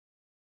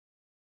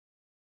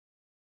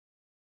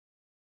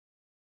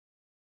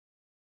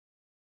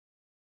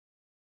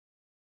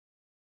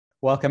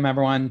Welcome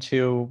everyone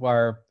to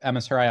our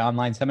MSRI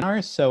online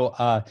seminars.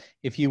 So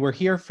if you were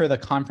here for the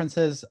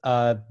conferences,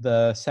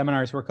 the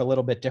seminars work a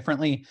little bit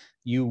differently.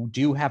 You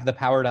do have the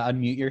power to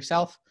unmute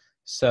yourself.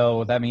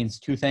 So that means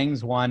two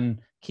things. One,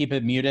 keep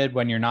it muted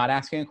when you're not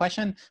asking a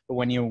question, but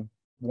when you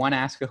want to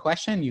ask a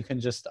question, you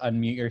can just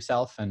unmute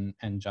yourself and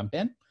jump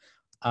in.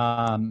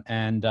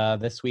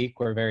 This week,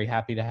 we're very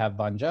happy to have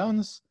Vaughan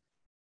Jones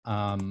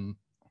of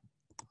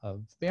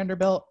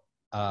Vanderbilt,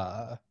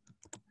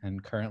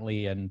 and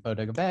currently in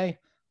Bodega Bay,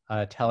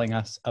 telling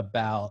us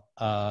about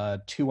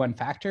 2-1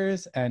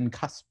 factors and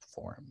cusp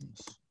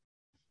forms.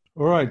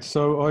 All right,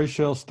 so I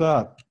shall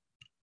start.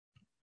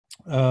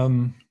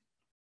 This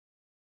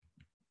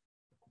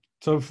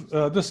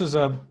is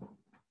a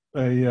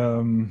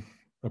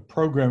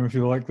program, if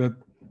you like, that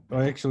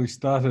I actually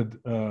started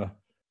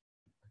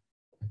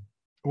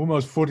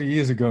almost 40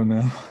 years ago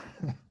now,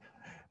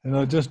 and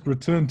I just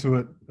returned to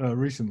it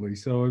recently.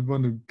 So I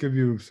want to give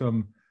you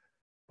some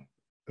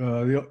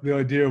the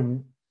idea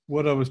of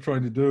what I was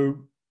trying to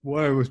do,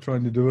 why I was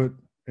trying to do it,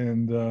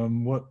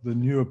 and what the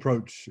new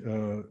approach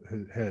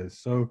has.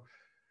 So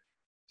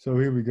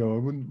here we go. I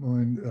wouldn't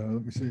mind.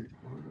 Let me see.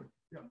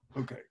 Yeah.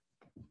 Okay.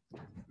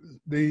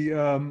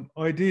 The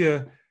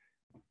idea.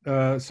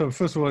 So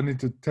first of all, I need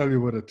to tell you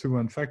what a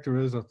 2-1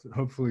 factor is.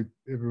 Hopefully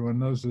everyone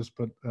knows this,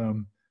 but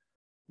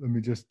let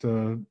me just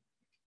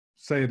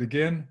say it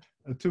again.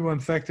 A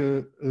 2-1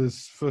 factor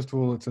is, first of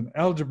all, it's an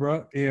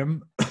algebra,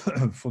 M,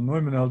 for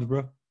Neumann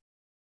algebra,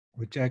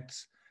 which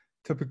acts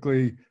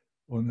typically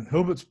on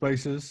Hilbert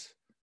spaces,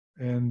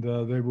 and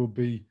they will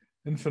be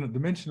infinite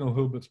dimensional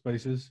Hilbert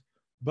spaces,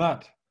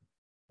 but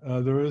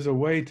there is a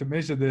way to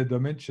measure their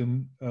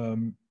dimension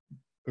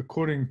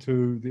according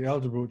to the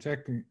algebra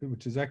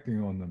which is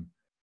acting on them.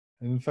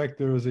 And in fact,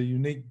 there is a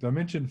unique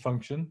dimension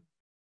function,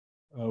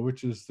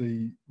 which we're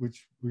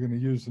going to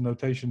use the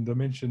notation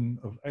dimension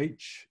of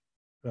H,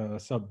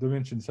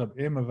 dimension sub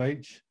M of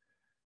H,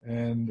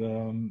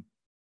 and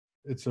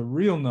it's a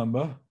real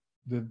number.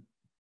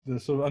 The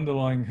sort of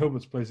underlying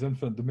Hilbert space,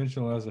 infinite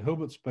dimensional, as a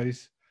Hilbert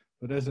space,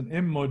 but as an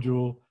M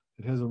module,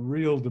 it has a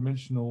real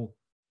dimensional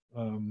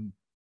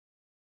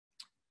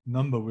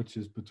number, which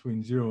is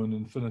between 0 and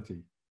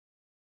infinity.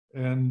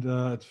 And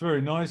it's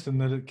very nice in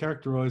that it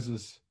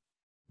characterizes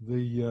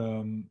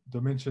the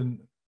dimension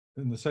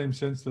in the same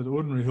sense that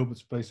ordinary Hilbert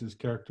space is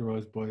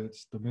characterized by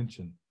its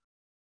dimension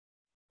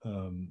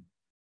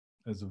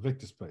as a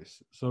vector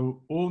space.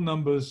 So all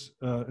numbers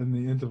in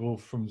the interval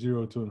from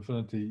 0 to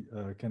infinity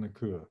can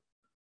occur.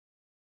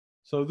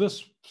 So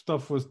this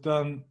stuff was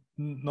done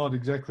not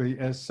exactly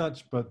as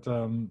such, but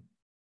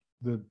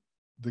the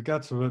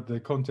guts of it, the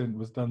content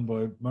was done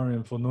by Murray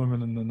and von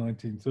Neumann in the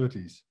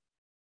 1930s.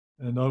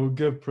 And I will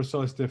give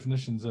precise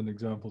definitions and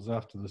examples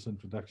after this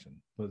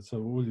introduction. But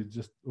so all you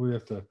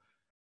have to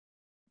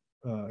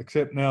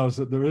accept now is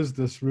that there is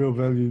this real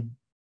valued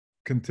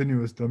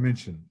continuous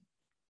dimension.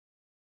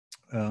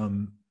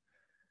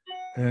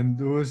 And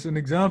there was an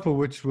example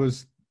which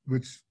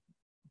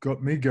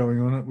got me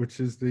going on it, which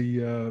is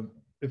the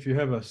if you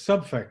have a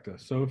subfactor.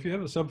 So if you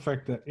have a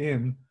subfactor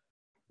n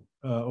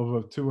of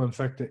a 2-1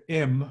 factor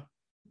m,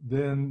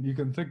 then you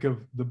can think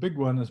of the big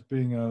one as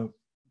being a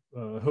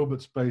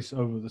Hilbert space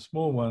over the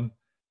small one,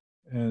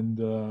 and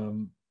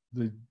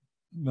the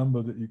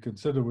number that you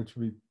consider, which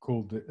we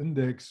called the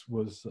index,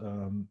 was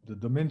the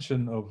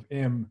dimension of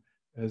m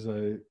as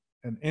an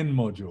n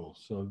module.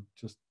 So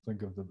just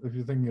think of if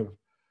you're thinking of,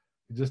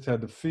 you just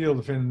had the field,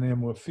 if n and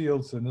m were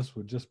fields, then this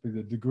would just be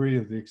the degree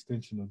of the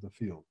extension of the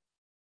field.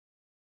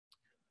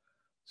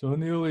 So in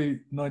the early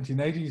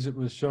 1980s, it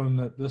was shown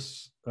that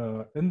this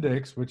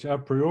index, which a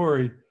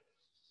priori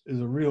is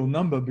a real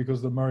number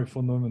because the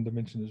Murray-von Neumann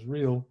dimension is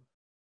real,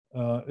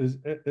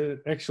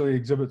 it actually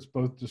exhibits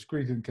both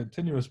discrete and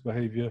continuous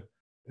behavior,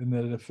 in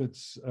that if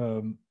it's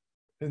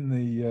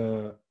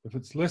if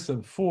it's less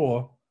than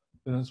 4,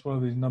 then it's one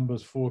of these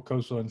numbers, 4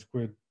 cosine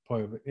squared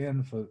pi over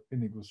n for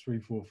n equals 3,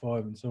 4,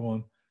 5, and so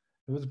on.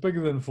 If it's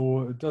bigger than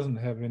 4, it doesn't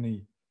have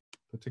any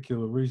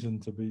particular reason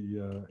to be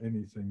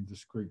anything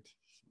discrete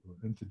or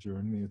integer,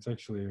 and it's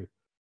actually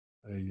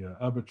a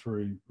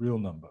arbitrary real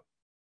number.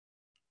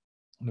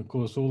 And of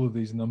course, all of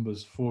these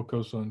numbers, 4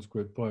 cosine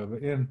squared pi over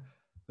n,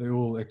 they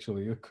all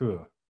actually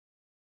occur.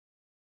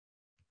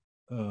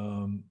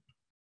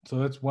 So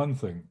that's one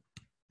thing.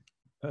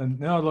 And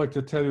now I'd like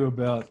to tell you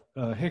about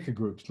Hecker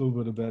groups, a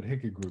little bit about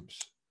Hecker groups.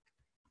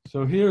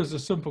 So here's a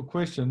simple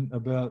question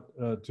about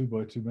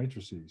 2x2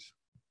 matrices.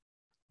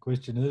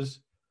 Question is,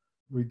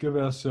 we give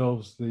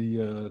ourselves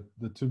the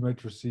two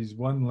matrices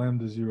 1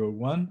 lambda 0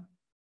 1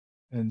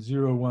 and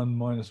 0 1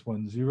 minus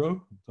 1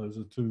 0. Those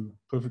are two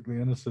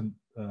perfectly innocent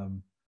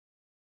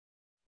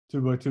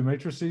 2x2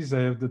 matrices.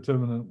 They have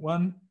determinant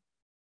 1.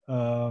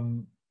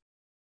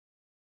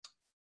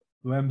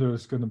 Lambda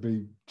is going to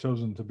be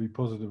chosen to be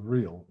positive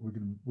real. We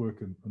can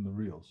work in the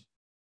reals.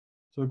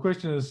 So the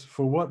question is,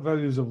 for what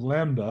values of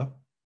lambda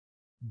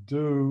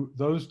do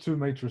those two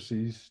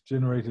matrices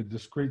generate a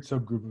discrete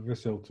subgroup of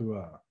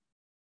SL2R?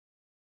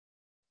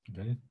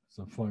 Okay, it's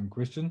a fine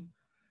question.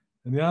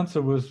 And the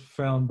answer was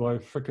found by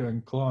Fricker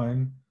and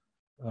Klein.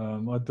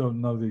 I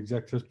don't know the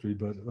exact history,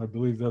 but I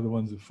believe they're the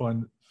ones who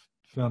found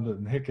it,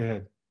 and Hecker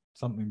had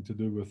something to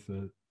do with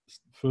the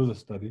further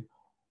study.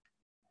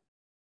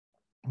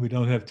 We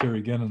don't have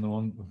Terry Gannon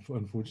on,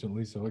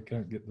 unfortunately, so I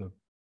can't get the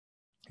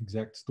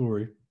exact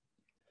story.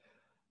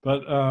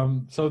 But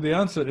so the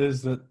answer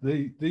is that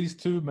these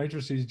two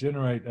matrices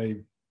generate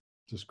a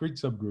discrete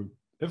subgroup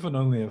if and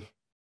only if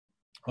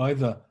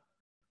either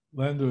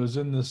lambda is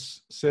in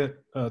this set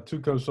 2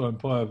 cosine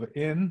pi over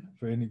n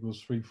for n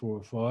equals 3, 4,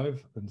 or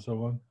 5, and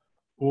so on,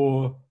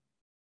 or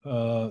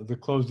the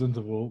closed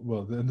interval,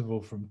 well, the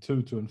interval from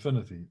 2 to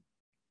infinity.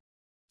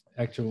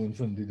 Actual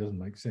infinity doesn't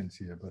make sense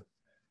here, but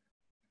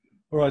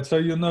all right, so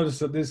you'll notice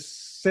that this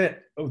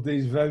set of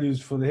these values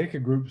for the Hecker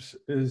groups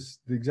is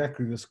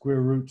exactly the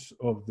square roots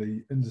of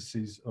the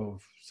indices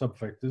of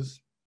subfactors.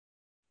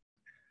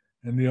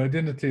 And the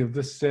identity of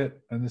this set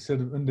and the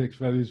set of index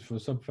values for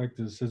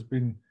subfactors has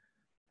been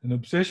an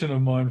obsession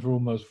of mine for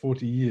almost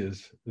 40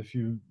 years. If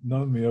you've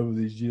known me over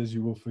these years,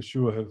 you will for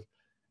sure have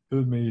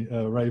heard me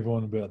rave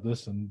on about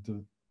this and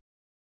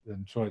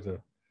try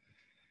to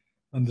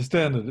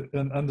understand it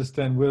and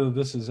understand whether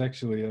this is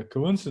actually a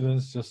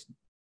coincidence, just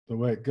the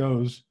way it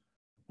goes,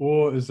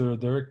 or is there a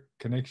direct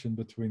connection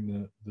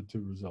between the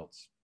two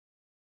results?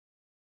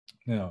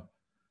 Now,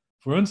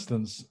 for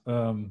instance,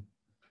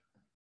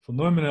 for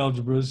Neumann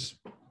algebras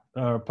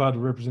are part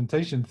of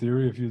representation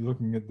theory. If you're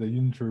looking at the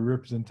unitary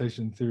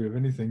representation theory of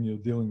anything, you're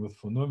dealing with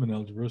for Neumann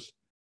algebras.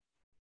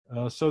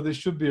 So there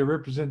should be a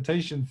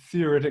representation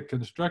theoretic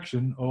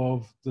construction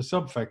of the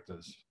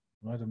subfactors,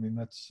 right? I mean,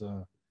 that's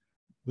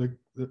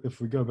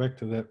if we go back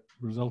to that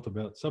result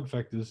about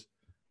subfactors,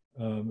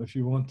 if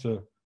you want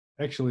to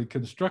actually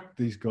construct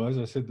these guys,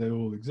 I said they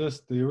all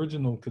exist. The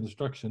original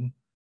construction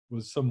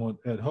was somewhat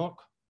ad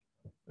hoc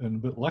and a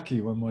bit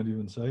lucky, one might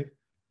even say.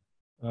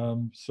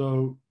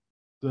 So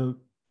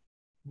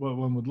what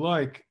one would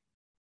like,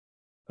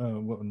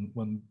 what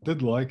one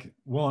did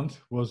want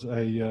was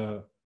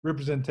a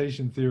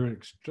representation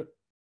theoretic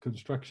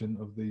construction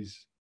of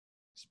these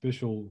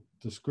special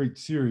discrete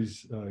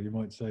series, you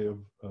might say, of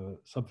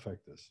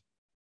subfactors.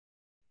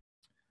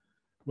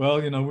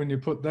 Well, you know, when you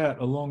put that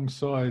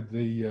alongside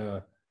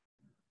the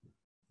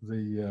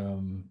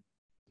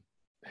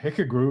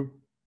Hecker group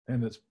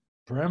and its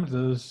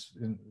parameters,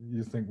 and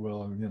you think,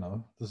 well, you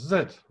know, this is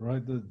it,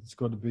 right? It's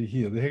got to be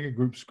here. The Hecker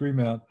group scream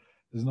out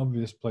is an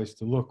obvious place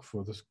to look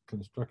for this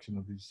construction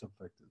of these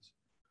subfactors.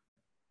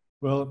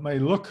 Well, it may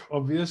look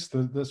obvious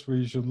that that's where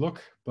you should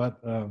look,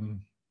 but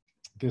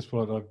guess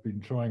what? I've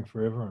been trying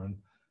forever and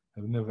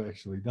have never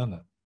actually done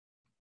it.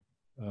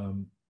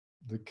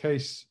 The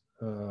case,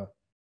 I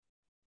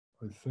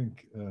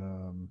think,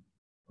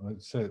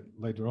 I'd say it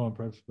later on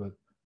perhaps, but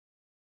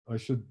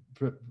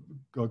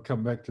I'll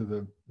come back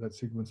to that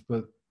sequence,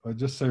 but I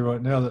just say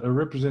right now that a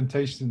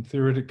representation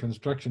theoretic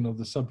construction of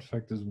the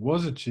subfactors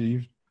was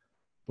achieved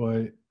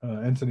by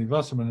Anthony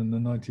Wasserman in the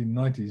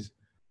 1990s,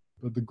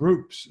 but the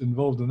groups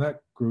involved in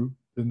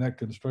that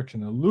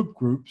construction are loop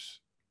groups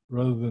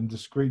rather than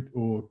discrete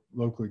or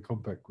locally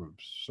compact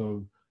groups.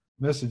 So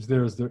message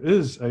there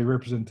is a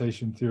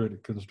representation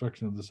theoretic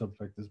construction of the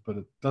subfactors, but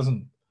it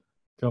doesn't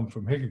come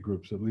from Hecker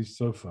groups, at least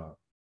so far.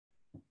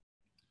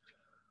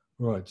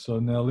 Right, so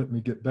now let me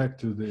get back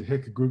to the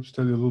Hecker groups,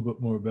 tell you a little bit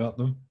more about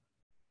them.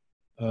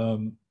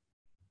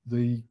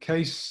 The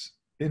case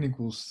n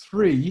equals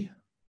 3,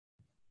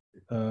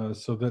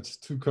 so that's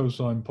 2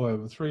 cosine pi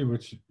over 3,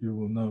 which you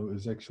will know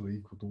is actually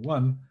equal to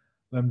 1,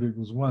 lambda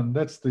equals 1.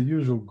 That's the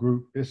usual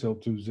group,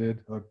 SL2Z.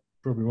 I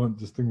probably won't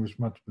distinguish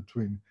much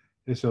between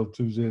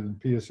SL2Z and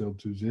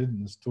PSL2Z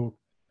in this talk.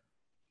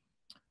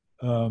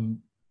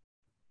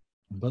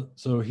 But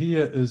so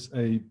here is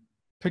a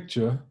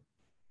picture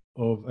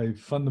of a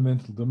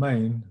fundamental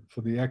domain for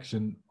the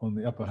action on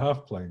the upper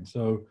half plane.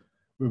 So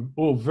we're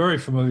all very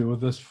familiar with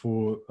this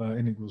for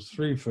n equals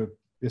 3 for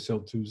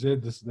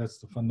SL2Z. That's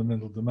the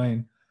fundamental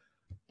domain.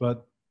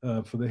 But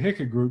for the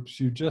Hecker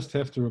groups, you just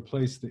have to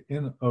replace the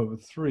n over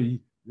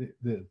 3,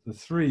 the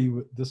 3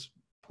 with this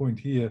point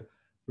here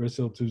for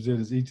SL2Z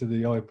is e to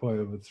the I pi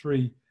over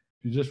 3.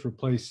 If you just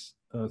replace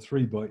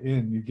 3 by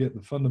n, you get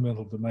the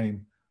fundamental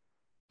domain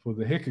for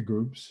the Hecker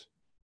groups.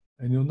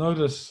 And you'll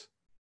notice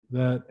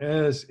that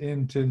as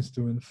n tends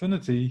to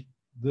infinity,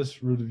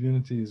 this root of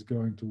unity is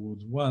going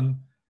towards 1.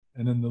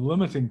 And in the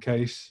limiting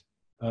case,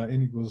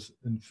 n equals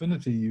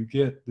infinity, you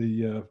get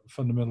the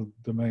fundamental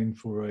domain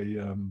for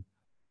a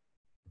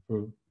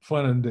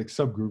finite index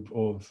subgroup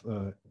of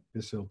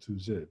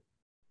SL2Z.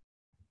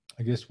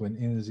 I guess when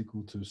n is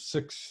equal to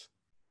 6,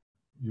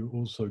 you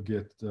also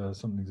get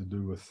something to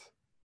do with,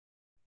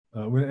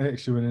 when n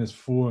is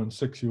 4 and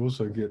 6, you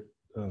also get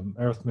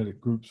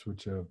arithmetic groups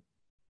which are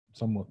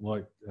somewhat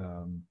like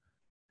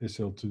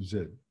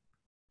SL2Z.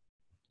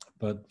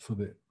 But for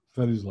the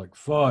values like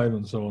 5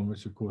 and so on,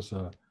 which of course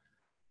are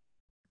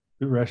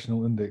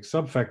irrational index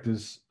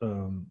subfactors,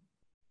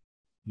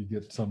 you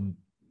get some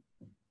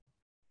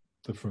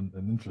different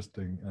and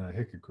interesting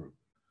Hecker group.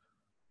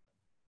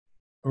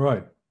 All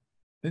right.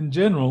 In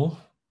general,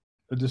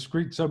 a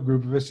discrete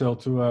subgroup of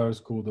SL2R is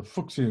called a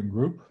Fuchsian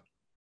group.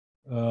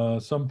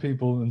 Some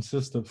people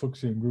insist that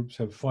Fuchsian groups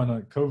have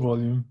finite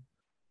covolume,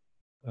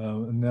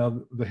 and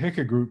now the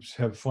Hecker groups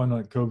have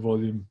finite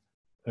covolume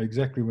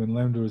exactly when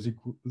lambda is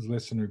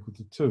less than or equal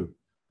to 2.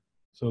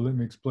 So let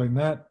me explain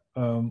that.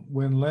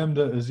 When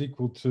lambda is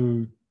equal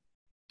to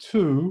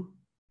 2,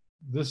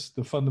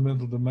 the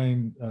fundamental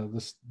domain,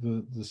 this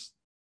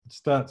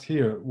starts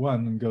here at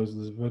 1 and goes to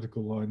this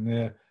vertical line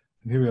there.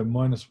 And here we have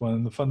 -1,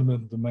 and the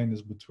fundamental domain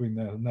is between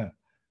that and that.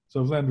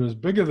 So if lambda is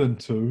bigger than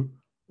 2,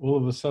 all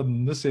of a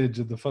sudden this edge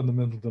of the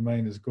fundamental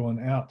domain has gone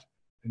out,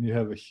 and you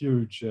have a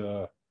huge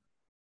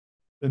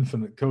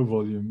infinite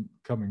covolume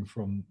coming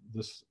from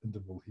this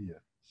interval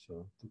here.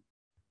 So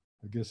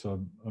I guess I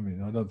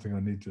don't think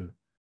I need to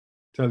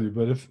tell you,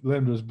 but if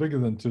lambda is bigger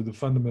than 2, the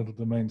fundamental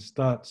domain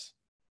starts,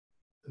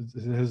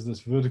 it has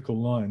this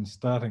vertical line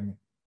starting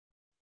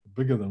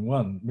bigger than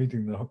 1,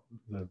 meeting the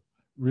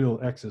real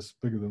axis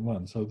bigger than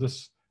 1. So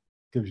this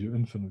gives you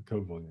infinite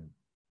covolume.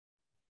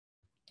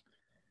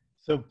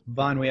 So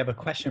Vaughan, we have a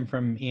question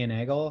from Ian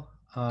Agel.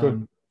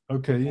 Good.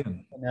 Okay,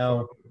 Ian.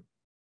 Now,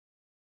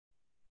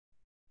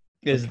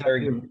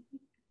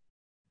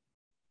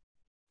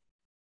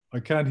 I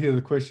can't hear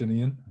the question,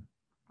 Ian.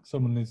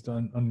 Someone needs to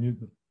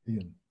unmute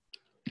Ian.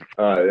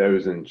 It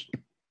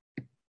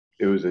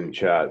was in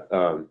chat.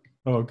 Oh,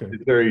 okay.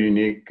 Is there a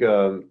unique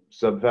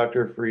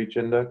subfactor for each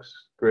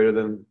index greater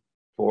than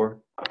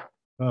 4?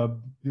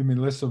 You mean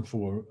less than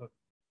 4,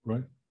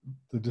 right?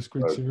 The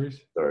discrete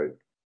series? Sorry.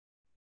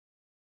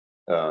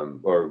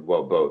 Or,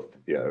 well, both,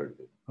 yeah.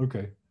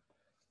 Okay.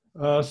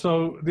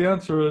 So the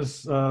answer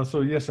is,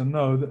 so yes and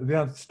no. The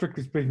answer,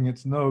 strictly speaking,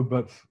 it's no,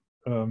 but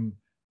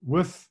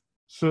with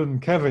certain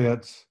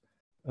caveats,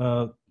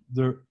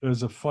 there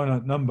is a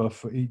finite number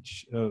for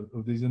each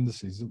of these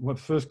indices. What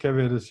first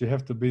caveat is you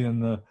have to be in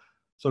the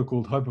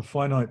so-called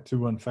hyperfinite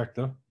 2-1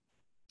 factor.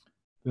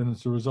 Then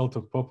it's a result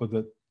of Popper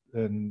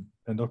and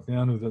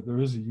Oceanu that there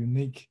is a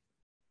unique,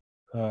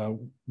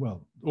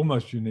 well,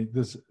 almost unique.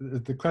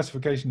 The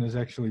classification is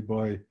actually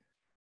by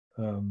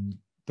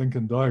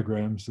Dinkin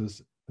diagrams.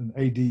 There's an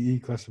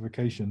ADE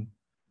classification.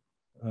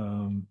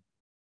 And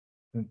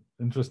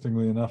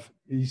interestingly enough,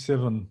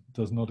 E7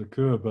 does not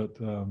occur, but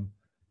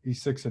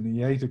E6 and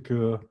E8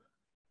 occur.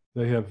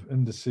 They have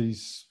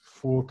indices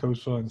 4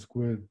 cosine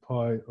squared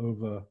pi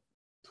over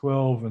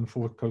 12 and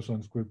 4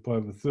 cosine squared pi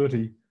over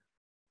 30,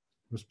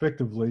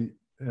 respectively.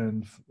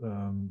 And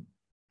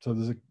so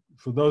there's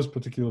for those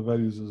particular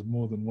values, there's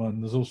more than one.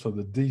 There's also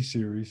the D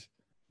series,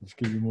 which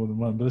give you more than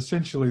one. But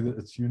essentially,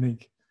 it's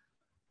unique.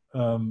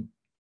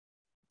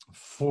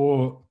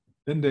 For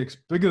index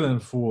bigger than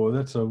 4,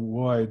 that's a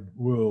wide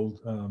world.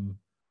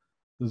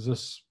 There's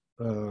this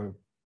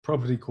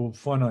property called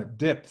finite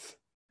depth,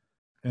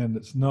 and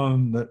it's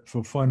known that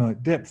for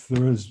finite depth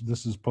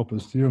this is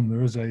Popper's theorem,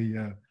 there is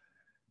a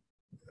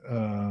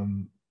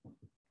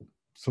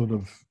sort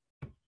of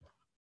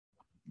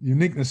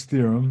uniqueness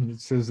theorem that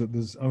says that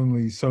there's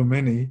only so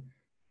many,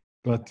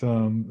 but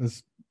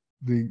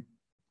the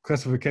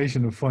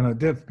classification of finite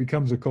depth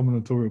becomes a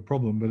combinatorial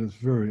problem, but it's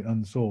very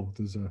unsolved.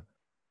 There's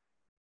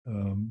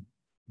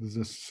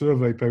a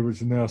survey paper which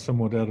is now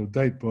somewhat out of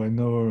date by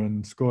Noah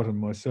and Scott and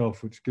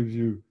myself, which gives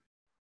you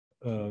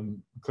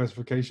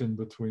classification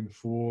between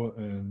 4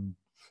 and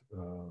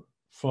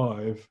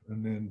 5,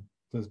 and then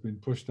that's been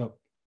pushed up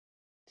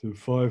to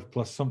 5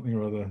 plus something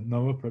or other.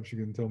 Noah, perhaps you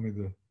can tell me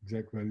the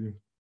exact value.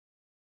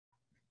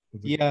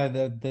 Yeah,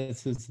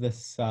 this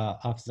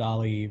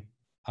Afzali,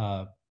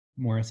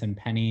 Morrison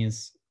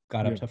pennies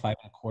got up to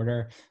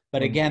 5.25.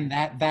 But again,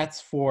 that's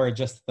for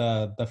just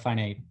the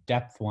finite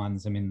depth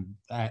ones. I mean,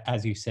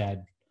 as you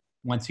said,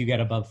 once you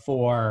get above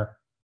 4,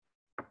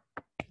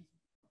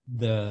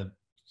 the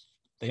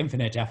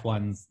infinite depth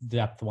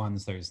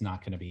ones, there's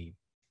not going to be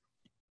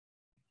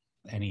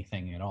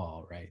anything at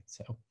all, right?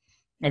 So,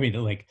 I mean,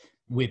 like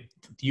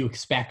you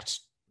expect,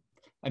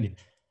 I mean,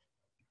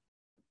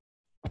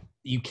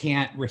 you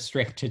can't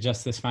restrict to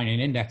just this finite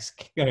index,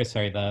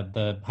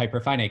 the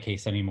hyperfinite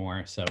case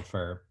anymore. So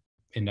for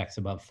index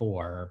above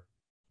 4.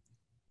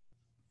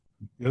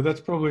 Yeah,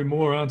 that's probably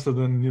more answer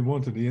than you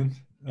wanted, Ian.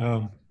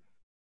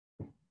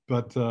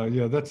 But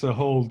yeah, that's a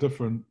whole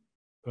different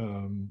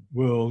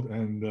world,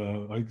 and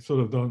I sort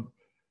of don't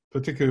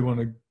particularly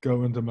want to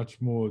go into much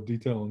more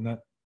detail on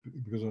that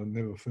because I'll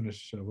never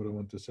finish what I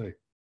want to say.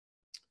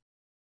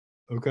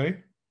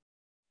 Okay.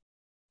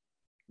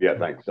 Yeah,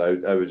 thanks.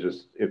 I was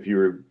just, if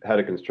you had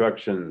a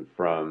construction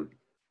from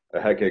a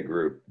Hecke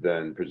group,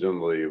 then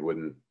presumably it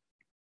wouldn't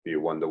be a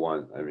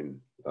 1-to-1. I mean,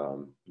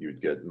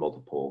 you'd get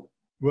multiple.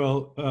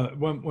 Well,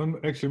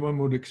 one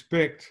would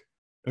expect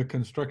a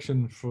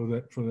construction for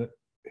that from the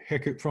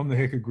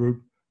Hecke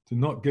group to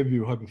not give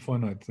you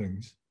hyperfinite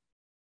things.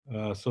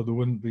 So there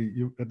wouldn't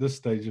be, at this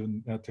stage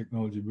in our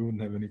technology, we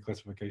wouldn't have any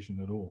classification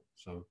at all.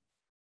 So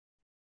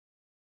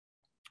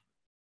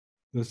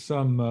there's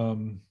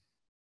some,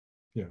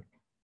 yeah.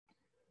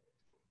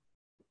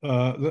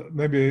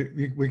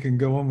 Maybe we can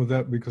go on with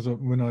that because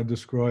when I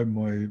describe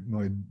my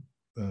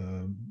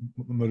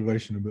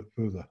motivation a bit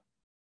further.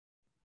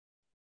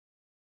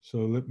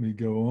 So let me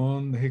go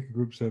on. The Hecke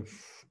groups have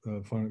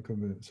finite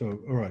combinations. So,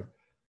 all right.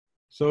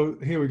 So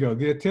here we go.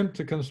 The attempt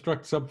to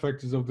construct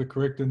subfactors of the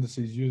correct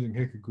indices using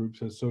Hecke groups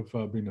has so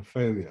far been a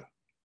failure,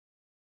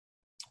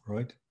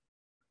 right?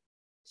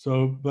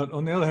 So, but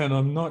on the other hand,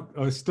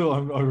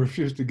 I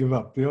refuse to give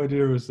up. The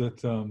idea is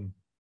that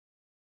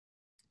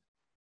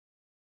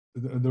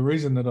the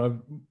reason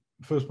that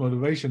first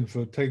motivation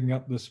for taking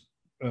up this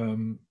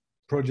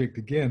project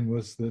again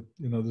was that,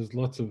 you know, there's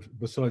lots of,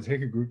 besides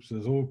Hecke groups,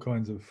 there's all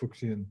kinds of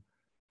Fuchsian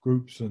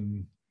groups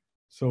and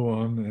so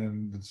on,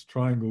 and it's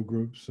triangle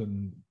groups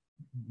and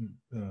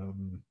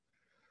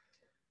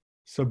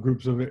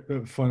subgroups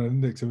of finite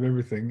index of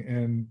everything.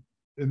 And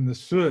in the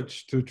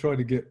search to try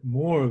to get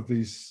more of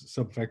these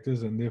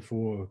subfactors and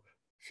therefore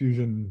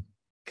fusion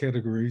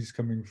categories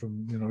coming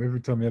from, you know, every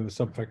time you have a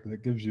subfactor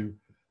that gives you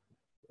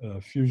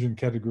fusion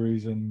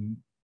categories and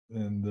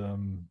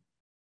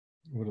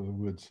what are the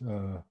words?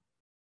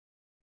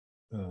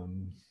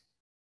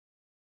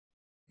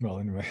 Well,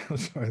 anyway, I'm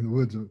sorry, the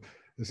words are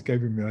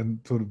escaping me. I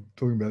hadn't thought of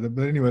talking about it.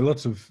 But anyway,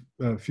 lots of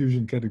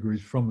fusion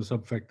categories from a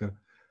subfactor.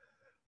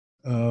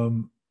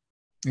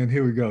 And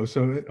here we go.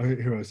 So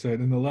here I say it.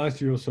 In the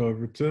last year or so,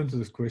 I've returned to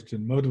this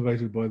question,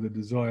 motivated by the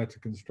desire to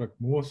construct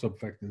more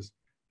subfactors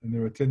and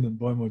their attendant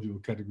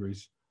bimodule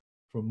categories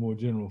from more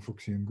general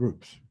Fuchsian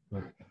groups.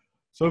 But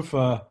so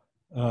far,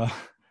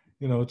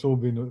 you know, it's all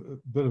been a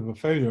bit of a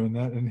failure in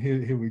that. And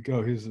here we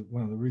go. Here's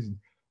one of the reasons.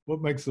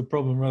 What makes the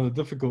problem rather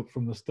difficult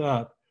from the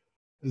start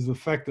is the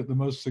fact that the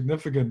most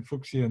significant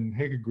Fuchsian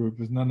Hecke group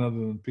is none other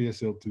than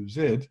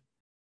PSL2Z,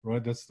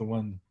 right? That's the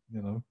one,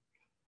 you know,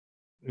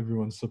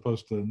 everyone's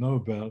supposed to know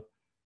about,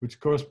 which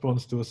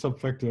corresponds to a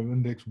subfactor of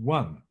index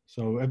 1.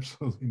 So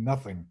absolutely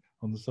nothing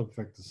on the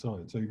subfactor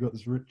side. So you've got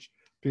this rich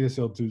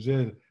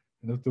PSL2Z,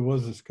 and if there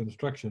was this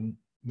construction,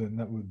 then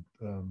that would,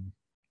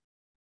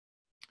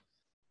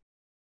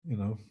 you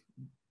know,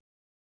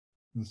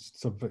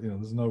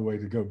 there's no way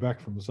to go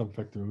back from a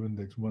subfactor of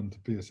index 1 to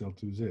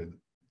PSL2Z,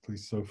 at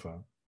least so far.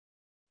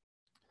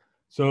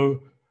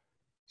 So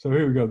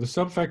here we go. The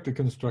subfactor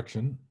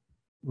construction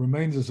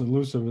remains as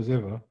elusive as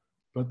ever,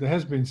 but there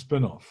has been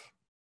spin-off.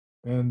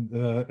 And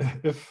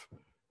if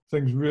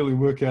things really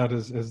work out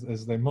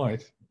as they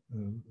might,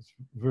 it's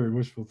very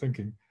wishful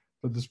thinking,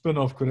 but the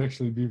spin-off could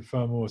actually be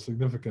far more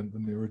significant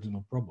than the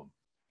original problem.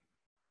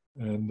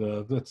 And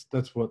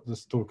that's what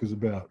this talk is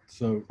about.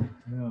 So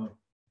now,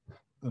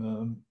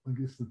 I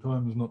guess the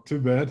time is not too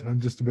bad. I'm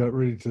just about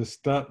ready to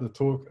start the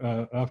talk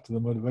after the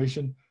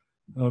motivation.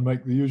 I'll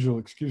make the usual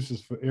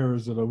excuses for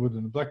errors that I would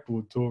in a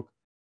Blackboard talk,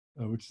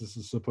 which this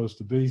is supposed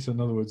to be. So in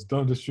other words,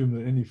 don't assume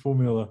that any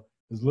formula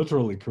is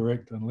literally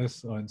correct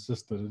unless I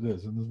insist that it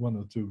is. And there's one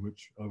or two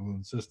which I will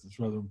insist. It's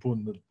rather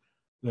important that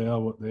they are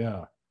what they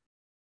are.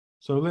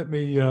 So let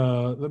me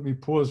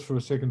pause for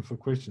a second for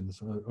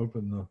questions. I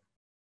open the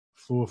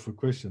floor for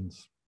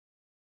questions.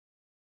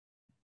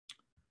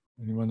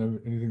 Anyone have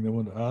anything they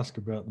want to ask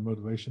about the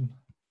motivation?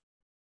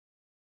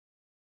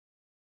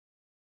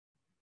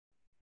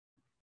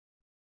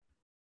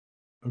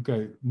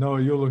 Okay,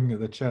 Noah, you're looking at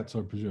the chats,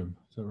 I presume.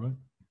 Is that right?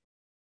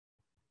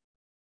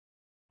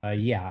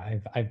 Yeah,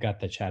 I've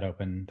got the chat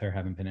open. There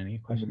haven't been any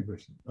questions.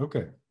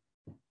 Okay.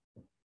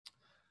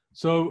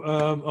 So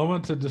I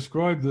want to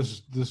describe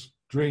this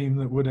dream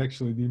that would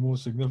actually be more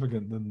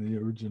significant than the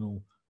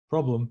original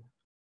problem,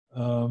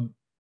 and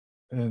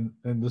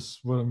this is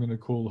what I'm going to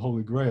call the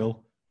Holy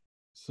Grail.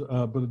 So,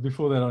 but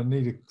before that, I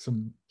need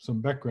some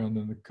background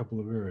in a couple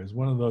of areas.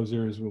 One of those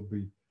areas will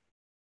be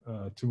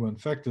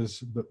 2-1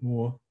 factors, a bit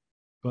more.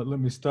 But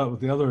let me start with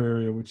the other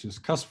area, which is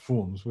cusp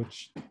forms,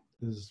 which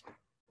is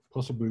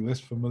possibly less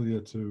familiar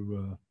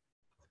to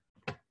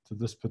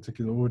this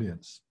particular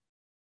audience.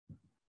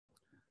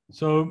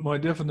 So my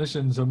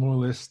definitions are more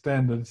or less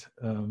standard.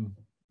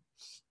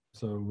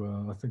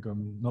 So I think I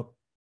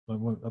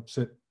won't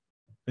upset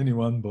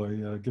anyone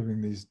by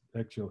giving these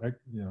actual,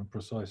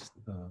 precise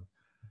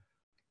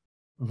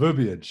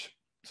verbiage.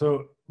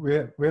 So we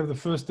have the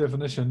first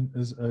definition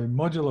is a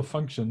modular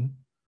function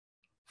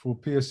for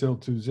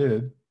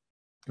PSL2Z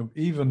of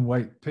even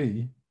weight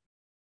P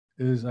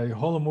is a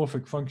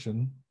holomorphic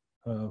function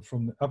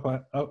from the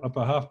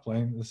upper half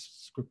plane. This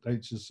script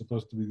H is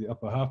supposed to be the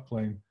upper half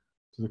plane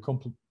to the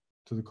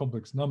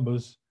complex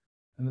numbers,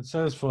 and it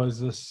satisfies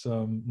this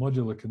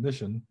modular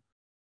condition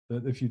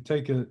that if you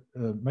take a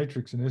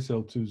matrix in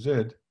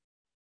SL2Z,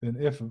 then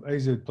f of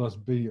AZ plus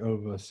B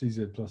over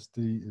CZ plus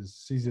D is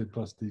CZ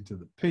plus D to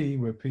the P,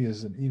 where P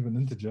is an even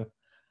integer,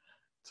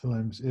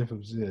 times f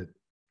of Z.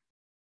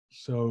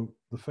 So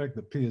the fact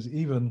that P is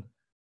even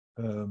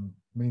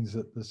means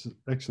that this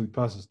actually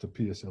passes to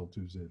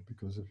PSL2Z,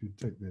 because if you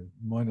take the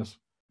minus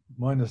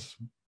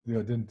the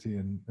identity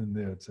in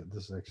there,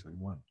 this is actually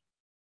 1.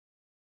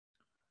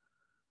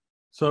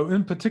 So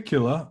in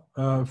particular,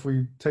 if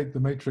we take the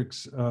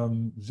matrix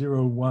 1,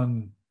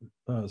 1,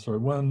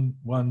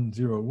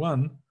 0,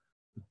 1,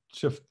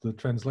 shift the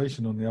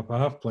translation on the upper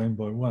half plane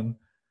by 1,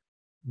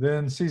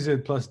 then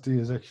CZ plus D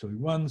is actually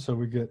 1, so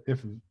we get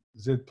f of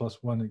Z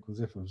plus 1 equals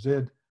f of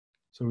Z.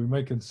 So we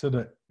may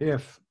consider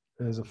f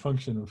as a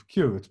function of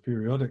q. It's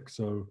periodic,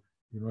 so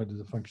you can write it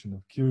as a function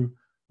of q,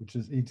 which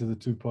is e to the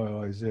 2 pi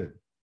I z.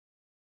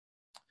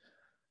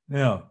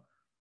 Now,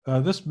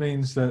 this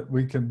means that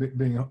we can,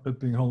 being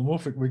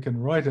holomorphic, we can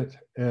write it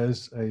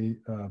as a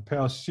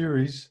power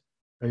series,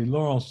 a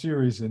Laurent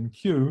series in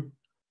q,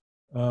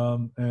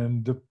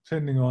 and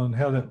depending on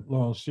how that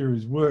Laurent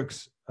series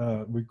works,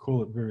 we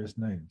call it various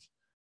names.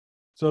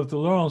 So if the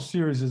Laurent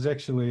series is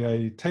actually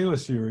a Taylor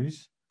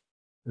series,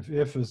 if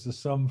f is the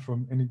sum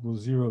from n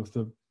equals 0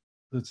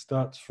 that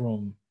starts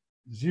from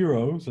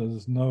 0, so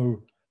there's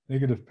no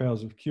negative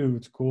powers of q,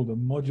 it's called a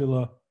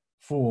modular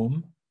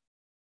form,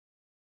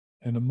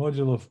 and a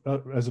modular,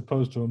 as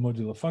opposed to a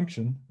modular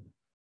function,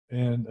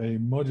 and a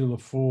modular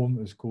form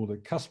is called a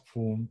cusp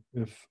form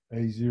if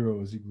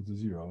a0 is equal to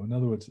 0. In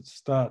other words, it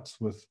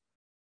starts with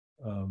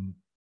a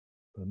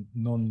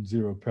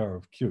non-zero power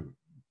of q.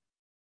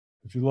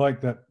 If you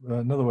like that,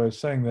 another way of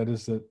saying that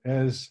is that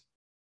as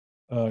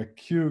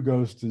q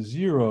goes to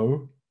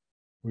 0,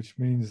 which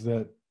means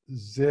that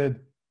z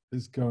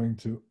is going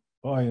to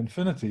I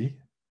infinity,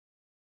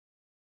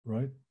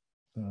 right?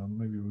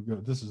 Maybe we'll go,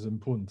 this is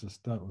important to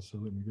start with, so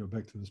let me go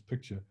back to this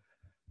picture.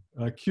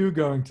 Q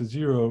going to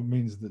 0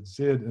 means that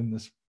z in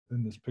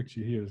this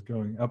picture here is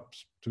going up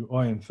to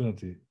I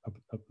infinity,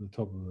 up the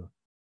top of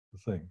the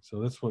thing. So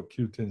that's what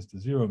q tends to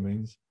 0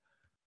 means.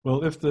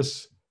 Well, if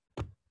this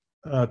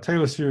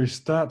Taylor series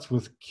starts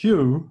with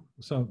q,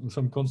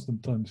 some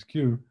constant times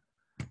q,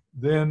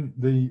 then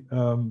the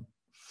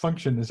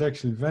function is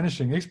actually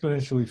vanishing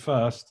exponentially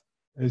fast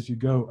as you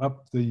go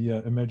up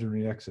the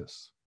imaginary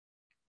axis.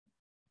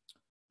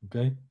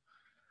 Okay,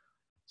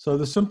 so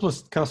the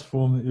simplest cusp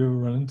form that you ever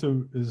run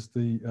into is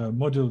the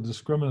modular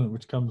discriminant,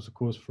 which comes, of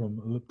course,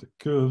 from elliptic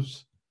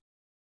curves,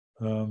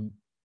 and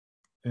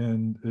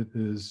it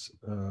is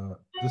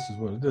this is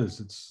what it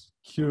is. It's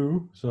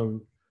q, so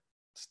it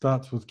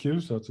starts with q,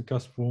 so it's a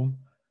cusp form,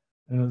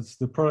 and it's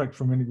the product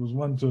from n equals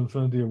 1 to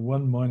infinity of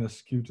 1 minus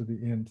q to the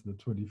n to the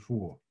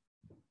 24.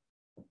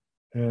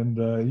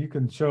 And you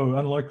can show,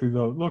 unlikely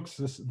though it looks,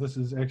 this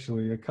is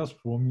actually a cusp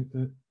form.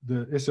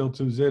 The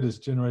SL2Z is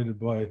generated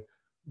by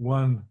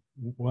 1,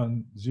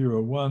 1,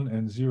 0, 1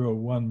 and 0,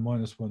 1,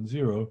 minus 1,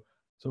 0.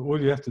 So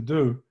all you have to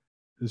do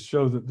is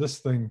show that this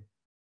thing,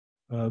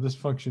 this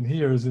function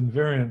here is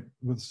invariant,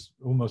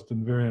 almost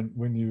invariant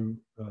when you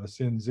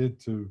send Z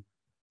to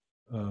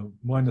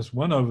minus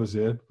 1 over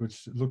Z,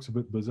 which looks a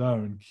bit bizarre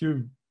in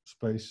Q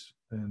space.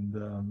 And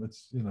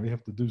it's, you know, you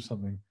have to do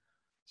something,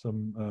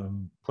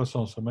 some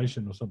Poisson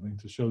summation or something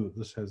to show that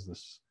this has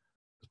this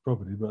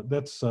property, but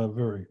that's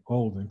very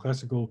old and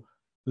classical.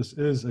 This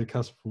is a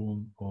cusp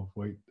form of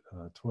weight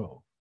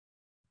 12.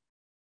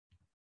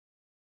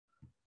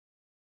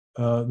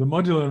 The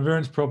modular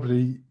invariance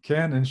property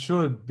can and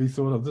should be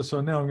thought of this.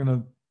 So now I'm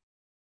going to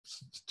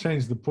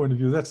change the point of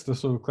view. That's the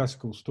sort of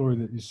classical story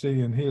that you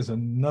see, and here's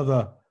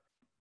another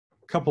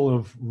couple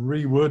of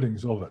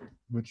rewordings of it,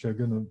 which are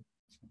going to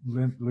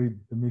lead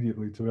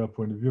immediately to our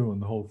point of view on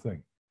the whole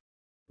thing.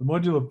 The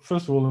modular,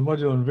 first of all, the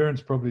modular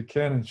invariance property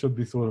can and should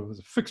be thought of as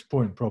a fixed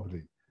point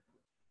property.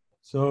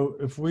 So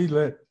if we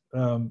let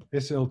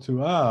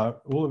SL2R,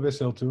 all of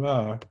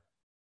SL2R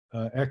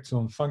acts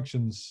on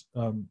functions,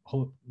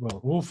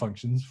 well, all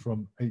functions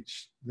from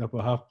H, the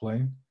upper half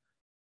plane,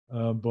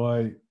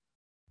 by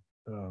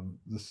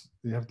this,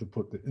 you have to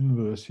put the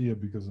inverse here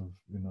because of,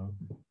 you know,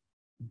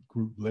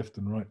 group left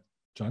and right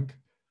chunk.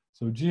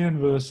 So G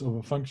inverse of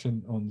a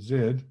function on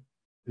Z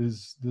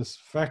is this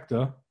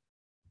factor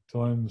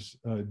times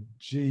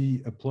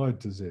G applied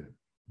to Z.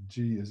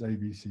 G is A,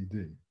 B, C,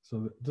 D.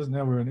 So this,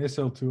 now we're in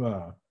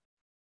SL2R.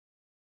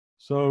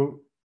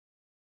 So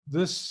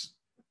this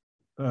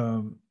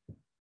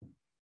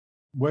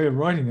way of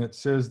writing it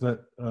says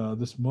that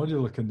this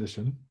modular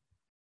condition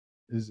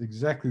is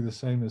exactly the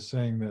same as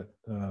saying that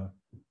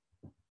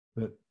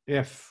that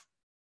F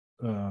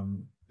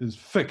is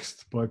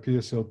fixed by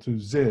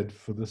PSL2Z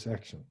for this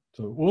action.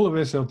 So all of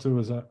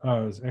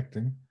SL2R is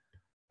acting,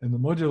 and the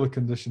modular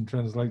condition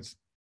translates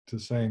to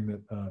saying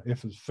that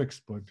F is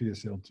fixed by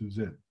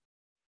PSL2Z.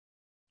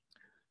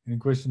 Any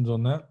questions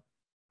on that?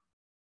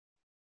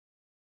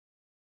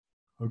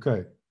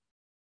 Okay,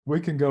 we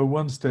can go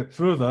one step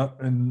further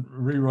and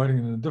rewriting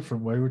it in a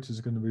different way, which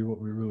is going to be what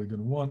we're really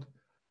going to want.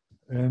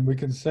 And we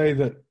can say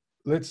that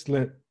let's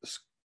let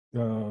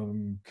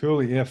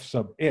curly F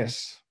sub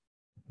S,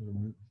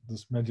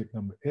 this magic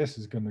number S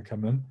is going to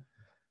come in.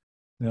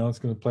 Now it's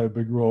going to play a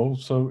big role.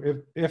 So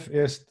if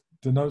Fs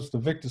denotes the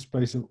vector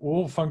space of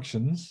all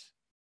functions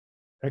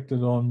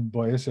acted on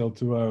by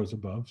SL2R as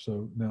above.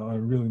 So now I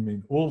really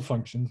mean all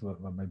functions, well,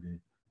 maybe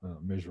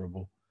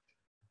measurable,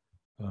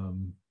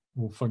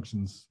 all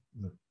functions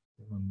that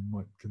one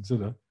might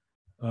consider.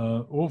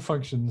 All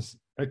functions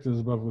acted as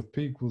above with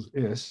P equals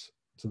S,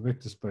 it's a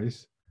vector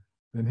space.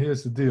 And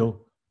here's the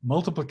deal.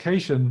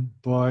 Multiplication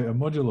by a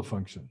modular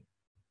function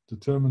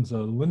determines a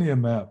linear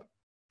map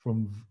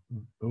from,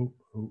 I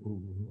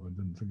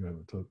didn't think I had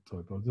a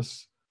typo.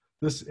 This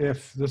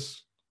F,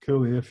 this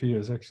curly F here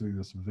is actually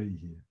this V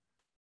here.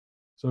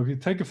 So if you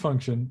take a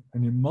function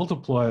and you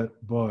multiply it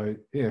by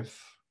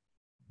f,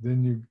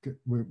 then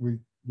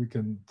we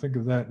can think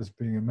of that as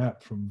being a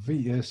map from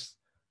Vs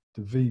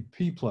to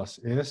Vp plus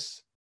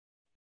S,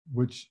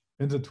 which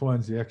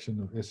intertwines the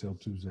action of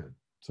SL2Z.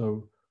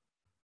 So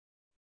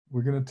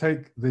we're going to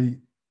take the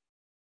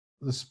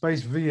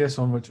space Vs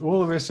on which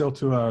all of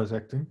SL2R is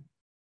acting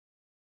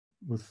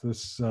with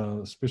this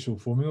special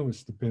formula,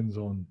 which depends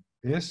on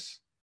S.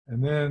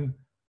 And then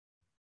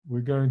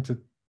we're going to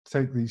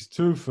take these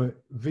two for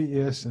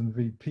Vs and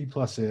Vp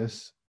plus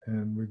S,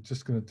 and we're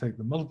just going to take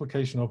the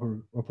multiplication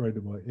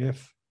operator by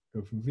F,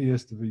 go from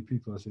Vs to Vp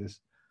plus S.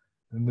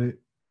 And the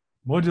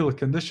modular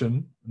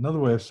condition, another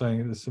way of saying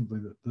it is simply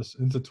that this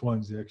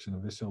intertwines the action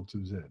of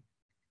SL2Z.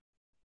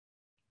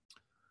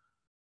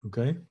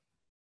 Okay?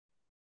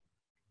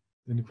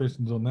 Any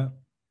questions on that?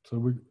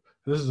 So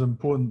this is an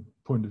important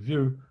point of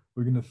view.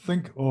 We're going to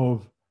think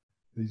of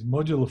these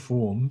modular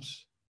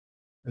forms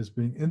as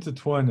being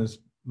intertwined as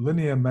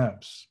linear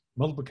maps,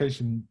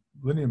 multiplication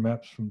linear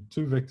maps from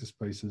two vector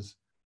spaces.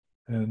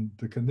 And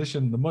the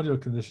condition, the modular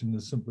condition,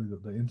 is simply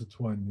that they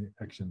intertwine the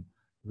action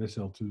of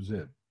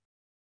SL2Z.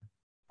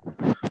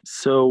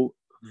 So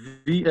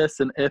Vs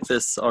and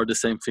Fs are the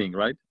same thing,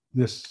 right?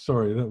 Yes,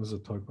 sorry, that was a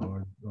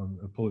typo. I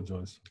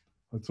apologize.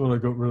 I thought I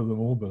got rid of them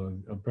all, but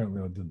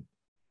apparently I didn't.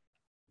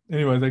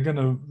 Anyway, they're going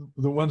to,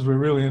 the ones we're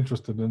really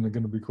interested in are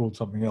going to be called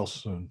something else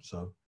soon.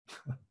 So,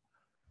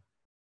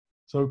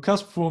 so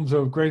cusp forms are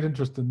of great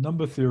interest in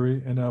number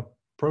theory, and our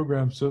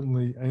program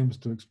certainly aims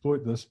to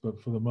exploit this,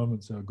 but for the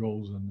moment, our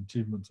goals and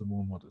achievements are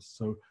more modest.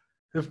 So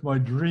if my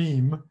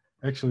dream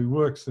actually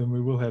works, then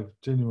we will have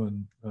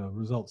genuine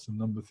results in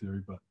number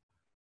theory, but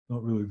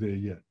not really there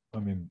yet. I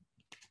mean,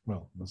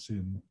 well, we'll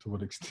see to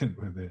what extent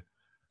we're there.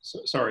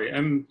 So, sorry,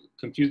 I'm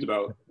confused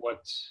about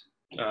what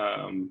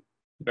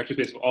vector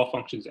space of all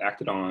functions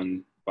acted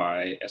on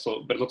by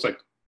SL, but it looks like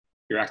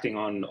you're acting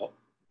on,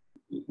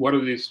 what are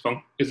these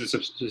is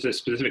it a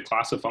specific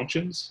class of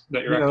functions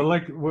that you're acting on?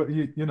 Like what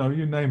you know,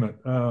 you name it.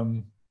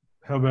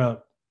 How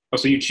about? Oh,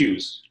 so you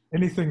choose.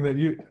 Anything that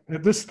you,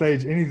 at this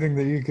stage, anything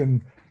that you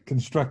can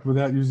construct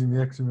without using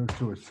the axiom of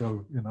choice.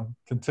 So, you know,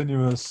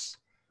 continuous,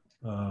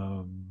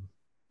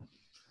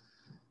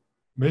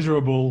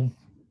 measurable,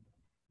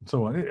 and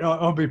so on.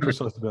 I'll be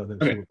precise about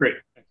that. Okay, great.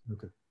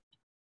 Okay.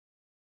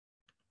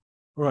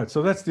 All right,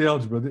 so that's the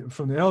algebra.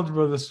 From the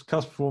algebra, this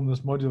cusp form, this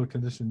modular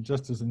condition,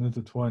 just as an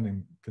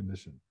intertwining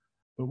condition.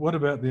 But what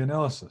about the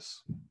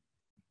analysis?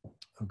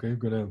 Okay, we've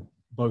got to have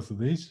both of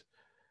these.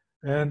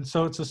 And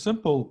so it's a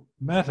simple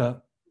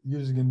matter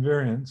using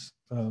invariance.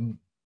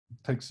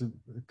 Takes a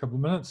couple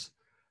of minutes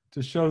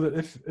to show that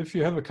if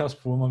you have a cusp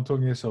form, I'm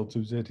talking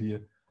SL2Z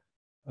here,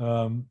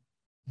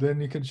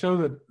 then you can show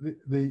that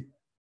the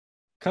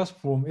cusp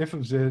form f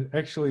of z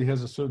actually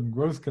has a certain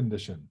growth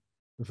condition.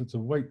 If it's a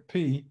weight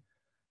p,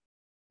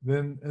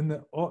 then in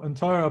the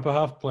entire upper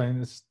half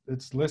plane,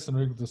 it's less than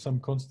or equal to some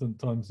constant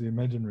times the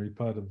imaginary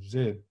part of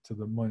z to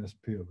the minus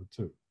p over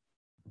 2.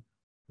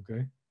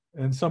 Okay,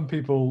 and some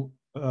people,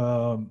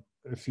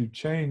 if you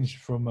change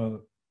from a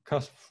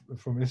cusp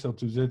from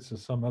SL2Z to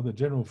some other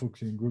general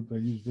Fuchsian group, they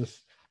use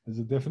this as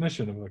a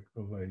definition of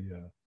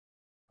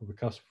a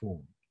cusp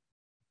form.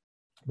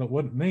 But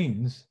what it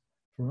means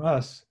for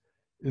us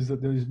is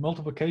that there is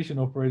multiplication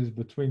operators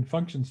between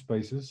function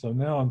spaces. So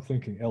now I'm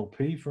thinking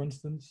LP, for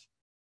instance,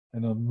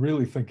 and I'm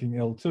really thinking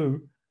L2,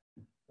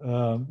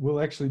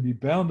 will actually be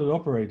bounded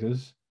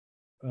operators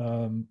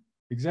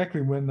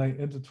exactly when they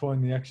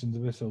intertwine the actions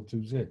of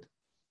SL2Z.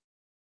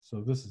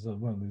 So this is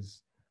one of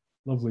these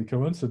lovely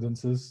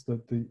coincidences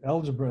that the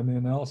algebra and the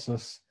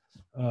analysis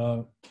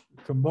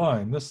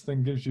combine. This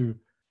thing gives you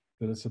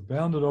that it's a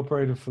bounded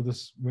operator for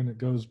this when it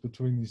goes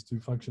between these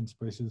two function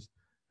spaces,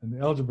 and the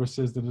algebra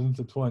says that it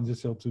intertwines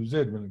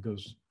SL2Z when it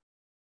goes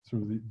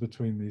through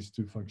between these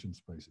two function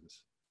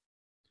spaces.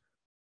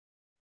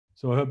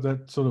 So I hope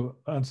that sort of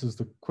answers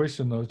the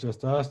question I was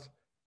just asked.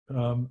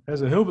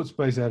 As a Hilbert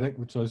space addict,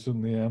 which I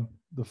certainly am,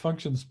 the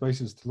function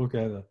spaces to look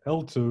at are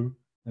L2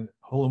 and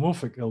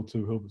holomorphic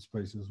L2 Hilbert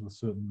spaces with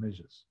certain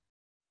measures.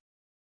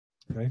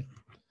 Okay.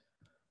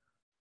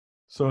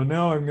 So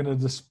now I'm going to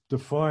just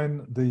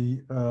define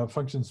the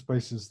function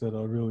spaces that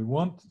I really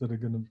want, that are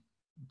going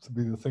to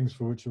be the things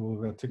for which all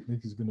of our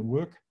technique is going to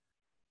work.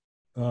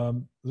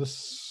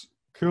 This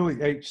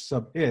curly H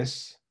sub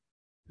S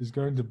is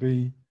going to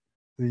be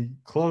the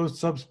closed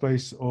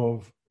subspace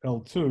of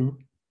L2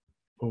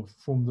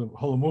 formed of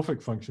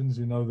holomorphic functions.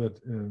 You know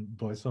that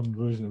by some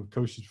version of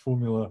Cauchy's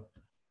formula,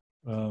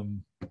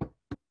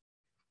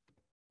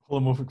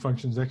 holomorphic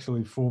functions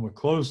actually form a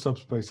closed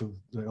subspace of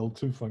the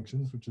L2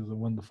 functions, which is a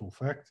wonderful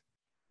fact.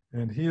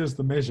 And here's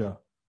the measure.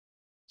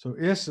 So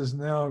S is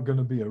now going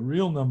to be a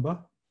real number,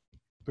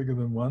 bigger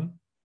than 1.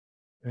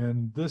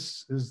 And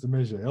this is the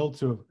measure,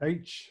 L2 of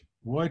H,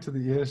 y to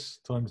the S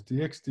times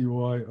dx dy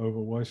over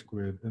y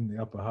squared in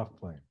the upper half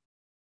plane.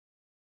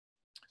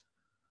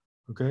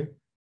 Okay,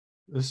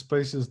 this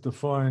space is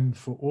defined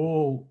for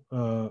all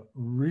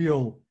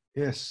real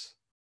S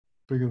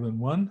bigger than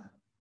 1.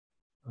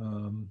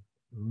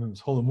 remember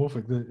it's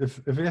holomorphic.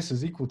 If S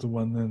is equal to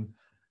 1, then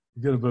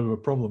you get a bit of a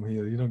problem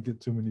here. You don't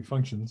get too many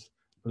functions.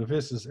 But if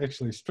S is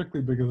actually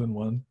strictly bigger than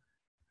 1,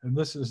 and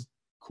this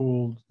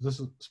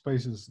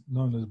space is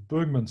known as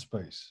Bergman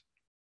space.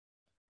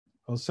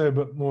 I'll say a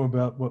bit more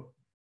about what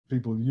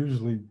people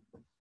usually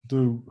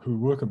do who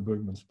work in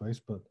Bergman space,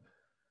 but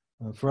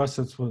for us,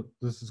 that's what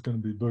this is going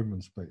to be,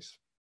 Bergman space.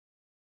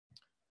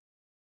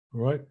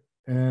 All right,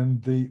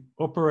 and the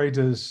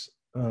operators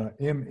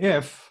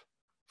MF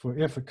for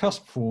F a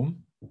cusp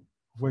form of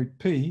weight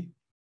P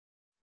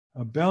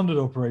are bounded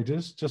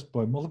operators just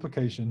by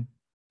multiplication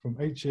from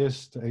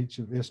HS to H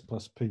of S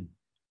plus P.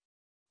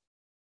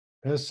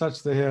 As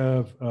such, they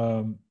have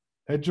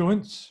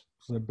adjoints,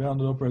 so they're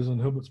bounded operators in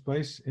Hilbert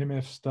space,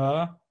 MF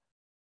star,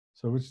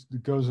 so which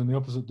goes in the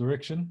opposite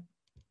direction,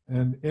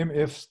 and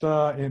MF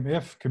star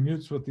MF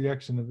commutes with the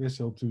action of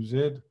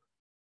SL2Z,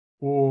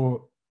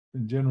 or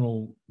in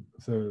general,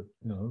 the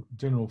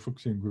general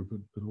Fuchsian group,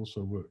 it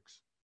also works.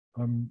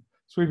 I'm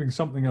sweeping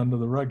something under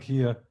the rug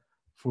here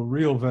for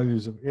real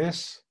values of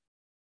S.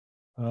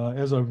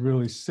 As I've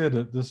really said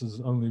it, this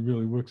is only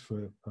really works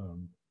for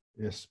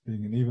S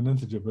being an even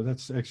integer, but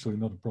that's actually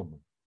not a problem.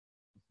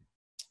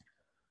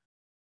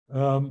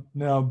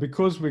 Now,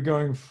 because we're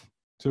going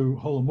to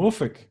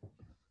holomorphic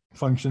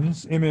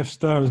functions, MF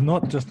star is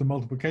not just a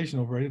multiplication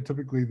operator.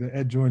 Typically, the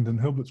adjoint in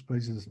Hilbert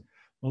space is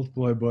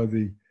multiplied by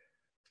the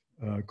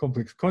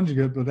complex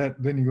conjugate,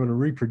 but then you've got to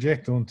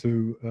reproject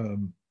onto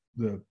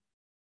the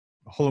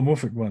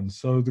holomorphic ones.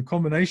 So the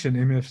combination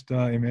MF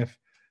star MF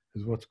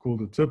is what's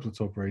called a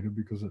Toeplitz operator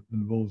because it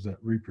involves that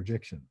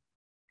reprojection.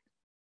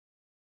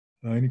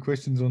 Any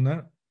questions on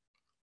that?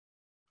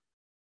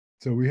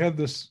 So we have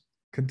this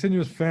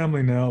continuous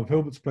family now of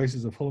Hilbert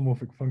spaces of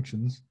holomorphic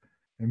functions,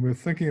 and we're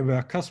thinking of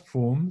our cusp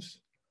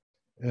forms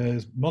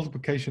as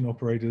multiplication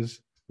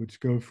operators which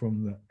go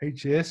from the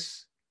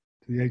HS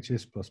to the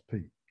HS plus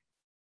P.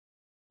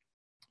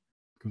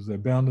 Because they're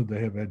bounded,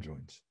 they have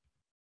adjoints.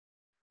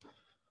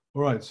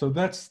 All right, so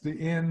that's the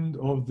end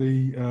of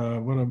the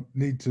what I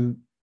need to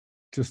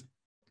just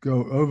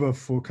go over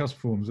for cusp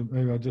forms.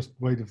 Maybe I'll just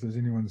wait if there's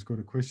anyone who's got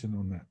a question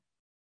on that.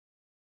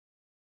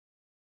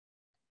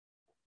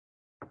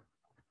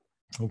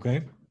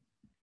 Okay,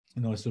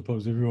 and I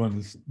suppose everyone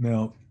is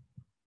now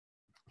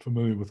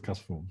familiar with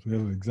cusp forms. We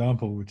have an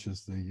example, which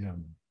is the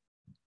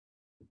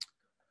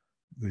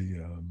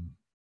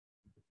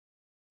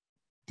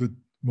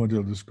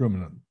modular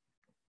discriminant,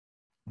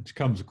 which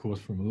comes, of course,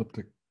 from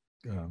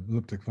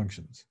elliptic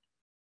functions.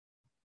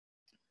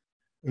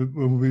 It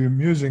will be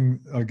amusing,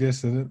 I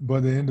guess, that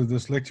by the end of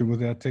this lecture,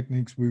 with our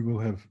techniques, we will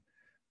have,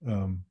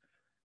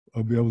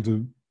 I'll be able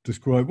to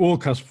describe all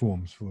cusp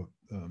forms for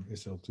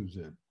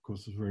SL2Z. Of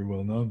course, it's very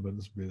well known, but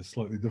this will be a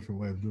slightly different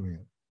way of doing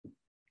it.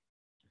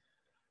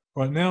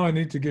 Right now, I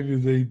need to give you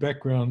the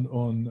background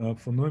on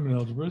von Neumann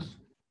algebras,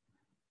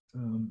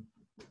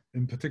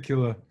 in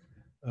particular,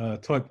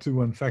 type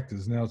 2-1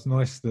 factors. Now, it's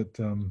nice that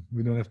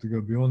we don't have to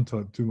go beyond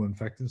type 2-1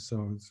 factors,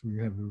 so we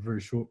have a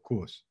very short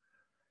course.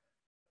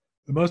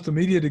 The most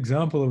immediate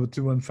example of a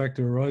 2-1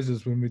 factor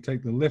arises when we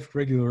take the left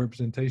regular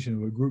representation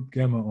of a group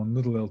gamma on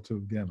little L2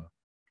 of gamma.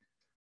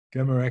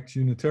 Gamma acts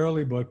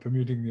unitarily by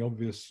permuting the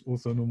obvious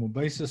orthonormal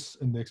basis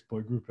indexed by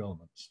group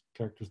elements,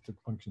 characteristic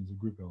functions of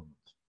group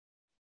elements.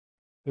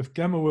 If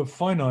gamma were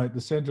finite,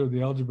 the center of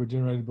the algebra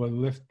generated by the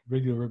left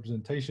regular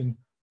representation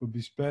would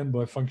be spanned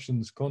by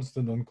functions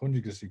constant on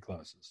conjugacy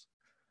classes.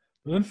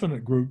 With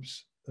infinite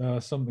groups,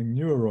 something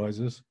new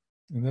arises,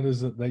 and that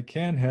is that they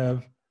can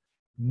have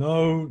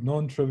no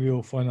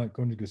non-trivial finite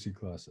conjugacy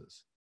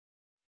classes.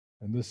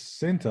 And this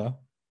center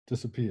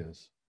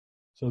disappears.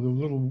 So the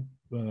little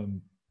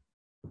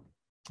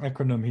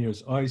acronym here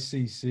is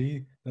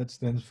ICC. That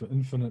stands for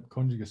infinite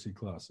conjugacy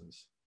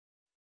classes.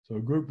 So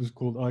a group is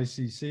called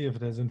ICC if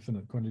it has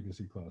infinite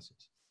conjugacy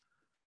classes.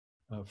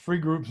 Free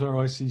groups are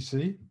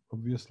ICC,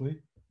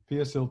 obviously.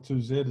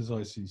 PSL2Z is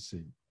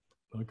ICC.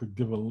 I could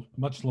give a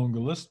much longer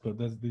list, but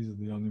these are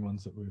the only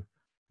ones that we're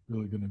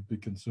really going to be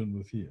concerned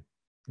with here.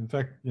 In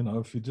fact,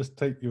 if you just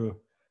take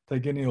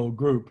any old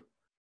group,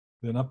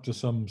 then up to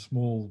some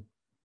small,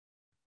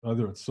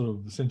 either it's sort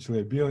of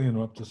essentially abelian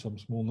or up to some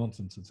small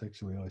nonsense, it's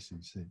actually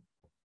ICC.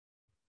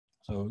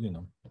 So,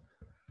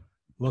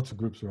 lots of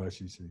groups are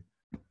ICC.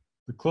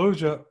 The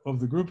closure of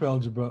the group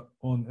algebra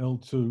on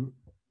L2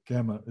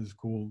 gamma is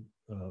called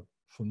von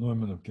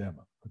Neumann of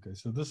gamma. Okay,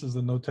 so this is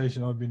the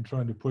notation I've been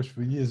trying to push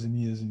for years and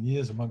years and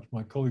years amongst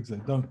my colleagues. They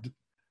don't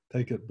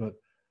take it, but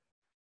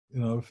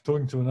if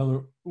talking to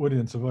another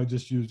audience, if I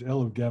just used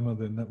L of gamma,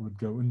 then that would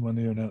go in one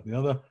ear and out the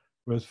other.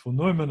 Whereas von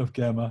Neumann of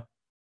gamma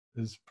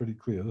is pretty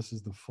clear. This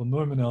is the von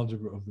Neumann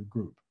algebra of the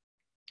group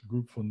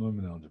von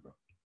Neumann algebra.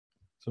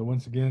 So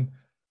once again,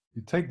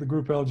 you take the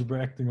group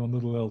algebra acting on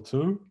little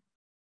L2,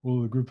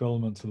 all the group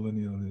elements are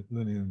linear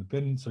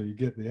independent, so you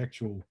get the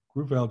actual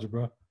group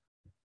algebra,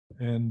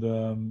 and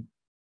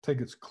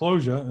take its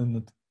closure in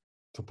the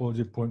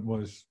topology of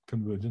pointwise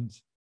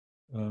convergence.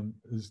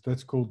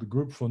 That's called the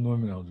group von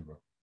Neumann algebra.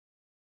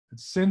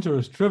 Its center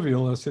is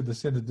trivial. I said the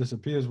center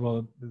disappears.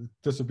 Well, it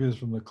disappears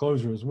from the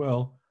closure as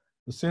well.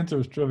 The the center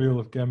is trivial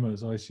if gamma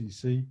is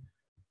ICC.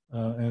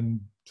 And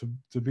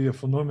to be a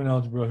von Neumann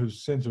algebra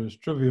whose center is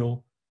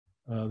trivial,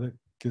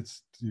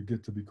 you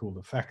get to be called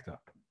a factor.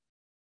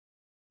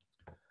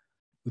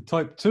 The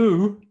type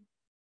 2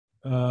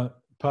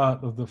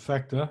 part of the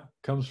factor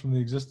comes from the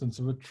existence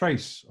of a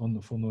trace on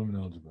the von Neumann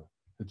algebra.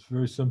 It's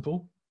very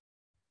simple.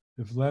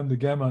 If lambda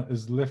gamma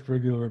is left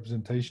regular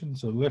representation,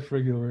 so left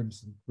regular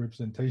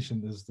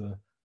representation is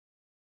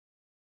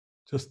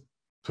just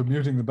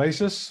permuting the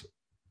basis,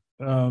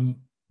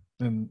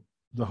 and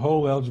the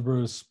whole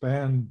algebra is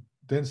spanned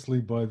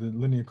densely by the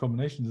linear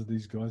combinations of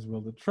these guys.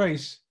 Well, the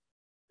trace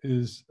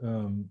is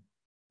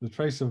the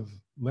trace of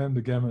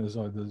lambda gamma is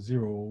either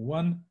 0 or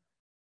 1,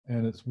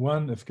 and it's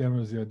 1 if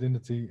gamma is the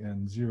identity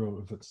and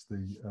 0 if it's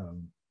the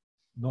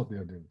not the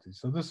identity.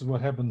 So this is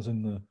what happens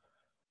in the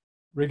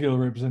regular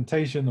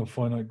representation of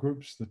finite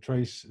groups. The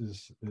trace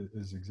is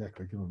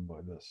exactly given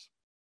by this.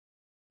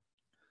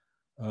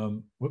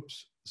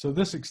 Whoops. So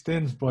this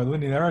extends by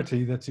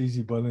linearity, that's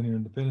easy by linear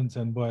independence,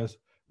 and by a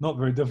not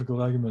very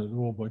difficult argument at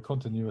all by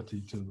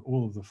continuity to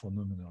all of the von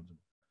Neumann algebra.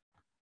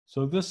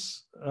 So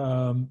this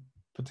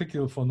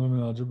particular von Neumann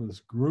algebra, this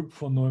group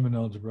von Neumann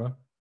algebra,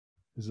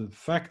 is a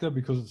factor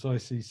because it's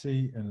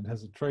ICC, and it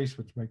has a trace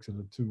which makes it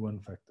a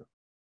 2-1 factor.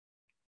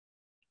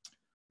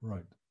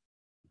 Right.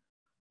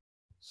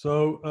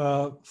 So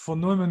von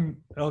Neumann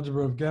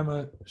algebra of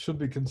gamma should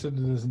be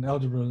considered as an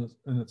algebra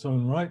in its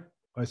own right.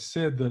 I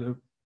said that it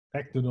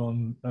acted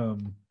on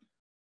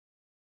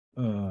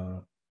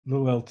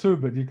little L2,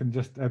 but you can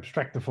just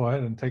abstractify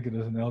it and take it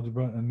as an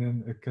algebra, and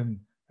then it can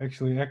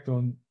actually act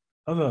on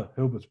other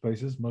Hilbert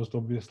spaces, most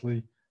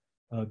obviously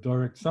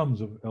direct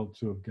sums of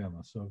L2 of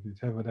gamma. So if you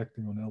have it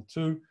acting on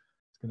L2,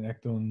 it's going to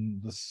act on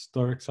this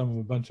direct sum of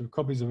a bunch of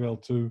copies of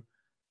L2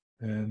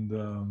 and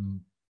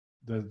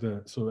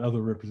the sort of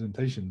other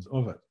representations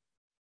of it.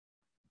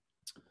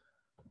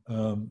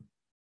 And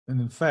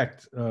in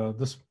fact,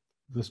 this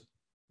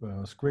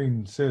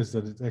screen says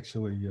that it's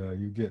actually,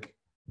 you get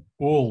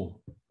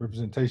all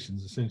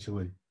representations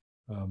essentially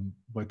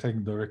by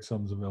taking direct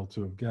sums of L2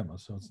 of gamma.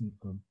 So it's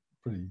a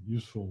pretty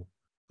useful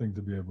thing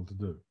to be able to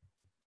do.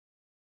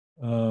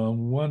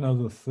 One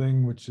other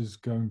thing which is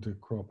going to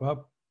crop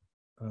up,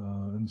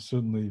 and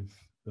certainly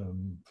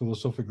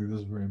philosophically this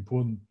is very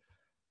important,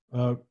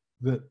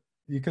 that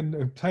you can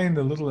obtain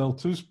the little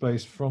L2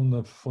 space from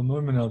the von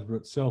Neumann algebra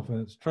itself and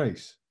its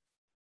trace.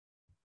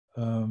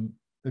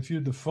 If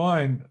you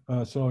define,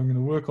 so I'm going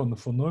to work on the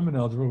von Neumann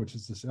algebra, which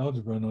is this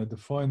algebra, and I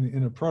define the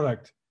inner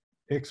product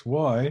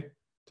xy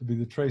to be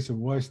the trace of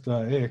y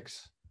star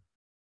x.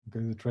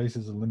 Okay, the trace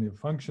is a linear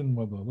function,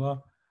 blah, blah, blah.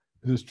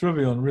 It is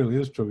trivial, and really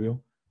is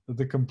trivial, that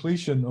the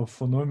completion of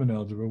von Neumann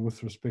algebra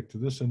with respect to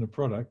this inner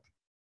product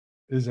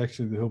is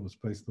actually the Hilbert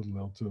space little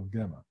L2 of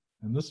gamma.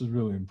 And this is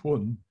really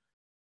important.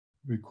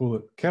 We call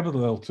it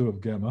capital L2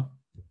 of gamma.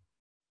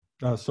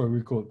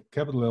 We call it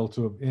capital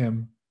L2 of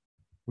M,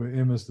 where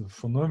M is the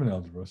von Neumann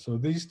algebra. So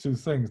these two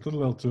things, little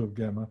L2 of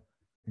gamma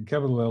and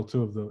capital L2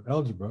 of the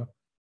algebra,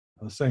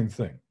 are the same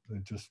thing. They're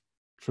just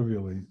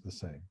trivially the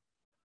same.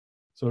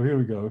 So here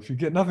we go. If you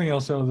get nothing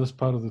else out of this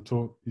part of the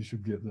talk, you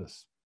should get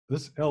this.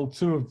 This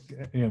L2 of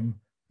M,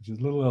 which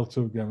is little L2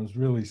 of gamma, is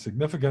really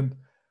significant.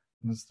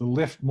 And it's the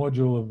left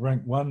module of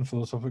rank 1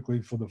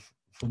 philosophically for the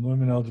von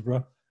Neumann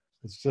algebra.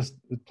 It's just,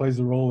 it plays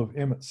the role of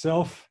M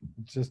itself.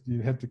 It's just,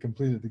 you have to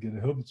complete it to get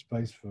a Hilbert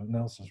space for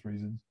analysis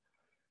reasons.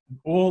 And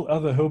all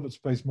other Hilbert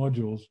space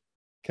modules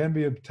can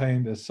be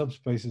obtained as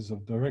subspaces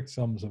of direct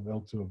sums of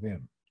L2 of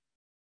M.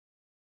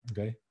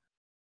 Okay.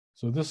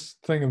 So this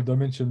thing of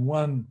dimension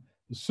 1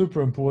 is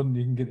super important.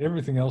 You can get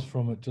everything else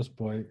from it just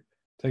by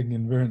taking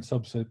invariant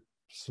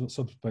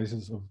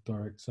subspaces of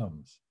direct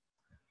sums.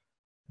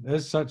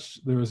 As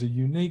such, there is a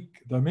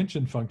unique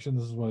dimension function,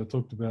 this is what I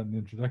talked about in the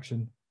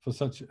introduction, for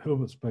such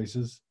Hilbert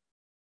spaces,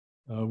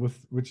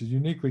 which is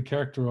uniquely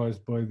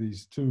characterized by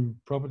these two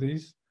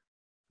properties.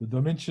 The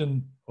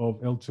dimension of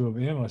L2 of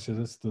M, I said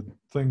it's the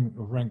thing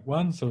of rank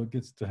 1, so it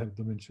gets to have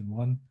dimension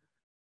 1.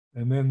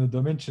 And then the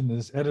dimension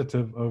is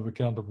additive over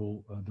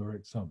countable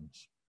direct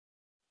sums.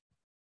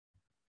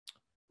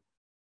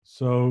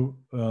 So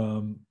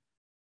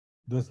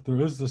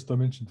there is this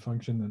dimension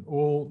function, and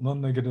all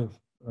non-negative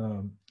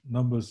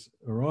numbers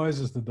arise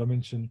as the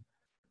dimension,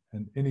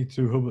 and any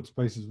two Hilbert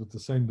spaces with the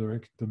same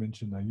direct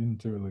dimension are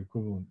unitarily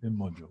equivalent M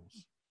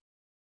modules.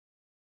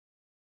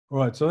 All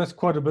right, so that's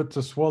quite a bit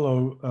to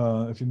swallow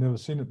if you've never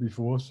seen it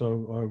before,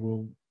 so I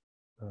will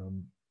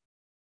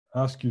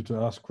ask you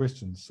to ask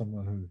questions,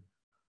 someone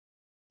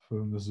for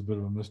whom this is a bit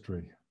of a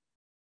mystery.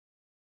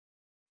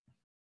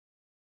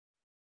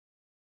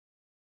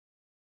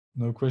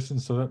 No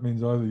questions, so that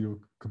means either you're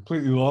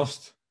completely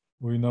lost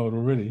or you know it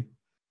already.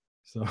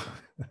 So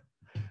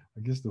I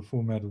guess the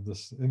format of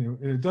this,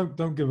 anyway,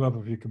 don't give up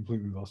if you're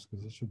completely lost,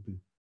 because there should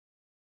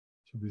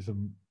be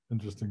some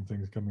interesting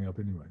things coming up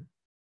anyway.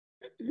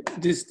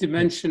 This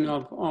dimension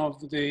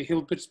of the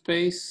Hilbert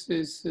space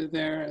is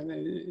there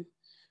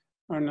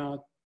or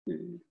not?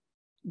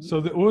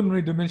 So the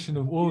ordinary dimension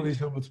of all of these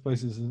Hilbert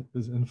spaces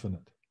is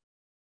infinite.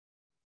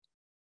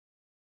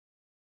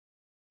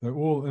 They're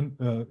all,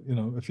 you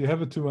know, if you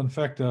have a 2-1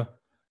 factor,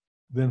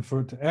 then for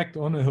it to act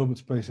on a Hilbert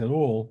space at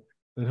all,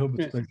 that Hilbert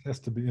Yes. space has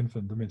to be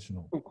infinite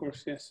dimensional. Of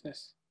course, yes,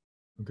 yes.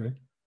 Okay,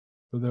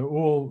 so they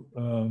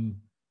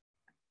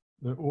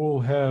all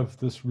have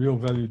this real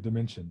value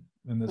dimension,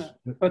 and this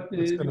But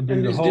it's going to be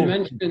and the this whole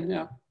dimension,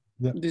 yeah.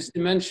 Yeah. This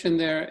dimension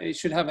there, it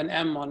should have an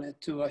M on it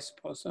too, I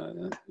suppose.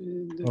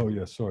 Oh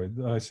yeah, sorry,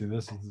 I see.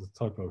 This is the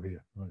typo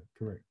here. Right,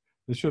 correct.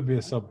 There should be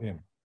a sub M.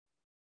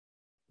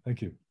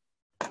 Thank you.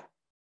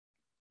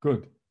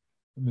 Good.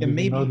 I mean, Yeah, if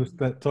maybe- you noticed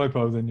that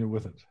typo, then you're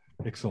with it.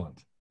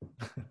 Excellent.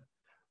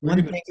 We're One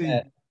gonna thing see-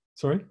 that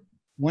Sorry.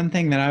 One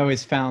thing that I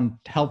always found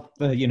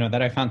you know,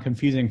 that I found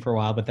confusing for a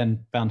while, but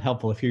then found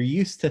helpful. If you're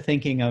used to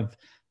thinking of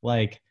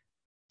like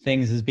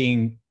things as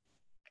being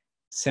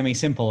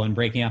semi-simple and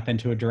breaking up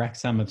into a direct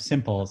sum of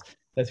simples,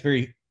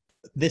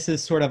 this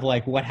is sort of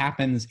like what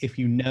happens if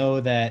you know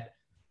that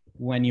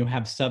when you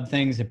have sub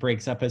things, it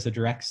breaks up as a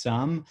direct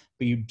sum,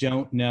 but you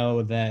don't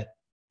know that,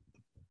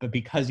 but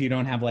because you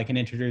don't have like an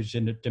integer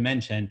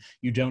dimension,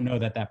 you don't know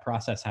that that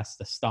process has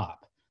to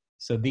stop.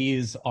 So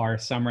these are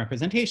some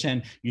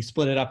representation. You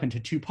split it up into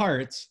 2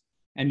 parts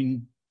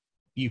and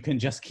you can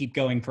just keep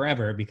going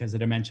forever because the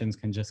dimensions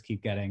can just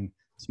keep getting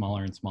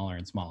smaller and smaller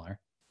and smaller.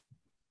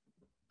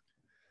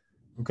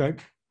 Okay.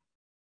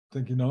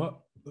 Thank you, Noah.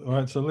 All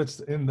right, so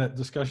let's end that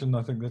discussion.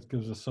 I think that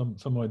gives us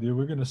some idea.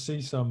 We're going to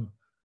see some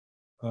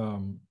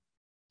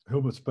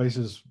Hilbert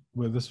spaces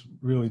where this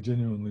really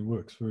genuinely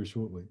works very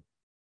shortly.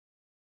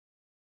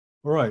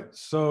 All right,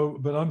 so,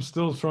 but I'm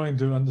still trying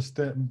to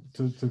understand,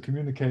 to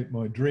communicate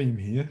my dream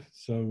here.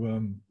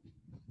 So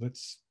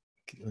let's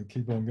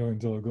keep on going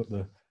until I've got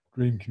the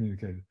dream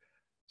communicated.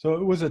 So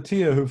it was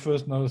Atiyah who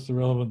first noticed the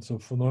relevance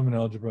of phenomenon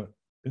algebra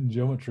in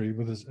geometry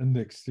with his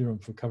index theorem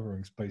for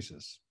covering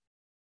spaces.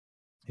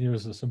 Here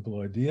is a simple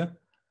idea.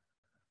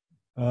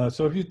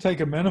 So if you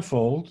take a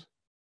manifold,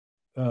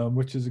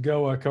 which is a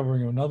Galois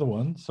covering another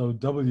one, so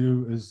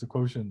W is the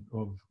quotient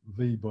of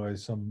V by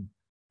some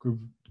group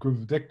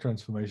of deck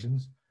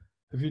transformations.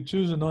 If you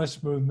choose a nice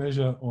smooth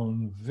measure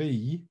on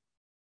V,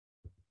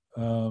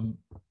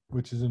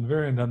 which is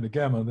invariant under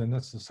gamma, then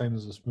that's the same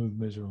as a smooth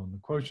measure on the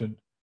quotient.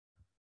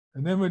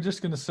 And then we're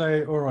just going to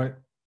say, all right,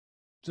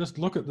 just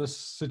look at this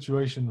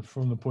situation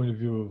from the point of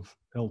view of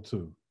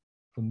L2,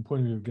 from the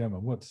point of view of gamma.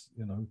 What's,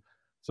 you know,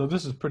 so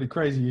this is pretty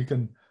crazy. You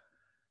can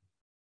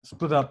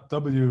split up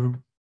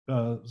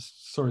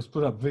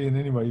split up V in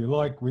any way you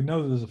like. We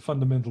know there's a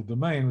fundamental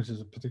domain, which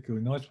is a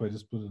particularly nice way to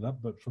split it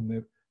up, but from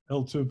the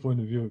L2 point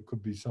of view, it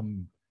could be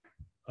some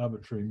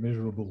arbitrary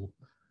measurable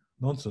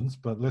nonsense,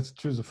 but let's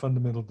choose a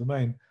fundamental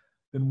domain.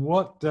 Then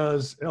what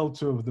does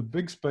L2 of the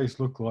big space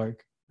look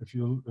like if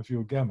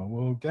you're gamma?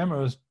 Well,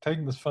 gamma is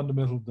taking this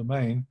fundamental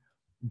domain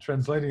and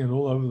translating it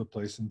all over the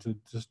place into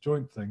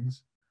disjoint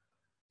things.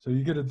 So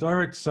you get a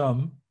direct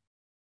sum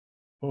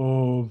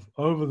of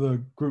over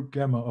the group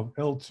gamma of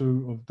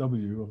L2 of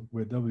W,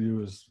 where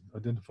W is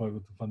identified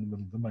with the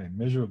fundamental domain.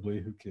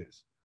 Measurably, who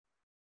cares?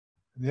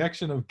 The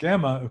action of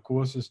gamma, of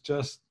course, is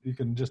just, you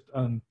can just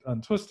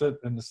untwist it,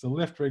 and it's the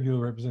left regular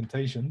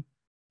representation,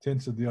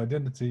 tensor the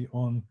identity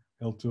on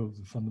L2 of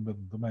the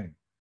fundamental domain.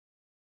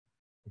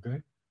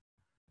 Okay?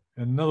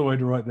 And another way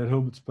to write that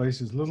Hilbert space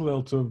is little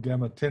L2 of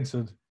gamma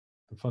tensored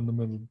the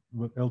fundamental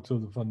with L2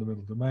 of the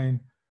fundamental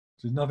domain,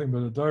 which is nothing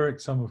but a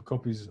direct sum of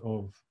copies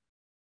of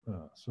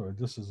sorry,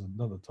 this is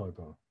another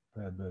typo.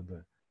 Bad.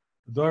 The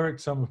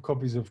direct sum of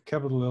copies of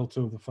capital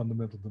L2 of the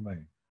fundamental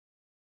domain.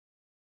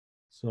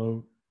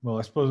 So, well,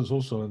 I suppose it's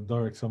also a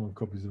direct sum of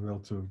copies of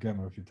L2 of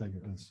gamma if you take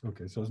it as,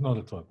 okay, so it's not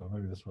a typo.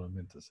 Maybe that's what I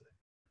meant to say.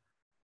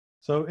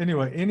 So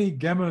anyway, any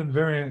gamma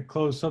invariant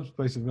closed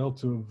subspace of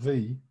L2 of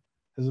V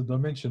has a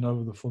dimension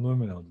over the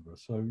phenomenon algebra.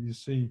 So you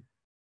see,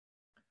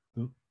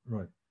 the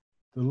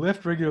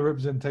left regular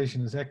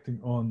representation is acting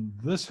on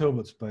this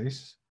Hilbert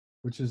space,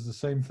 which is the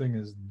same thing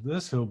as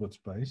this Hilbert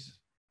space.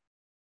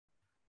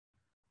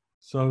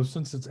 So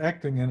since it's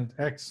acting and it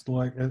acts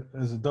like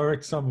as a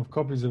direct sum of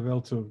copies of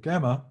L2 of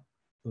gamma,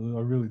 so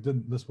I really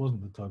didn't, this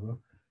wasn't the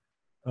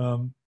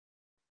typo.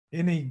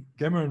 Any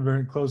gamma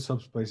invariant closed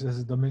subspace has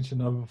a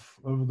dimension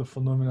over the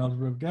phenomenon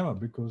algebra of gamma,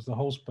 because the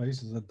whole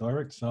space is a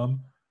direct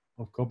sum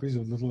of copies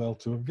of little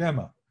L2 of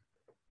gamma.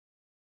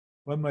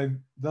 One may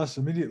thus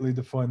immediately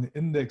define the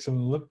index of an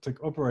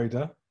elliptic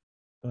operator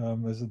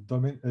as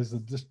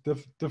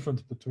the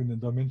difference between the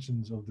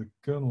dimensions of the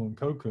kernel and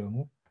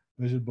co-kernel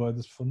measured by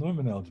this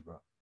phenomenon algebra.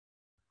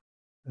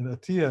 And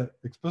Atiyah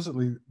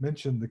explicitly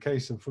mentioned the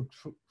case of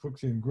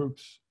Fuchsian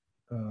groups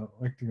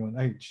acting on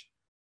H.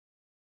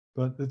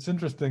 But it's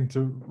interesting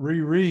to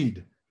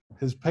reread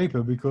his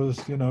paper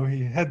because, you know,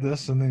 he had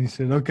this and then he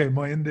said, okay,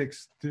 my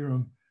index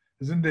theorem,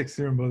 his index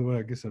theorem, by the way,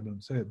 I guess I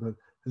don't say it, but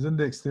his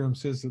index theorem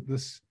says that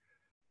this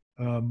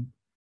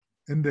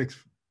index,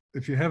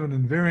 if you have an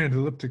invariant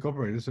elliptic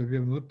operator, so if you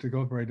have an elliptic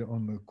operator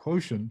on the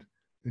quotient,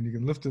 then you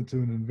can lift it to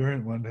an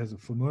invariant one that has a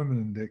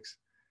phenomenon index.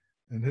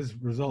 And his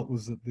result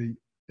was that the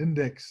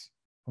index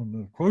on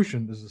the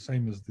quotient is the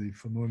same as the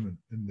phenomenon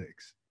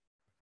index.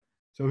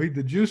 So he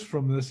deduced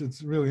from this,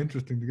 it's really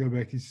interesting to go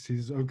back, he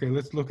says, okay,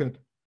 let's look at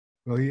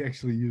well, he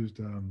actually used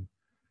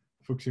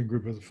Fuchsian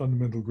group as a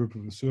fundamental group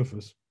of a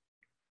surface.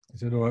 He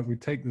said, all right, we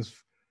take this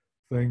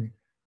thing,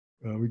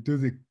 we do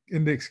the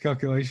index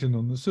calculation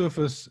on the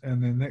surface,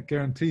 and then that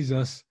guarantees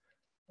us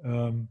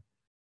L2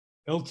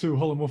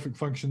 holomorphic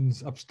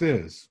functions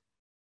upstairs.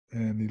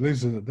 And he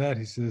leaves it at that.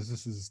 He says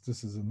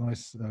this is a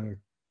nice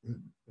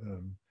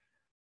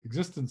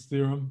existence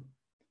theorem.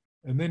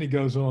 And then he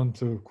goes on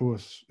to, of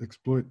course,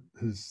 exploit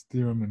his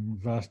theorem in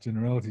vast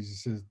generalities. He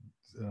says,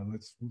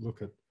 let's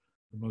look at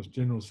the most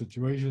general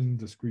situation,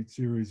 discrete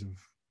series of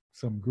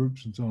some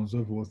groups, and so on and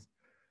so forth.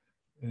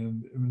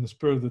 And in the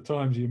spirit of the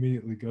times, he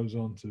immediately goes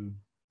on to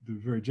do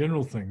very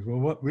general things. Well,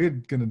 what we're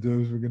going to do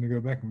is we're going to go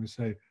back and we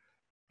say,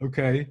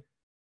 okay,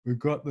 we've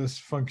got this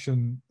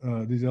function,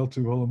 these L2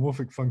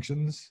 holomorphic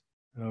functions.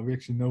 We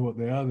actually know what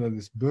they are. They're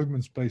this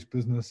Bergman space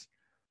business.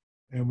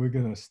 And we're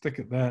going to stick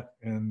at that.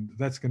 And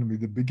that's going to be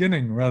the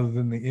beginning rather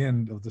than the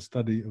end of the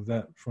study of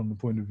that from the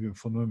point of view of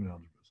von Neumann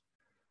algebras.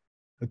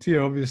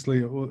 Atiyah,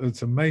 obviously,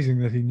 it's amazing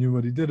that he knew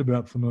what he did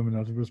about von Neumann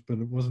algebras, but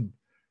it wasn't,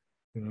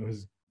 you know,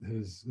 it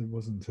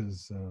wasn't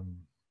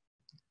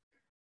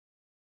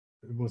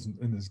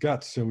in his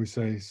guts, shall we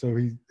say. So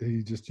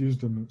he just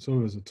used them sort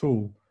of as a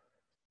tool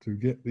to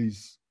get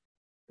his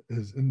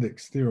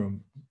index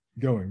theorem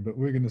going. But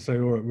we're going to say,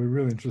 all right, we're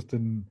really interested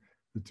in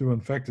the two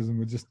unfactors, and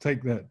we'll just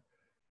take that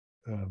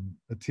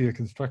Atiyah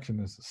construction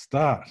as the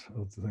start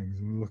of the things,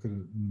 and we'll look at it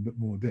in a bit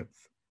more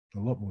depth, a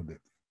lot more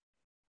depth.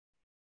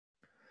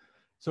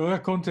 So our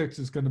context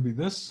is going to be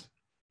this.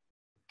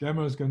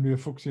 Gamma is going to be a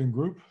Fuchsian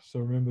group. So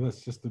remember,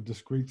 that's just a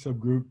discrete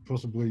subgroup,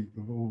 possibly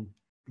of all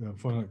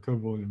finite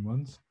covolume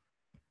ones.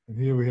 And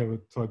here we have a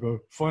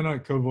typo.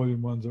 Finite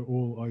covolume ones are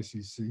all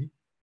ICC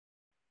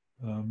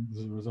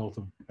as a result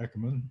of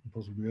Ackermann and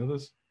possibly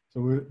others. So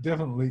we're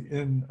definitely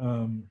in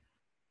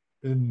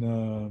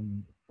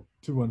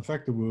 2-1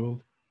 factor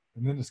world.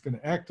 And then it's going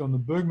to act on the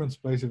Bergman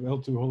space of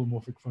L2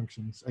 holomorphic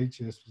functions,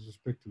 HS, with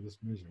respect to this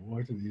measure,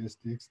 y to the s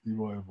dx dy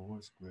over y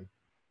squared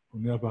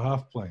on the upper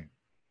half plane.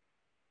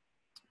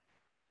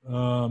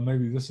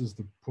 Maybe this is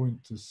the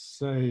point to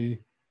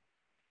say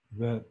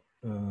that,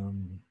 well,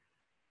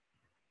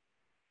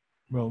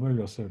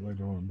 maybe I'll say it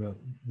later on, but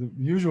the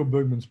usual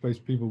Bergman space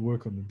people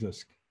work on the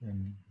disk,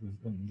 and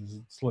there's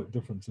a slight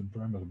difference in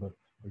parameter, but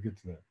I'll get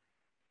to that.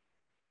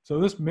 So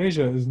this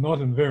measure is not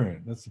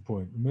invariant, that's the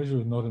point. The measure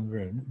is not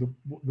invariant.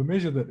 The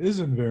measure that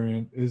is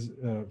invariant is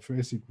for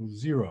s equals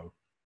 0.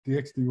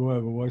 Dx dy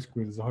over y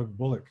squared is a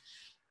hyperbolic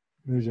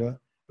measure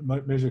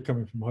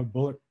coming from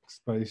hyperbolic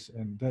space,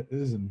 and that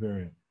is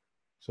invariant.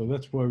 So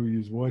that's why we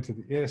use y to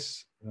the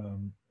s.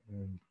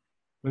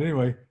 But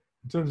anyway,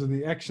 in terms of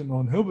the action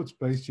on Hilbert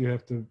space, you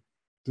have to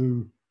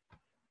do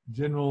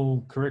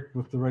general correct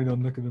with the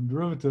radon-Nikodym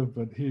derivative,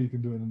 but here you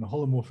can do it in a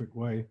holomorphic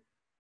way.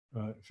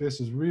 If s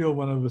is real,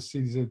 1 over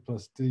cdz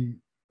plus d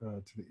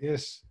to the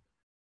s,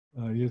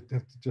 you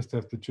just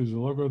have to choose a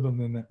logarithm,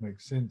 then that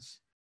makes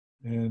sense.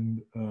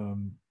 And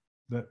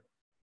that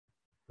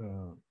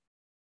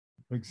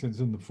makes sense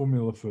in the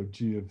formula for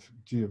g of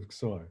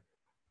psi.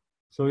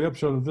 So the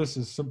upshot of this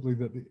is simply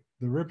that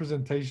the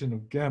representation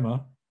of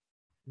gamma,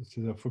 which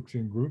is our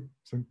Fuchsian group,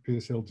 think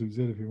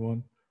PSL2z if you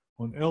want,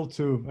 on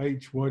L2 of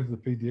h y to the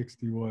p dx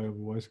dy over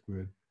y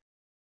squared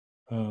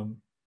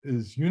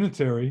is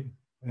unitary,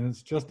 and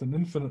it's just an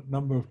infinite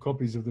number of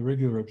copies of the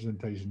regular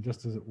representation,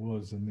 just as it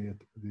was in the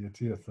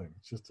Atiyah thing.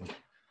 It's just a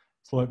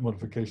slight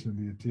modification of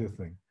the Atiyah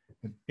thing.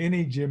 And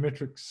any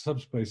geometric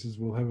subspaces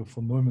will have a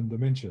von Neumann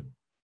dimension.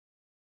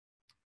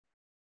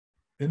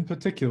 In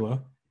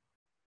particular,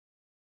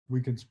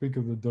 we can speak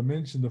of the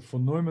dimension, the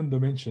von Neumann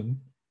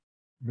dimension,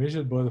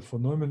 measured by the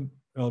von Neumann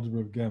algebra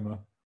of gamma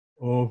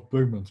of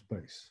Bergman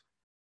space.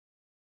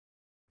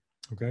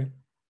 Okay?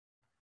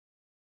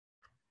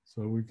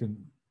 So we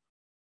can,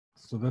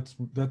 so that's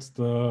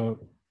the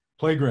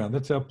playground,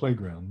 that's our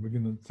playground. We're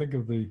going to think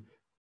of the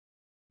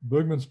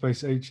Bergman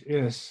space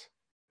HS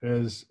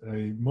as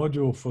a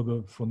module for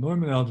the von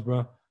Neumann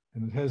algebra,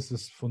 and it has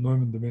this von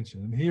Neumann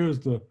dimension. And here is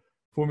the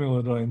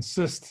formula that I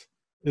insist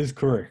is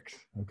correct.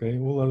 Okay,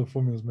 all other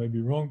formulas may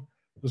be wrong.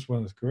 This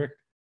one is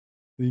correct.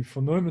 The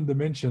von Neumann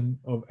dimension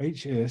of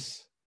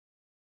HS,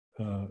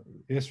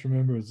 S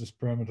remember is this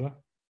parameter,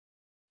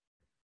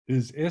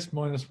 is S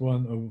minus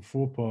 1 over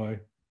 4 pi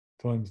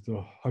times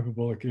the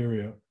hyperbolic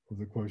area of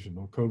the quotient,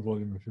 or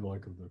covolume, if you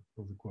like, of the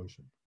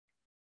quotient.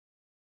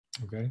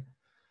 Okay.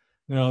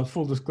 Now,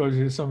 full disclosure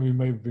here, some of you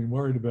may have been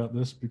worried about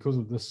this because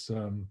of this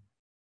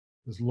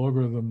this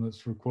logarithm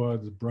that's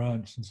required, the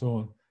branch and so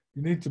on.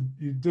 You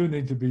do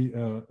need to be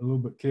a little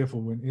bit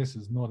careful when S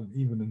is not an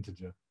even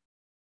integer.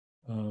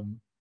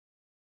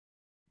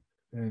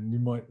 And you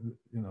might,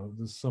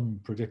 there's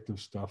some projective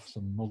stuff,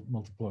 some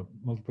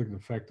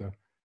multiplicative factor,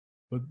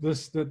 but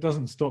that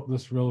doesn't stop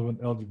this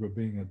relevant algebra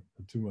being a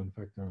 2-1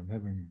 factor and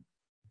having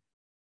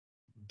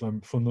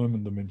von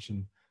Neumann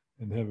dimension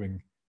and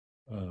having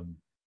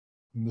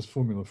this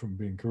formula from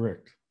being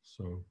correct.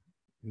 So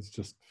let's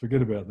just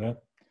forget about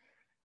that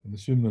and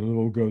assume that it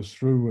all goes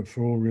through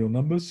for all real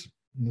numbers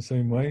in the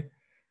same way.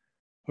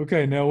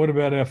 Okay, now what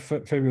about our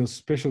fabulous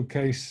special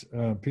case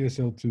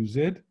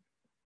PSL2Z?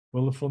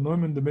 Well, the von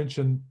Neumann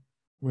dimension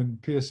when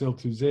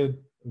PSL2Z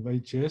of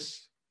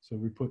HS, so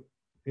we put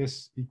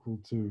S equal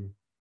to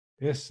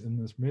S in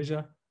this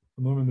measure,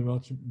 the Neumann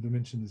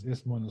dimension is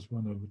S minus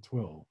 1 over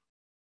 12.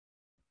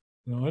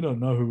 Now, I don't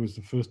know who was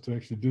the first to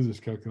actually do this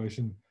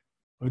calculation.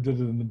 I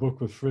did it in the book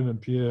with Fred and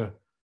Pierre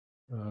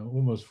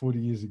almost 40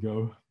 years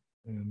ago,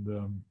 and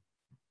a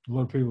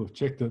lot of people have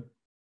checked it.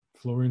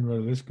 Florine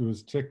Radulescu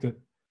has checked it,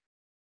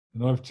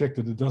 and I've checked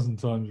it a dozen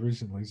times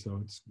recently, so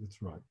it's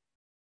right.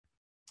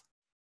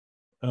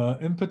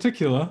 In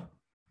particular,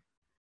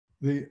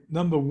 the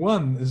number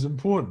 1 is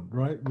important,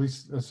 right?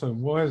 So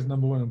why is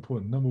number 1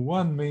 important? Number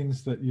 1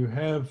 means that you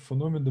have von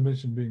Neumann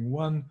dimension being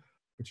 1,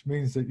 which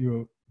means that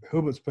your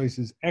Hilbert space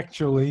is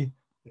actually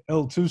the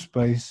L2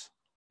 space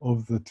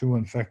of the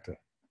 2-1 factor.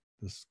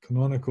 This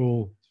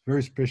canonical,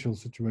 very special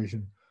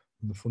situation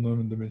when the von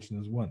Neumann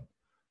dimension is 1.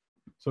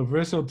 So for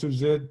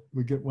SL2Z,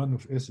 we get 1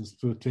 if S is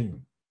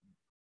 13.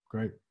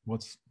 Great.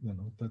 That's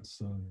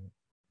it's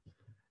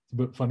a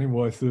bit funny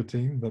why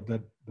 13, but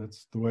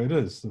that's the way it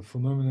is. The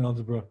von Neumann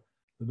algebra,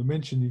 the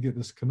dimension, you get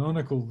this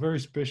canonical, very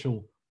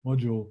special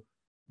module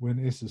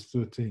when S is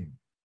 13.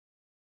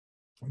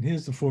 And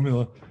here's the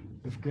formula.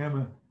 If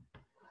gamma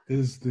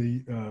is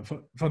the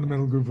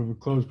fundamental group of a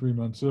closed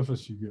Riemann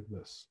surface, you get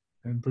this.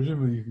 And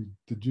presumably you could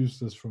deduce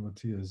this from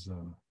Attia's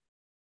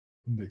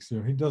index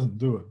theorem. He doesn't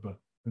do it, but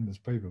in this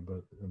paper,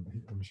 but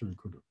I'm sure he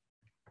could have.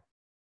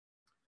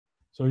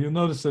 So you'll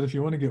notice that if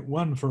you want to get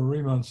 1 for a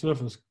Riemann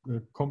surface,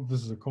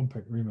 this is a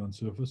compact Riemann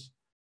surface,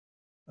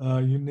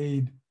 you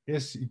need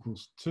S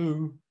equals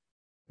 2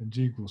 and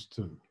G equals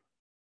 2.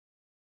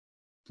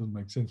 Doesn't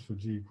make sense for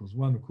G equals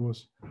 1, of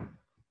course.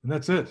 And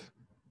that's it.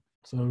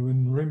 So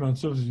in Riemann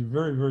surfaces, you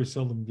very, very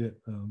seldom get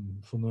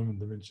von Neumann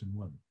dimension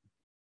 1.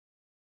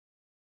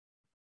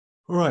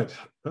 All right,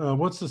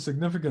 what's the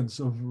significance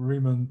of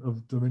Riemann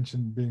of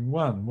dimension being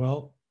 1?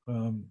 Well,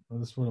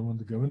 that's what I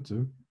wanted to go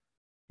into.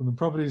 From the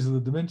properties of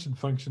the dimension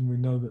function, we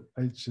know that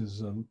H is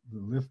the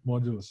left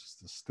module, it's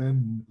the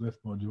standard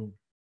left module.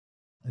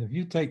 And if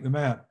you take the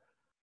map,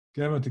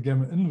 gamma to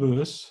gamma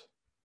inverse,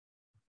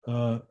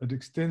 it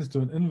extends to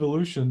an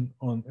involution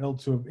on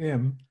L2 of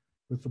M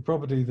with the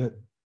property that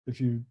if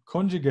you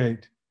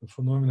conjugate the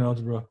von Neumann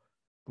algebra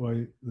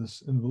by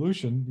this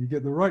involution, you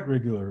get the right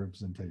regular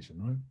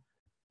representation, right?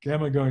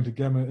 Gamma going to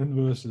gamma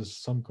inverse is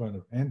some kind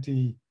of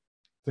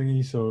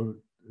anti-thingy, so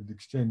it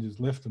exchanges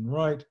left and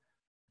right.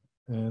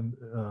 And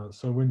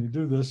so when you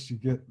do this, you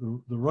get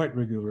the right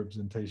regular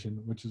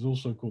representation, which is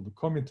also called the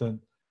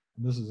commutant.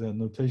 And this is our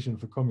notation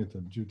for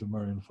commutant due to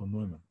Marian von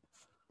Neumann.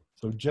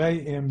 So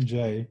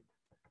JMJ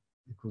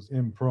equals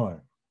M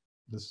prime.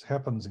 This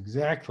happens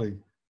exactly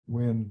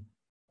when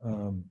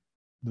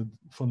the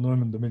von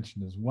Neumann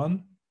dimension is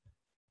 1.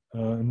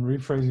 In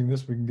rephrasing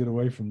this, we can get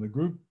away from the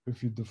group.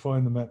 If you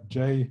define the map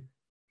J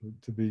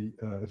to be,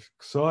 if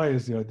psi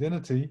is the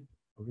identity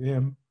of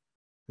M,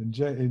 then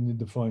J, and you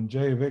define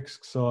J of X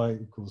psi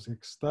equals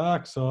X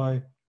star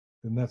psi,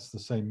 then that's the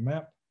same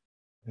map.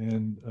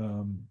 And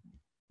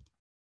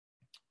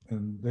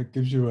that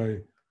gives you a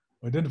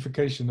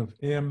identification of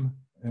M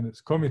and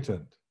its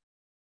commutant.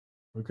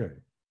 Okay,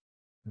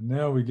 and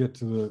now we get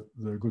to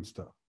the good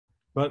stuff.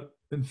 But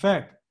in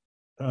fact,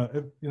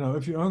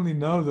 if you only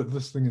know that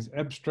this thing is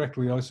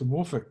abstractly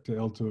isomorphic to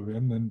L2 of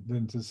M,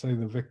 then to say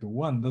the vector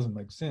 1 doesn't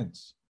make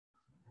sense.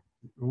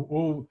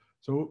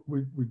 So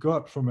we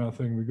got from our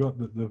thing, we got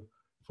that the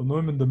von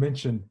Neumann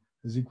dimension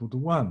is equal to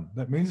 1.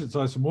 That means it's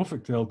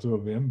isomorphic to L2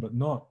 of M, but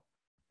not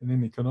in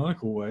any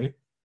canonical way.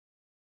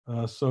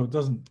 So it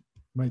doesn't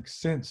make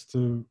sense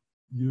to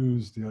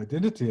use the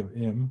identity of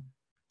M.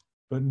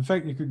 But in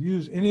fact, you could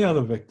use any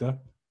other vector,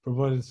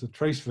 provided it's a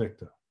trace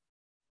vector.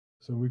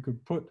 So we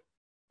could put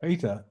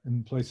eta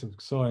in place of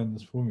psi in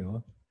this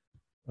formula,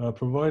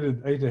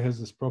 provided eta has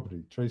this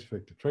property, trace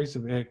vector. Trace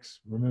of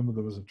X, remember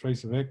there was a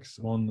trace of X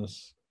on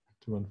this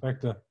 2-1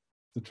 factor.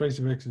 The trace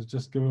of X is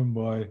just given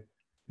by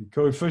the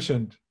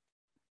coefficient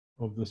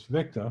of this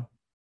vector,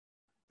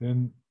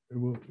 then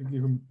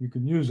you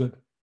can use it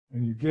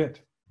and you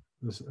get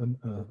this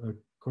a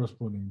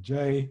corresponding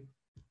J,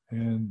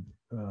 and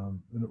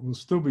it will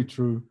still be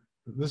true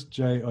that this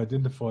J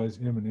identifies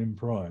M and M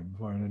prime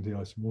via an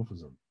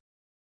anti-isomorphism.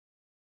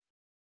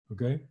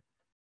 Okay,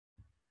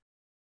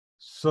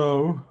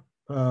 so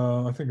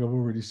I think I've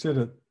already said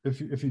it.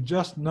 If you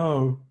just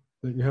know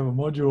that you have a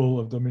module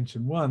of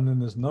dimension 1, then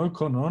there's no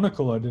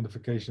canonical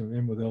identification of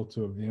M with L2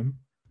 of M,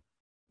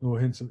 nor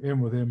hence of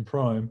M with M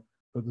prime.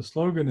 But the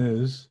slogan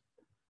is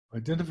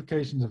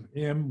identifications of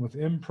M with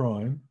M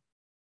prime,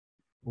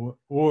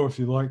 or if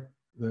you like,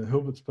 the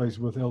Hilbert space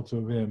with L2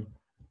 of M,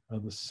 are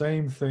the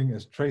same thing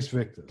as trace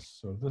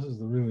vectors. So this is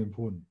the really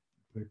important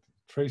vector.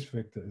 Trace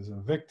vector is a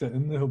vector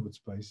in the Hilbert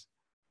space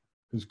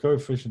whose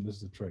coefficient is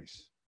the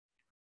trace.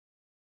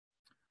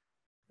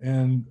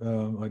 And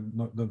I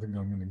don't think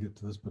I'm going to get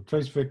to this, but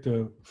trace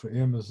vector for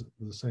M is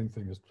the same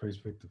thing as trace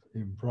vector for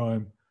M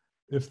prime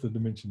if the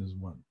dimension is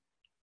 1.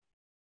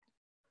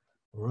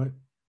 All right.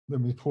 let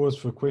me pause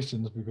for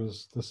questions,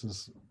 because this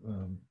is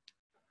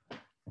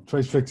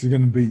trace vectors are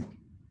going to be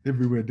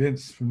everywhere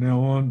dense from now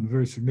on,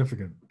 very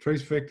significant.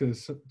 Trace vector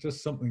is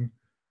just something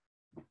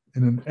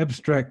in an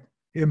abstract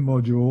M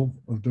module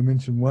of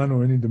dimension 1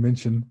 or any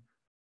dimension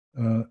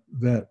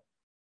that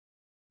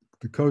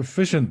the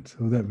coefficient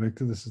of that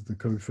vector, this is the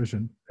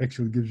coefficient,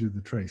 actually gives you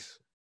the trace.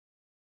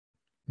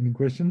 Any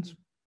questions?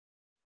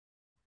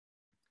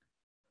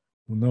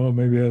 Well, Noah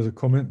maybe has a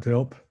comment to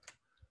help.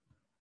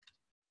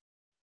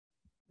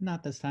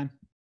 Not this time.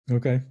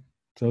 Okay,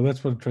 so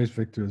that's what a trace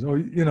vector is. Or,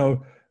 you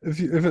know, if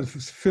it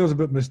feels a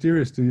bit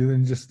mysterious to you,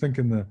 then just think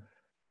in the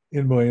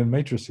n by n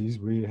matrices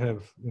where you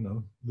have, you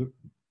know,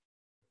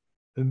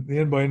 in the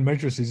n by n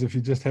matrices, if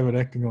you just have it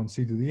acting on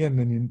c to the n,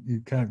 then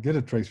you can't get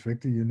a trace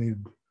vector. You need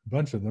a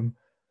bunch of them.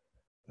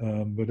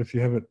 But if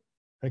you have it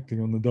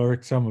acting on the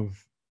direct sum of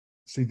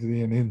c to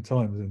the n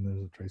times, then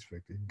there's a trace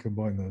vector. You can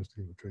combine those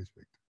to give a trace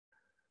vector.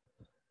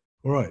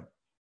 All right.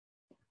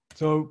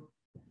 So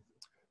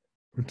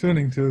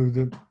returning to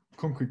the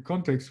concrete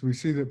context, we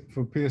see that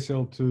for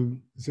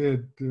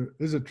PSL2Z, there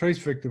is a trace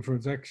vector for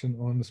its action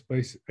on the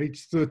space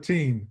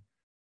H13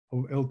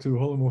 of L2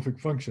 holomorphic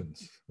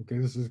functions. Okay,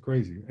 this is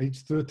crazy.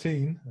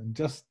 H13, and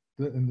just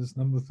in this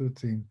number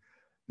 13,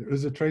 there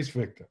is a trace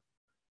vector.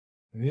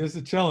 And here's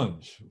the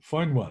challenge,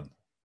 find one.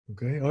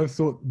 Okay, I've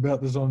thought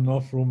about this on and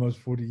off for almost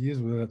 40 years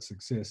without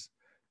success.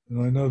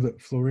 And I know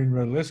that Florin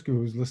Radulescu,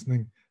 who's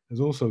listening, has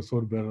also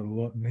thought about it a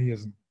lot, and he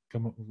hasn't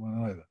come up with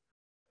one either.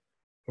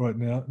 All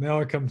right, now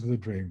I come to the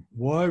dream.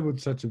 Why would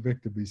such a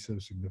vector be so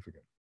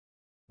significant?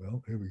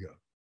 Well, here we go.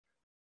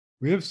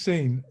 We have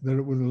seen that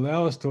it would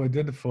allow us to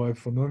identify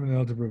von Neumann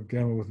algebra of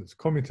gamma with its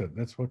commutant.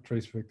 That's what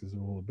trace vectors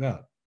are all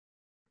about.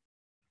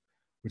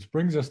 Which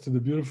brings us to the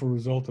beautiful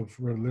result of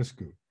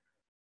Radulescu.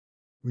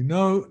 We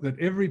know that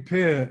every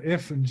pair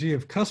F and G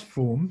of cusp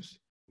forms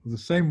with the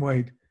same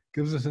weight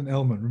gives us an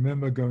element.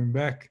 Remember, going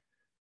back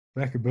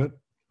a bit,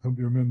 hope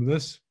you remember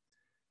this.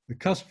 The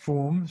cusp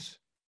forms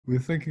we're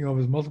thinking of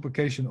as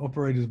multiplication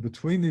operators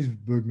between these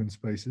Bergman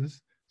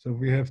spaces. So if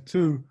we have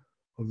two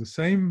of the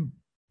same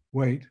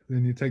weight,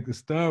 then you take the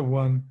star of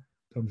one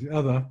times the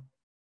other,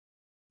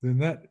 then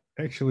that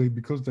actually,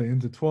 because they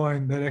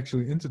intertwine, that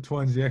actually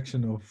intertwines the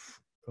action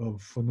of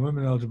von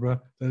Neumann algebra.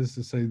 That is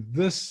to say,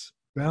 this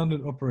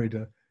bounded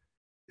operator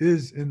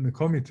is in the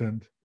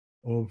commutant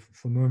of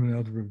von Neumann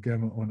algebra of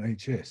gamma on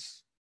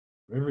HS,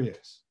 for every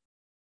S.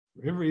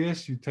 For every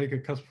S, you take a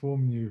cusp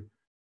form and you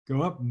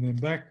go up and then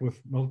back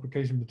with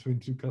multiplication between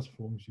two cusp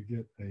forms, you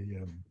get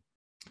an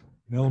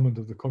element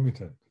of the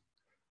commutant.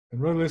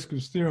 And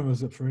Radulescu's theorem is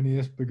that for any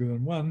S bigger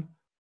than 1,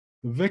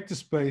 the vector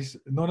space,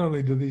 not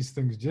only do these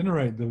things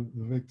generate the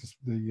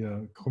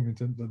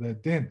commutant, but they're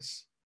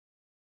dense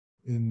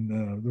in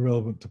the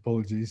relevant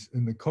topologies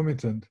in the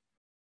commutant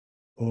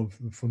of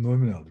the von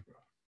Neumann algebra.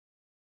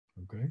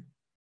 Okay,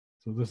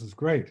 so this is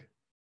great.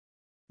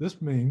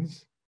 This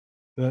means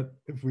that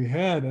if we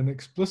had an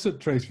explicit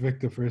trace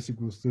vector for S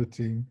equals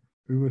 13,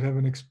 we would have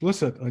an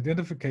explicit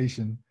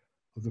identification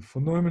of the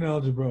von Neumann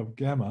algebra of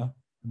gamma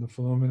and the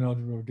von Neumann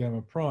algebra of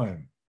gamma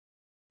prime.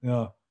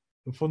 Now,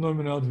 the von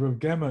Neumann algebra of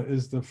gamma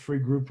is the free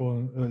group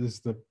on is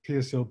the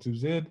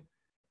PSL2Z,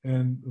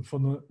 and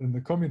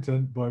the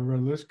commutant by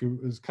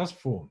Radulescu is cusp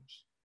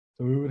forms.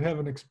 So we would have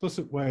an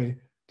explicit way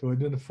to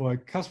identify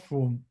cusp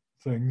form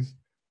things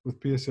with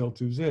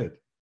PSL2Z.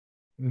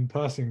 And in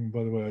passing,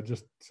 by the way, I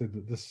just said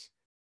that this,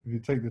 if you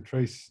take the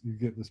trace, you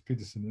get this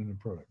Peterson inner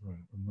product, right?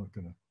 I'm not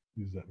going to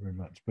use that very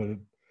much, but it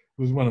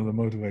was one of the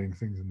motivating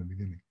things in the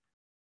beginning.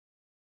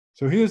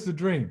 So here's the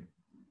dream.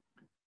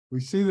 We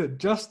see that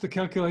just the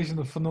calculation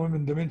of von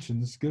Neumann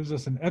dimensions gives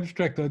us an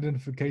abstract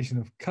identification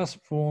of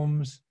cusp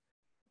forms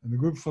and the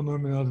group von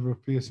Neumann algebra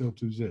of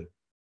PSL2Z.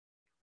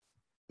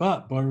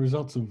 But by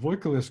results of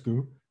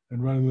Voiculescu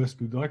and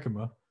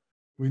Radulescu-Dykema,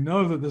 we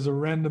know that there's a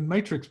random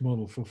matrix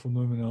model for von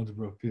Neumann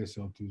algebra of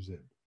PSL2Z.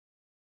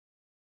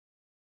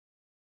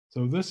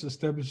 So this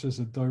establishes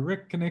a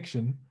direct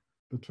connection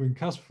between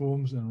cusp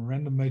forms and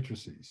random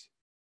matrices.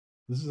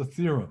 This is a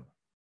theorem.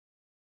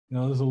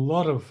 Now, there's a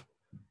lot of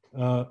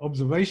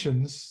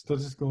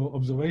statistical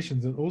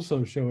observations that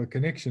also show a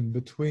connection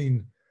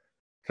between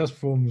cusp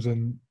forms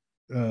and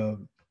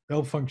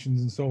L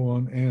functions and so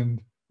on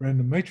and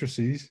random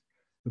matrices.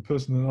 The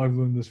person that I've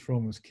learned this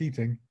from is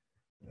Keating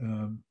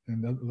and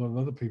a lot of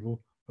other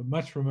people, but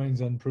much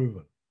remains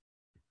unproven.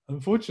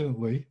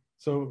 Unfortunately,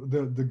 so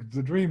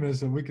the dream is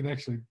that we can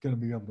actually going to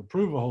be able to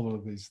prove a whole lot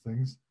of these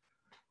things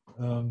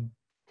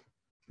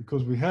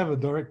because we have a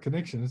direct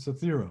connection. It's a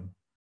theorem.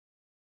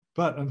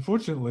 But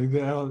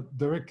unfortunately, our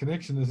direct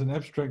connection is an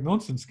abstract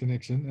nonsense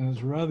connection, and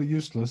it's rather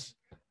useless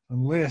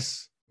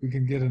unless we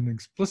can get an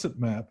explicit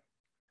map,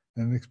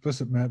 and an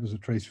explicit map is a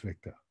trace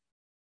vector.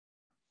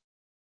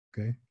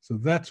 Okay, so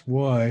that's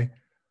why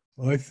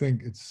I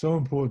think it's so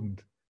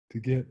important to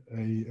get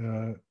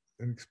an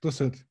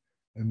explicit,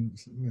 and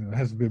it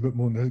has to be a bit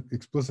more than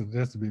explicit, it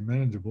has to be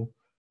manageable,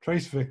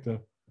 trace vector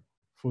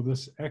for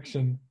this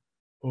action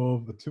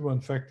of a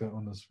 2-1 factor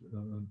on this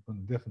on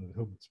a definite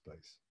Hilbert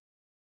space.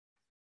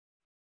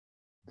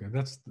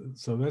 Okay,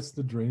 so that's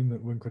the dream,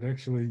 that one could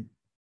actually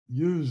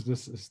use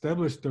this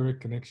established direct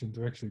connection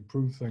to actually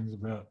prove things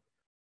about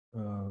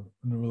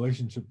in a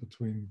relationship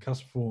between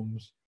cusp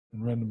forms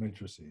and random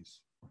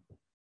matrices.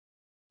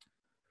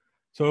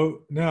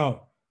 So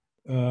now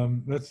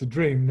that's the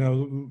dream. Now,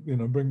 you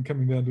know,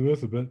 coming down to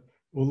earth a bit.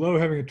 Although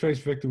having a trace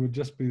vector would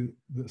just be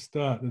the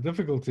start, the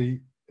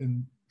difficulty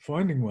in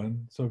finding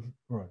one. So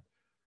right,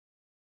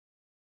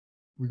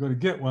 we've got to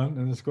get one,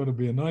 and it's got to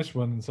be a nice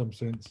one in some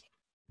sense.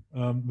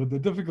 But the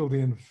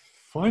difficulty in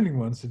finding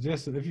one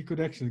suggests that if you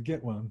could actually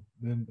get one,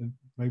 then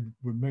it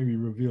would maybe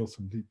reveal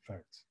some deep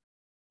facts.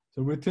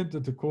 So we're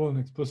tempted to call an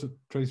explicit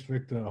trace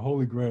vector a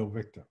holy grail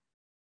vector.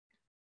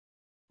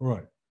 All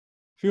right.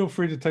 Feel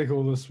free to take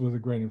all this with a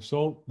grain of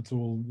salt. It's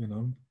all, you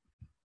know,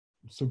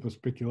 super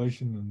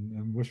speculation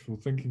and wishful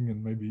thinking,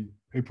 and maybe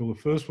April the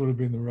 1st would have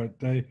been the right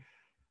day.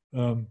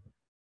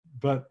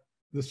 But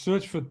the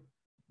search for,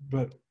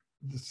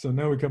 so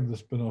now we come to the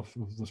spin-off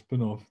of the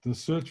spin-off. The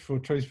search for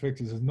trace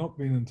vectors has not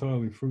been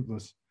entirely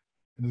fruitless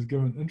and has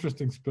given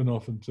interesting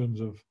spin-off in terms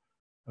of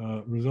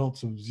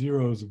results of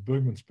zeros of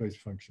Bergman space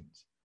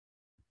functions.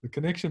 The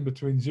connection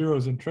between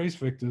zeros and trace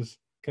vectors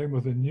came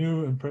with a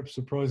new and perhaps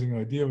surprising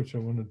idea, which I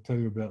wanted to tell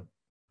you about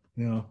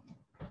now.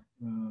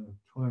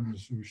 Time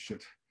is, oh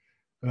shit.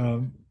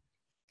 The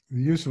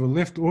use of a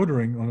left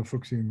ordering on a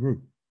Fuchsian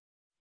group,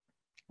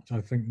 which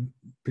I think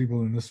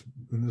people in this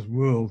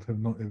world have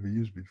not ever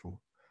used before.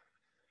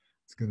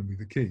 It's going to be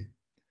the key.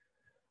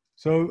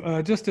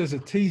 So just as a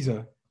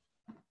teaser,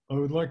 I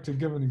would like to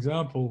give an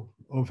example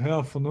of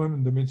how von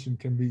Neumann dimension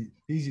can be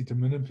easy to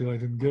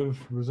manipulate and give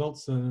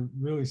results that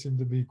really seem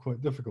to be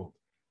quite difficult.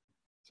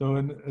 So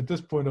at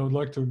this point, I would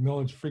like to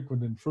acknowledge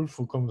frequent and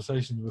fruitful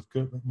conversations with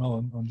Kurt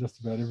McMullen on just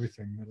about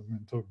everything that I'm going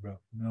to talk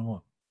about from now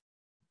on.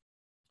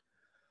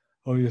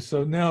 Oh yes,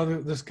 so now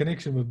this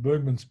connection with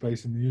Bergman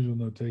space in the usual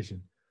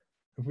notation.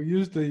 If we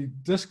use the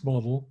disk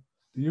model,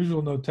 the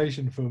usual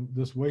notation for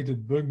this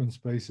weighted Bergman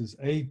space is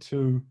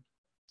A2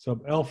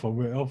 sub alpha,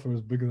 where alpha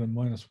is bigger than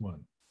 -1,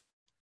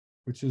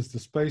 which is the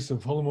space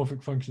of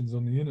holomorphic functions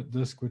on the unit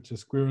disk, which is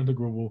square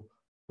integrable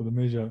for the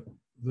measure,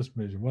 this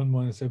measure, 1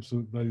 minus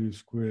absolute value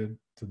squared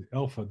to the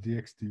alpha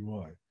dx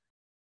dy.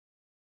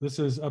 This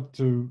is up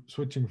to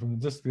switching from the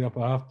disk to the upper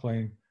half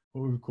plane,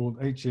 what we've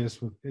called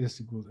HS with S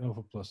equals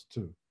alpha plus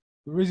 2.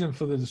 The reason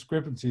for the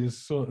discrepancy is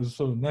sort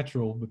of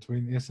natural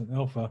between S and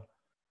alpha.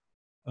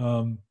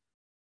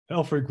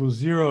 Alpha equals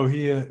 0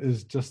 here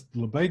is just the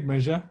Lebesgue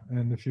measure,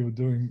 and if you were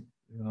doing,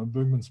 you know,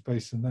 Bergman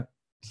space in that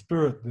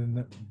spirit, then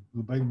that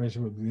Lebesgue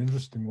measure would be the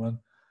interesting one.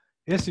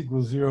 S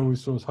equals 0 we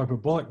saw as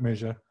hyperbolic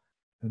measure,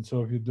 and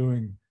so if you're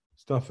doing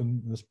stuff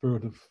in the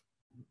spirit of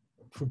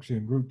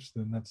Fuchsian groups,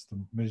 then that's the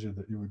measure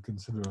that you would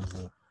consider as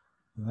the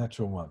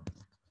natural one.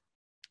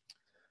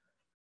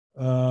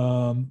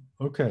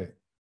 Okay,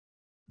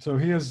 so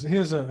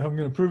I'm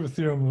going to prove a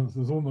theorem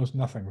with almost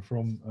nothing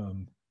from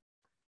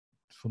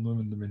von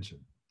Neumann dimension.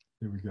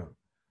 Here we go.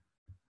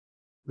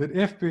 Let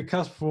F be a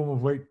cusp form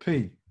of weight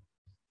P.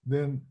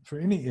 Then for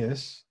any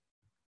S,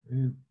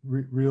 any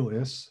real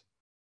S,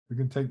 we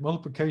can take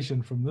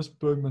multiplication from this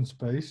Bergman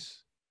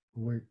space,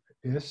 weight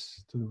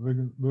S, to the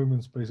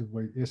Bergman space of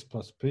weight S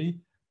plus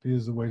P. P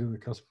is the weight of the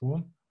cusp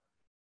form.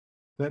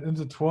 That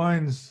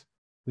intertwines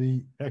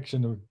the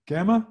action of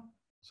gamma,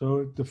 so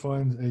it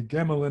defines a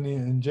gamma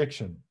linear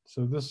injection.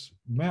 So this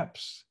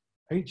maps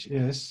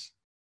HS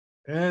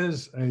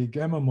as a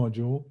gamma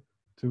module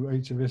to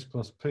H of S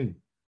plus P.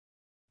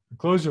 The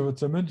closure of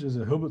its image is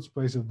a Hilbert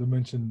space of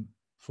dimension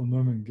von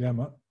Neumann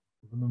gamma,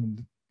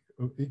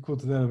 equal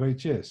to that of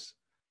HS.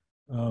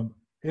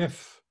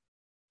 F,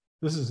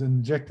 this is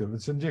injective.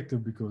 It's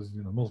injective because,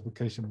 you know,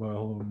 multiplication by a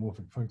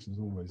holomorphic function is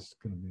always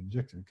going to be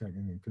injective. You can't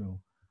get any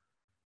kernel.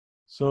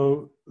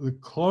 So the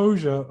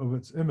closure of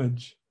its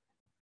image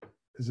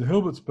is a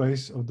Hilbert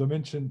space of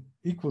dimension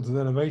equal to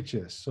that of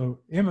HS. So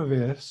M of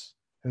S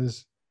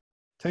has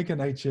taken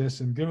HS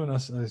and given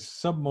us a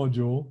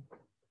submodule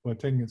by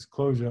taking its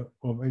closure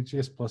of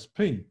HS plus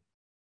P.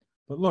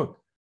 But look,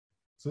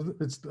 so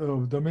it's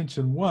of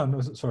dimension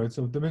 1, sorry, it's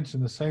of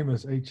dimension the same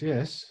as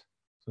HS,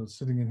 so it's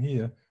sitting in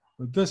here,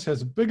 but this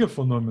has a bigger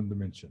von Neumann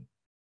dimension.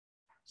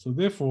 So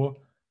therefore,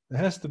 there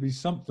has to be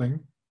something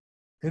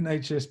in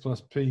HS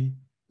plus P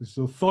that's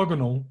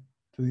orthogonal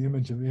to the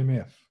image of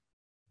MF.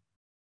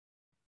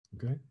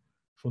 Okay,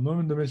 von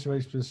Neumann dimension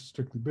of HS is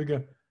strictly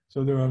bigger,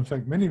 so there are in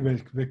fact many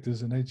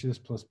vectors in HS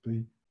plus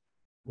P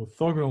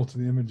orthogonal to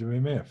the image of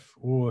MF,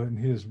 or, and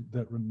here's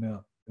that written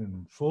out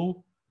in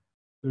full,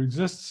 there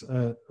exists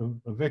a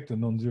vector,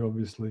 non-zero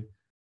obviously,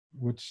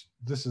 which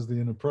this is the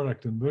inner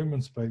product in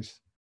Bergman space,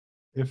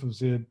 f of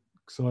z,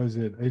 psi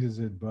z, a to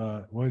z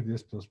bar, y to the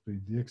s plus b,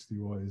 dx dy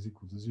is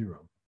equal to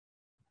 0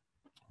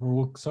 for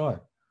all psi.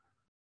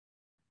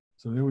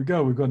 So there we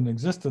go, we've got an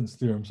existence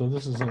theorem. So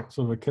this is a,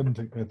 sort of akin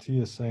to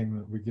Atiyah saying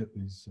that we get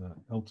these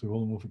L2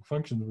 holomorphic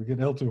functions. We get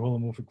L2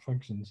 holomorphic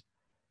functions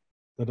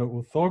that are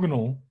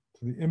orthogonal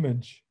to the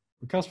image,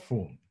 the cusp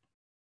form.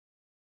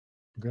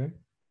 Okay,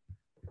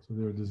 so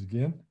there it is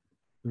again.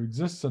 there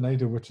exists an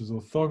eta which is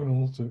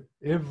orthogonal to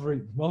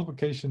every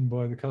multiplication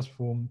by the cusp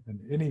form and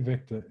any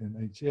vector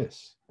in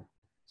HS.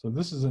 So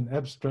this is an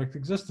abstract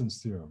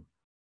existence theorem.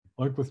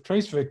 Like with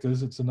trace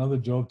vectors, it's another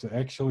job to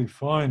actually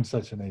find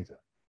such an eta.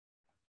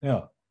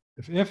 Now,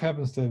 if F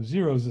happens to have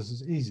zeros, this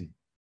is easy.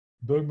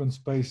 Bergman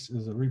space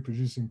is a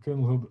reproducing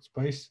kernel Hilbert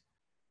space,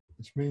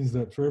 which means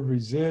that for every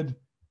z,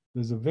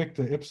 there's a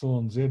vector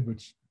epsilon z,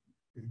 which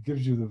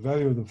gives you the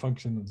value of the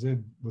function of z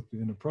with the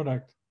inner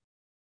product.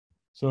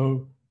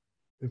 So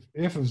if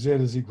f of z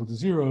is equal to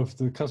 0, if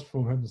the cusp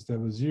form happens to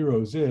have a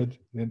 0 z,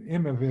 then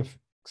m of f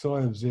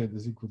psi of z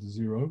is equal to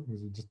 0,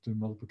 because we just do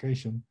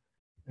multiplication.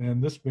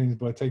 And this means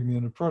by taking the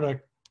inner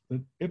product,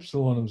 that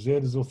epsilon of z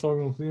is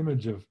orthogonal to the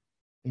image of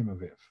m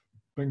of f.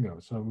 Bingo,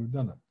 so we've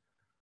done it.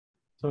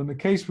 So in the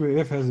case where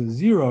f has a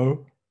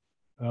 0,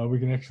 we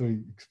can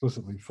actually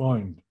explicitly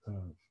find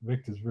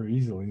vectors very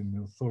easily in the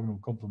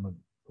orthogonal complement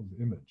of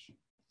the image.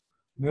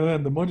 Now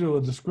then, the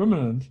modular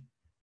discriminant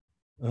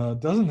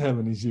doesn't have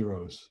any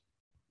zeros.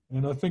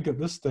 And I think at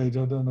this stage,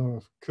 I don't know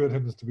if Kurt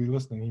happens to be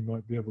listening, he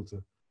might be able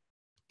to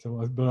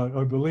tell us, but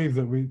I believe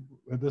that we,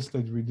 at this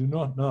stage, we do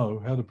not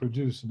know how to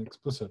produce an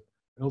explicit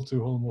L2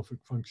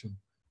 holomorphic function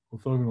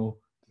orthogonal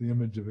to the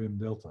image of M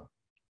delta.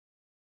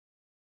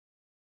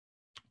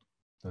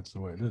 That's the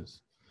way it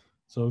is.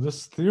 So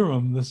this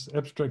theorem, this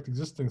abstract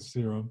existence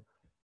theorem,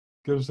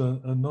 gives a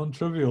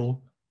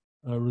non-trivial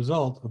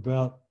result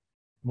about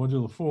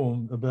modular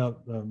form,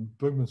 about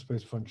Bergman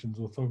space functions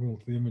orthogonal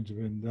to the image of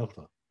M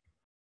delta.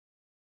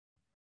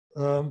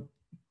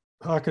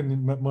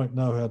 Hakan might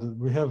know how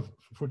to,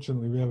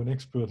 fortunately, we have an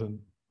expert in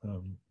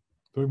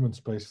Bergman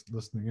space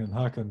listening in,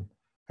 Hakan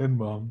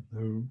Henbaum,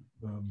 who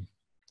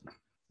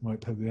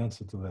might have the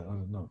answer to that, I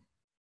don't know.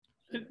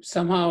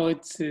 Somehow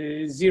it's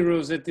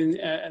zeros at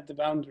the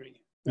boundary.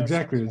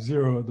 Exactly, it's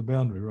 0 at the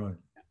boundary, right.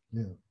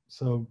 Yeah,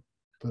 so,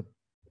 but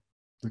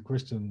the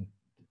question,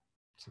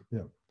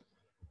 yeah.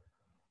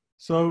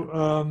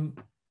 So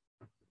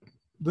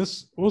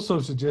this also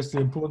suggests the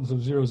importance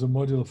of zeros and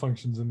modular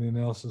functions in the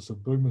analysis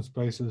of Bergman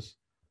spaces,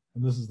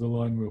 and this is the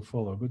line we'll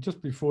follow. But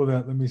just before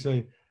that, let me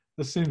say,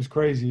 this seems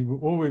crazy, but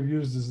all we've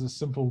used is a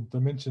simple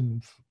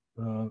dimension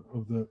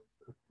of the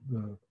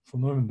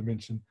phenomenon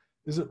dimension.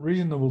 Is it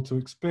reasonable to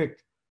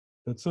expect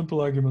that simple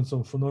arguments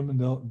on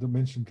phenomenon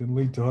dimension can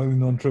lead to highly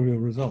non-trivial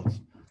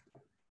results?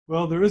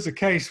 Well, there is a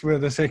case where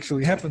this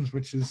actually happens,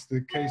 which is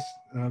the case,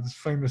 this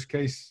famous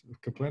case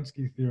of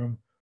Kaplansky theorem,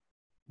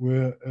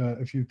 where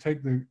if you take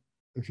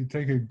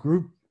a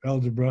group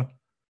algebra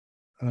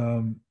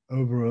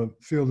over a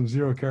field of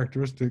 0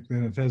 characteristic,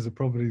 then it has the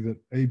property that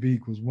AB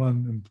equals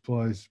 1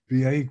 implies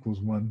BA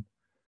equals 1.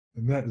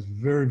 And that is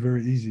very,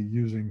 very easy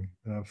using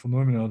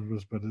phenomenon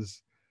algebras, but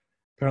is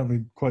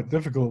apparently quite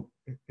difficult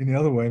any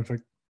other way. In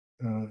fact,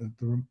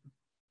 the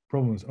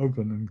problem is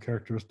open and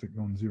characteristic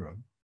non-zero.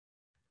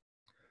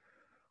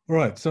 All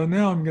right, so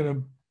now I'm going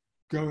to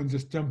go and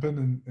just jump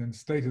in and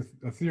state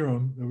a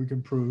theorem that we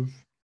can prove,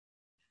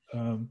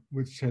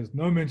 which has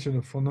no mention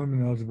of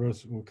phenomenon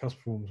algebras or cusp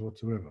forms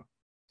whatsoever.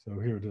 So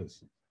here it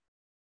is.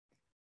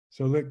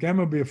 So let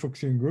gamma be a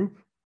Fuchsian group,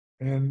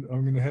 and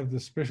I'm going to have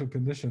this special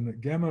condition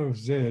that gamma of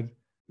z,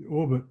 the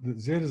orbit, that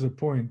z is a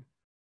point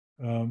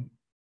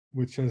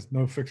which has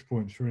no fixed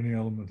points for any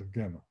element of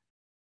gamma.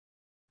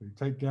 So you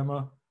take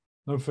gamma,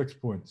 no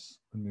fixed points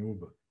in the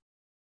orbit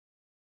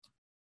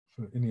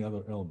for any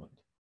other element.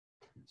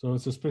 So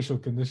it's a special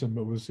condition,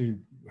 but we'll see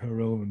how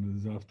relevant it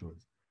is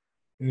afterwards.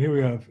 And here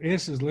we have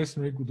S is less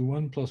than or equal to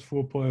 1 plus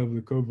 4 pi over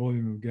the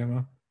co-volume of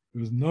gamma.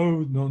 There is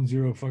no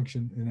non-zero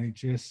function in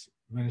HS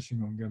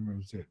vanishing on gamma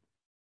of Z.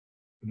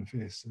 And if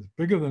S is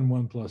bigger than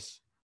 1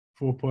 plus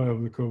 4 pi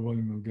over the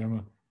co-volume of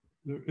gamma,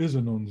 there is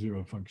a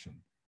non-zero function.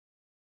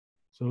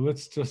 So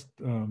let's just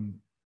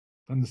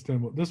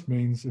understand what this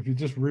means. If you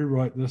just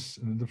rewrite this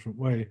in a different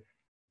way,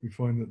 we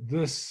find that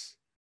this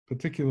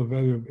particular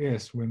value of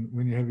S,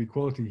 when you have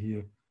equality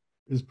here,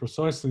 is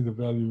precisely the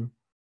value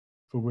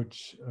for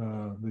which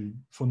the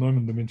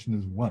phenomenon dimension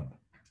is 1.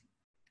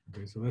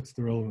 Okay, so that's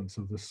the relevance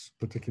of this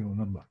particular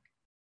number.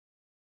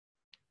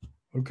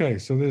 Okay,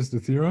 so there's the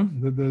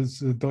theorem, that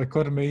there's a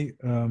dichotomy.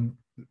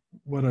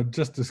 What I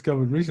just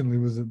discovered recently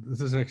was that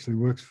this actually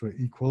works for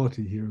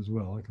equality here as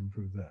well. I can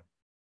prove that.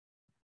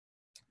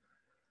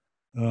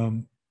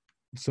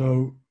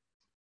 So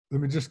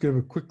let me just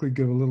quickly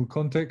give a little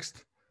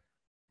context.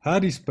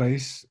 Hardy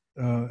space,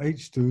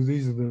 H2,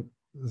 this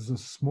is the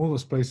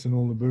smallest space in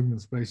all the Bergman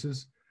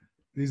spaces.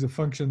 These are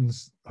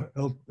functions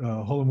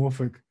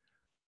holomorphic,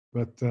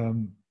 but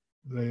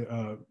they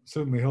are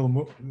certainly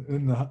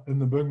in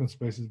the Bergman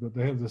spaces, but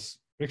they have this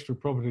extra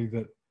property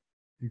that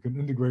you can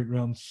integrate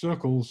around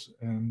circles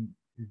and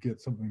you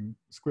get something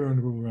square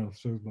integral around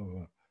circles, blah, blah,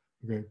 blah.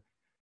 Okay,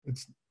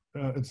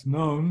 it's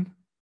known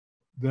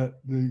that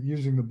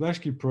using the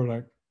Blaschke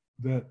product,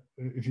 that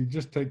if you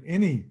just take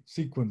any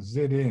sequence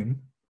Zn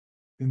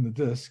in the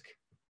disk,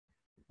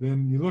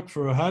 then you look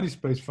for a Hardy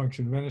space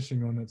function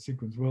vanishing on that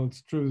sequence. Well,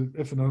 it's true that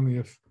if and only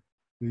if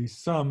the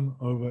sum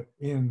over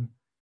n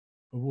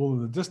of all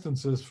of the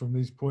distances from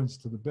these points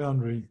to the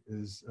boundary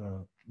is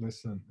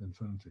less than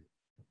infinity.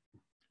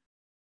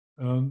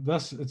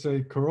 Thus, it's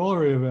a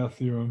corollary of our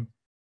theorem,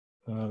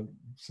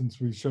 since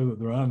we show that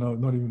there are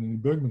not even any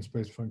Bergman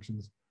space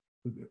functions,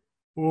 that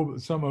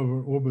sum over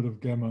an orbit of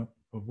gamma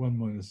of 1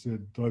 minus z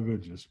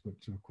diverges,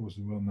 which of course is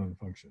a well-known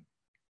function.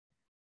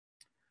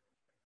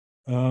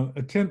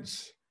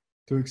 Attempts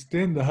to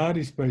extend the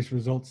Hardy space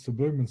results to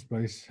Bergman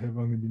space have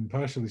only been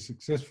partially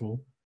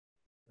successful,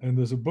 and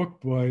there's a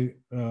book by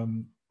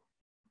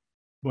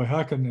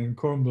Haken and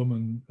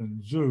Kornblum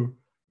and Zhu,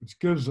 which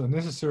gives a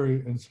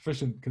necessary and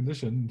sufficient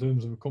condition in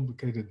terms of a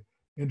complicated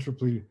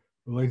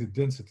entropy-related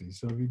density.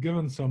 So if you're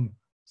given some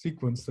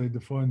sequence, they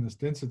define this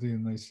density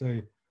and they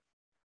say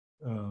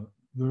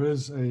there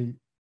is a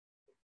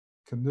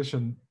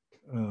condition,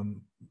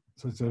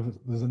 so if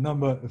there's a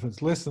number, if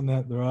it's less than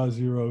that, there are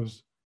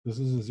zeros. This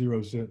is a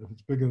zero set. If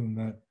it's bigger than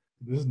that,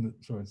 it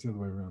isn't. Sorry, it's the other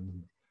way around,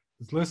 isn't it?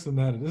 If it's less than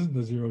that, it isn't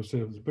a zero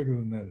set. If it's bigger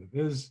than that, it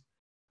is.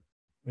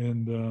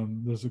 And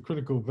there's a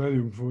critical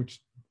value for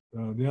which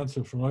the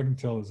answer from I can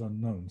tell is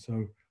unknown.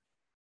 So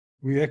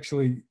we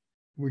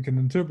can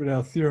interpret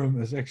our theorem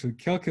as actually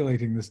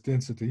calculating this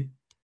density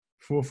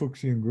for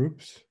Fuchsian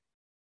groups,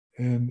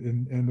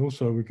 and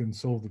also we can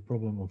solve the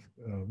problem of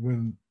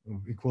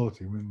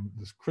equality when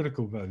this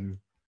critical value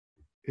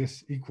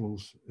S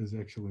equals is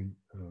actually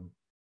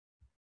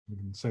we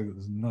can say that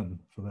there's none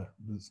for that.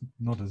 There's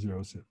not a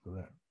zero set for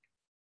that.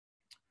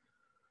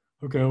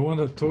 Okay, I want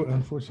to talk.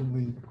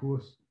 Unfortunately, of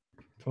course,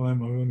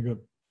 time I've only got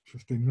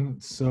 15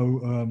 minutes, so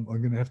I'm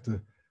going to have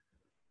to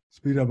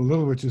speed up a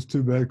little, which is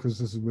too bad because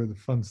this is where the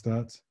fun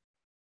starts.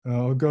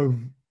 I'll go.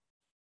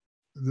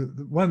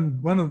 One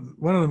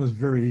of them is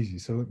very easy,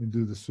 so let me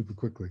do this super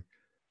quickly.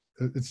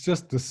 It's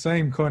just the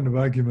same kind of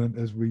argument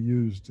as we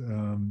used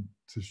in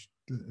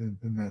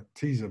that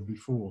teaser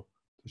before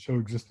to show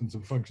existence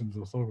of functions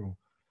orthogonal.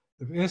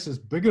 If S is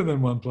bigger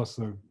than 1 plus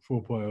the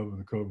 4 pi over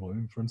the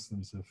covolume, for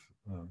instance,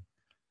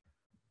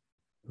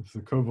 if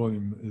the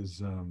covolume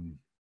is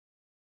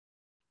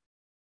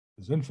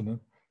infinite,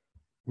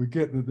 we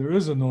get that there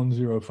is a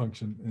non-zero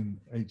function in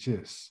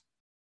HS.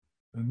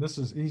 And this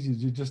is easy.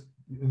 You just,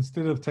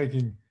 instead of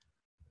taking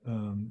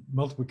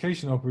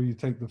multiplication operator, you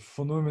take the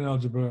phenomenon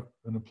algebra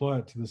and apply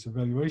it to this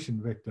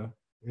evaluation vector,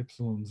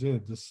 epsilon z,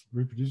 this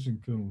reproducing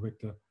kernel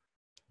vector.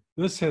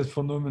 This has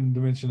phenomenon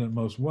dimension at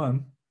most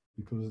 1,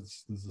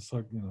 because there's a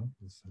cycle,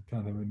 it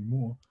can't have any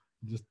more.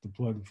 You just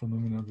apply the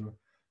phenomenon algebra.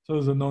 So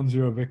there's a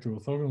non-zero vector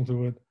orthogonal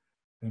to it,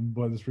 and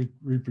by this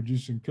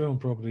reproducing kernel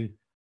property,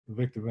 the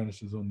vector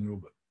vanishes on the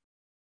orbit.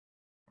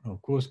 Now,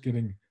 of course,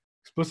 getting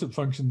explicit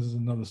functions is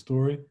another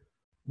story.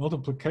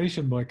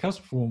 Multiplication by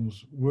cusp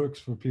forms works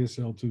for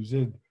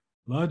PSL2Z,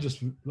 largest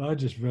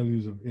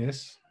values of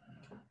S.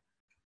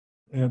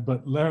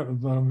 But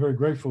I'm very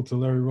grateful to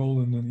Larry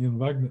Rowland and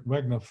Ian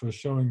Wagner for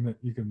showing that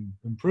you can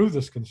improve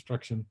this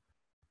construction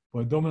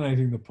by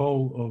dominating the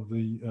pole of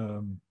the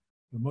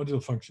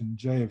modular function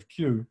J of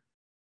Q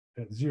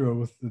at 0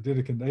 with the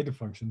Dedekind eta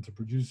function to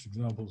produce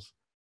examples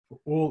for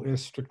all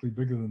S strictly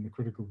bigger than the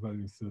critical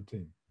value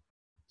 13.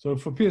 So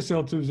for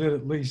PSL2Z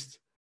at least,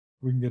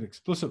 we can get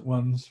explicit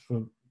ones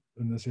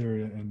in this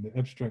area, and the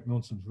abstract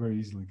nonsense very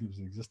easily gives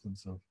the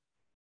existence of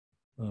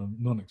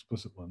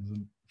non-explicit ones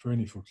and for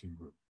any Fuchsian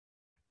group.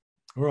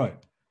 All right,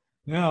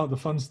 now the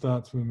fun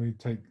starts when we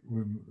take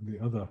the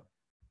other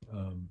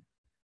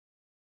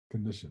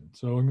condition.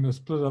 So I'm going to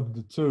split up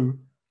into 2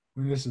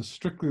 when this is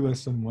strictly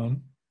less than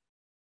 1,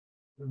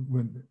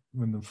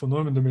 when the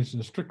phenomenon dimension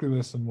is strictly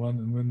less than 1,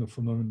 and when the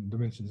phenomenon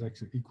dimension is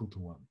actually equal to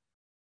 1.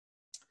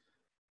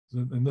 So,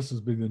 and this has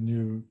been the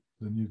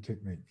new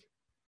technique.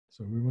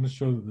 So we want to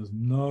show that there's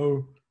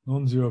no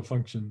non-zero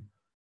function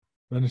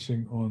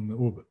vanishing on the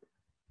orbit.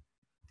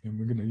 And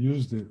we're going to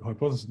use the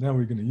hypothesis. Now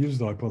we're going to use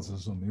the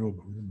hypothesis on the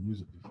orbit. We didn't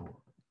use it before.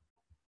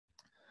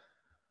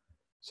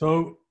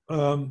 So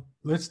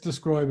let's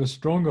describe a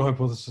stronger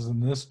hypothesis than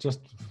this, just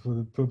for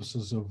the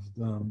purposes of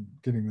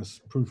getting this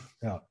proof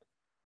out.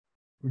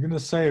 We're going to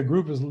say a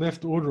group is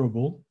left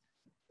orderable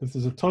if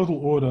there's a total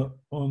order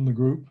on the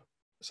group,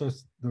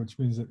 which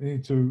means that any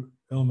 2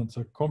 elements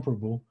are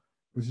comparable,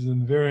 which is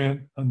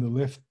invariant under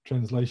left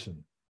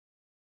translation.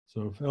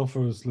 So if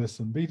alpha is less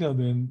than beta,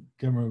 then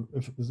gamma,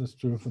 if that's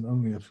true, if and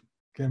only if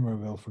gamma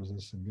of alpha is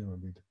less than gamma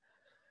beta.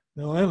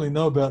 Now I only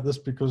know about this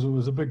because it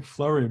was a big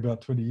flurry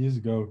about 20 years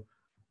ago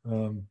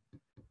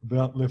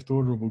about left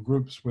orderable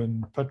groups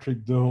when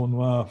Patrick de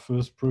Hornoy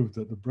first proved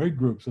that the braid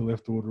groups are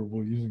left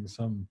orderable using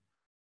some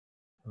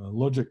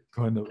logic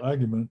kind of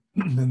argument,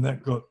 and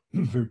that got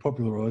very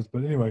popularized.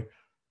 But anyway,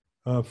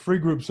 free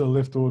groups are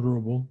left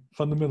orderable.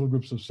 Fundamental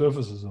groups of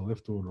surfaces are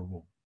left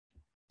orderable.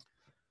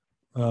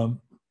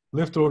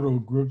 Left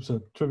orderable groups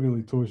are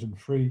trivially torsion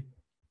free,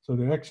 so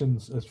their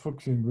actions as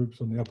Fuchsian groups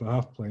on the upper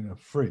half plane are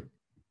free.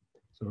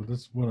 So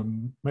that's what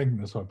I'm making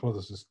this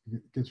hypothesis,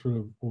 gets rid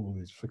of all of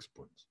these fixed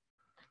points.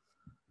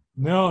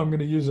 Now I'm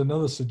going to use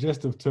another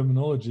suggestive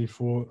terminology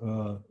for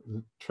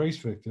the trace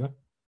vector.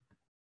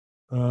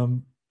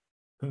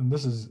 And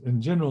this is,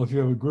 in general, if you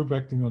have a group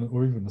acting on,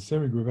 or even a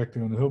semi-group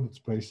acting on a Hilbert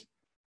space,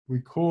 we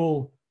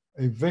call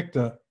a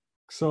vector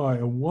psi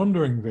a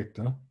wandering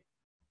vector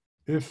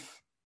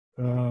if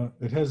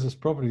it has this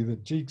property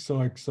that g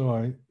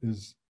psi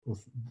is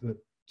that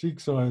g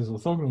psi is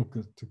orthogonal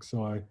to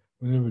psi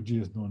whenever g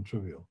is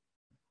non-trivial.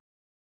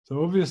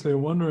 So obviously a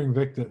wandering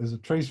vector is a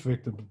trace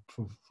vector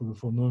for the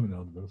von Neumann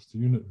algebra. It's a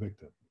unit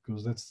vector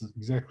because that's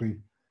exactly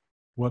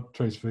what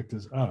trace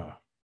vectors are.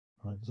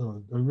 Right?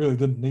 So I really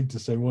didn't need to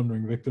say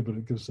wandering vector, but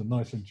it gives a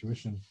nice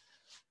intuition.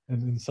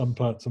 And in some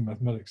parts of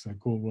mathematics, they're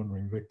called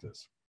wandering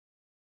vectors.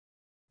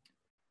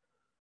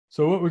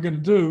 So what we're going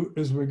to do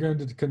is we're going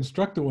to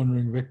construct a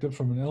wandering vector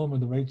from an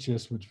element of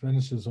HS which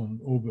vanishes on an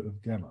orbit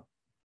of gamma.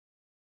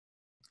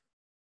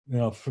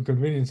 Now, for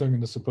convenience, I'm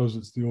going to suppose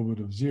it's the orbit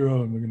of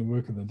 0, and we're going to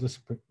work in the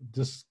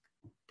disk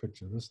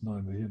picture. That's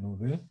neither here nor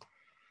there.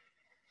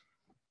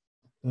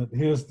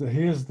 Here's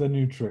the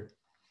new trick.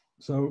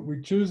 So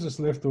we choose this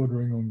left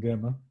ordering on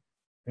gamma,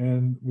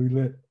 and we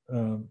let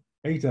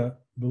eta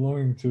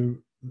belonging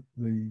to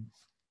the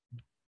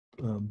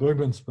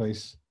Bergman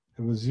space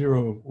have a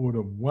 0 of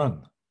order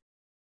 1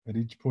 at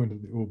each point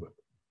of the orbit.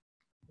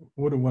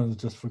 Order 1 is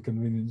just for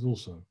convenience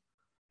also.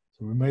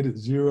 So we made it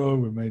 0,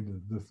 we made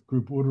the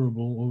group orderable,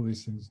 all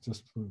these things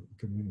just for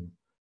convenience.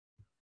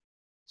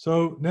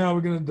 So now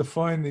we're going to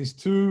define these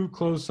two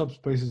closed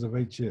subspaces of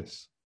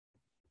HS,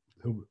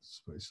 Hilbert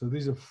space. So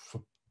these are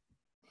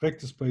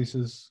vector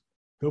spaces,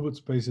 Hilbert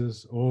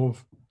spaces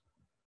of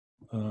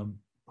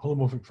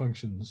holomorphic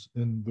functions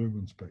in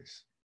Bergman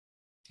space.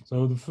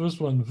 So the first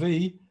one,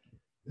 V,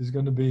 is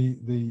going to be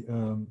the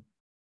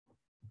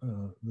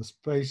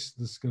space.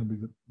 This is going to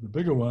be the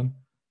bigger one.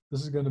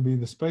 This is going to be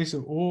the space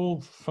of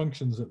all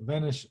functions that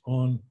vanish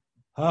on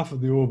half of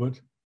the orbit,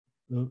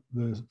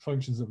 the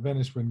functions that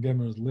vanish when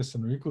gamma is less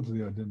than or equal to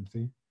the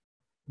identity.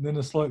 And then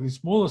a slightly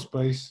smaller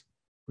space,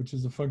 which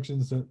is the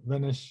functions that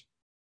vanish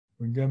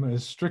when gamma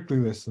is strictly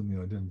less than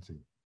the identity.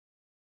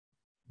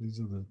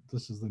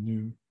 This is the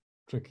new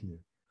trick here.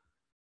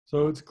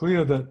 So it's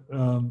clear that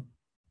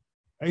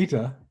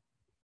eta,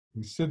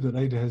 we said that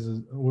eta has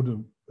a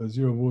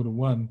 0 of order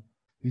 1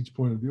 each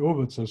point of the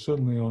orbit, so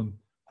certainly on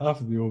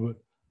half of the orbit.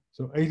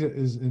 So eta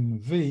is in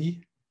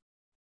V,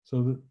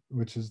 so that,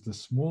 which is the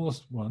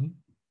smallest one.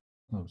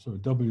 No, sorry,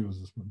 W is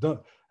the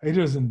smallest.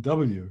 Eta is in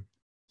W,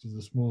 which is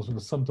the smallest one.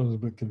 It's sometimes a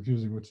bit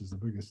confusing which is the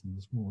biggest and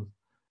the smallest.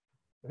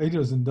 Eta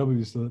is in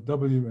W, so that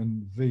W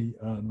and V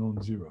are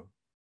non-zero.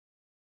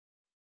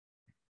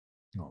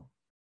 No.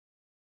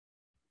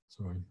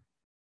 Sorry.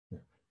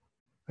 Yeah.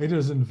 Eta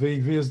is in V.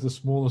 V is the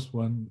smallest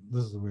one.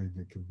 This is the way you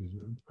get confused.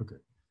 Okay.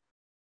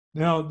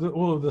 Now,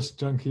 all of this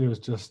junk here is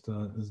just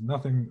is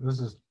nothing.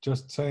 This is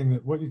just saying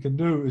that what you can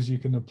do is you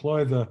can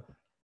apply the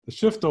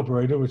shift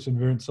operator, which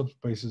invariant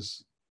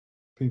subspaces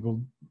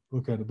people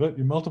look at a bit.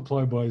 You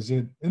multiply by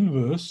Z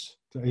inverse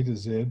to eta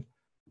Z,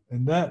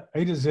 and that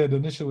eta Z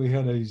initially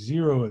had a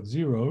 0 at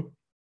 0.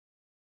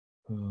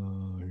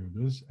 Here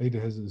it is. Eta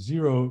has a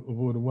 0 of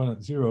order 1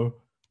 at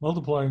 0.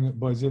 Multiplying it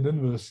by Z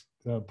inverse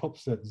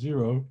pops that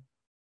 0,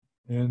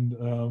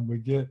 and we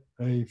get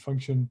a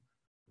function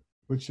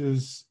which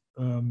is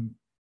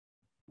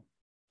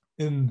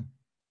in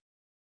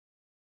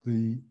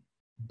the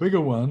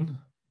bigger one,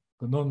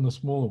 but not in the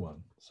smaller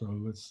one. So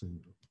let's see.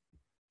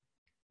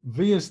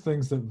 V is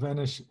things that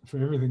vanish for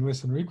everything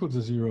less than or equal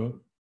to 0,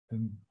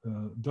 and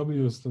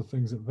W is the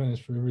things that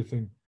vanish for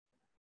everything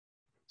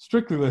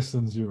strictly less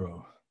than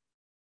 0.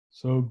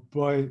 So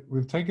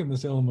we've taken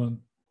this element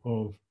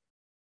of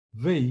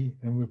V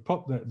and we've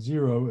popped that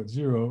 0 at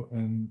 0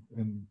 and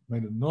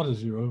made it not a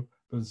 0,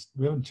 but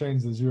we haven't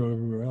changed the 0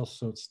 everywhere else,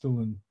 so it's still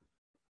in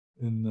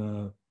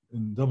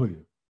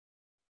W.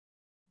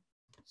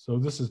 So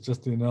this is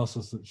just the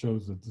analysis that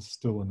shows that this is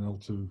still an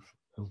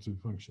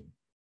L2 function.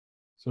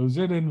 So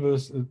Z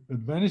inverse, it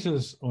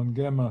vanishes on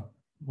gamma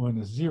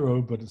minus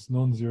 0, but it's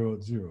non-zero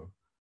at 0.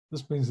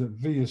 This means that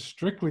V is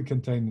strictly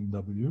contained in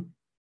W.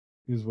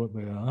 Here's what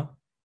they are.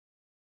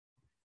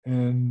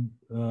 And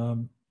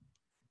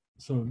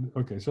so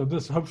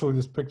this, hopefully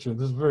this picture,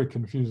 this is very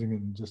confusing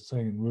and just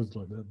saying in words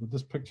like that, but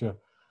this picture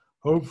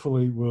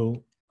hopefully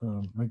will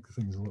make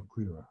things a lot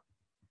clearer.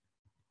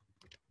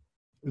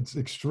 It's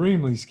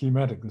extremely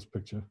schematic, this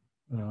picture.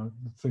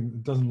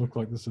 It doesn't look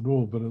like this at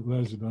all, but it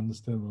allows you to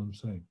understand what I'm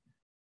saying.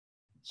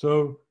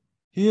 So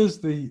here's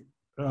the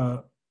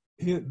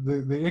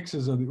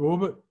x's are the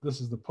orbit.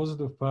 This is the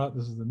positive part.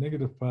 This is the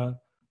negative part.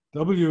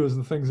 W is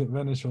the things that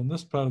vanish on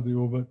this part of the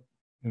orbit,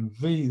 and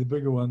V, the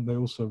bigger one, they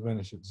also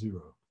vanish at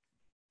 0.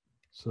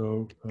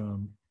 So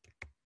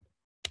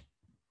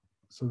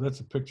so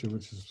that's a picture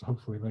which is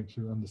hopefully makes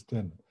you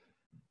understand it.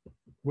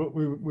 What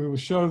we will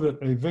show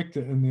that a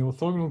vector in the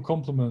orthogonal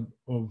complement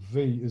of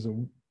V is a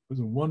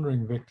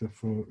wandering vector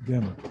for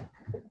gamma.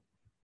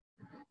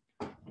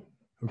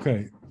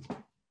 Okay.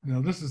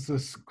 Now this is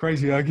this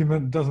crazy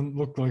argument. It doesn't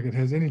look like it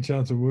has any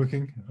chance of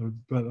working,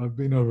 but I've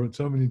been over it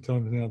so many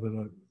times now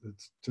that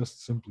it's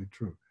just simply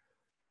true.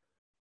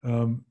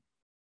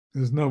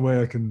 There's no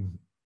way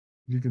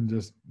you can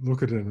just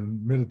look at it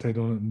and meditate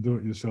on it and do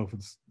it yourself.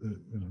 It's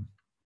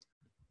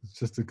it's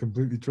just a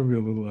completely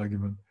trivial little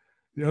argument.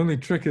 The only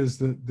trick is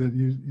that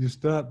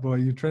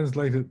you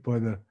translate it by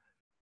the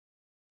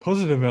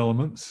positive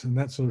elements, and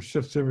that sort of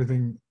shifts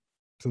everything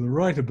to the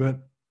right a bit,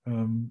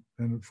 and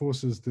it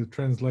forces the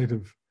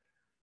translative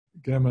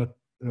gamma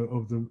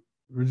of the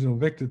original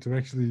vector to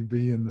actually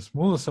be in the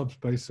smaller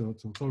subspace, so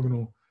it's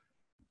orthogonal.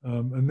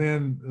 And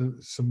then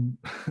some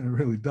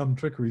really dumb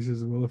trickery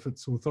says, well, if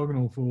it's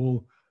orthogonal for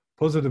all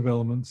positive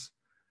elements,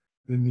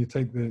 then you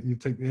take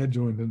the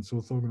adjoint and it's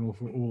orthogonal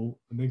for all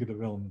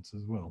negative elements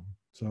as well.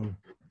 So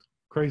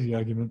crazy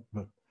argument,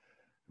 but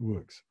it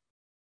works.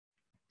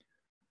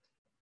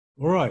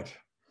 All right,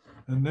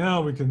 and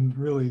now we can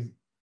really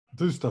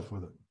do stuff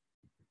with it.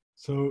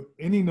 So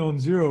any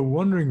non-zero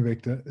wandering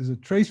vector is a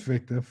trace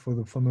vector for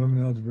the von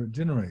Neumann algebra it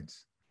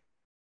generates.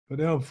 But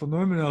our von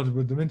Neumann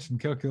algebra dimension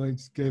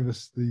gave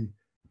us the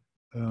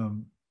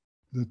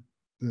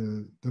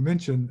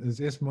dimension is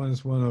s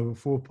minus 1 over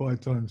 4 pi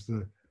times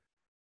the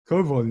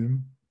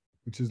co-volume,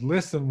 which is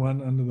less than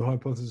 1 under the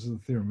hypothesis of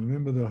the theorem.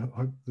 Remember,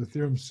 the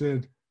theorem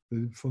said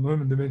the von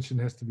Neumann dimension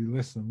has to be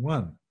less than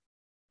 1.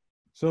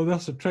 So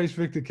thus a trace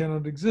vector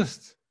cannot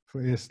exist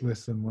for s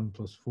less than 1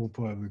 plus 4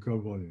 pi of the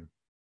co-volume.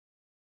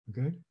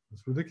 Okay,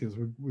 that's ridiculous.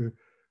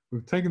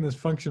 We've taken this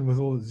function with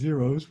all its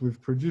zeros,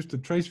 we've produced a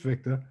trace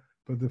vector,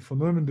 but the von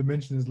Neumann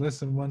dimension is less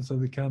than 1, so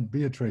there can't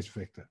be a trace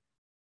vector.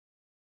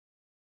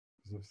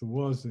 Because if there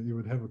was, then you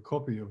would have a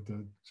copy of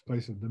the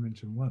space of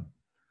dimension 1.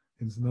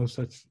 Hence, no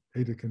such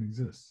eta can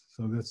exist.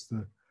 So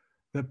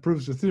that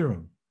proves the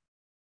theorem.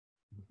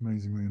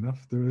 Amazingly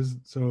enough, there is.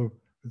 So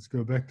let's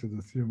go back to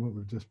the theorem, what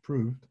we've just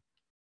proved.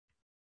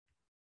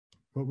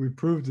 What we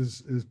proved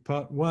is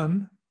part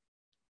 1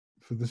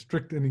 for the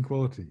strict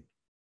inequality.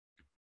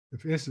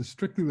 If s is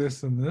strictly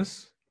less than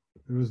this,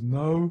 there is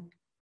no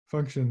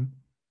function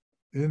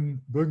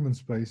in Bergman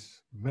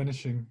space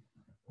vanishing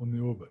on the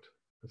orbit.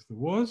 If there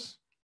was,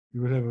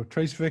 you would have a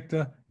trace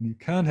vector, and you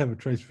can't have a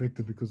trace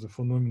vector because the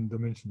von Neumann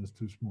dimension is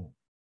too small.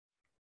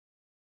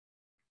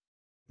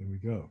 There we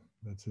go.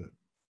 That's it.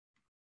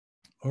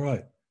 All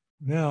right.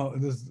 Now,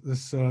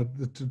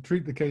 to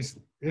treat the case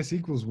s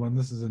equals 1,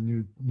 this is a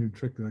new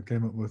trick that I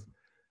came up with.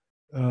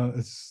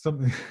 It's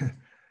something.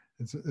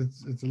 It's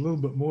a little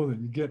bit more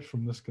that you get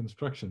from this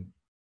construction.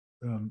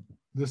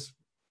 This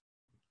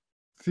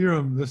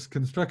theorem, this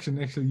construction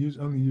actually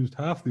only used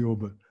half the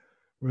orbit,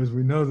 whereas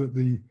we know that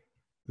the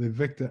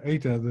vector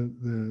eta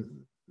the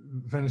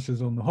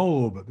vanishes on the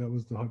whole orbit. That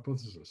was the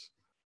hypothesis.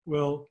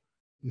 Well,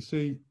 you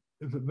see,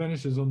 if it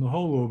vanishes on the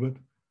whole orbit,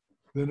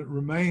 then it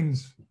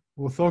remains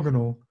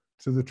orthogonal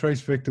to the trace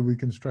vector we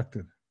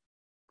constructed.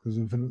 Because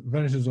if it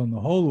vanishes on the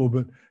whole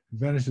orbit, it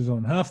vanishes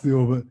on half the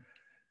orbit,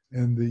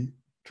 and the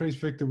trace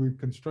vector we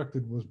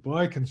constructed was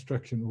by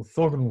construction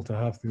orthogonal to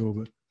half the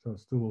orbit, so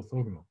it's still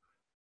orthogonal.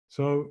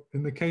 So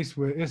in the case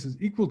where s is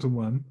equal to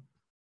 1,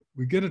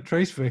 we get a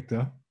trace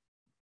vector,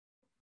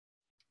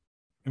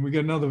 and we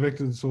get another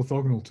vector that's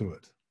orthogonal to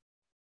it,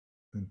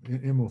 and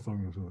m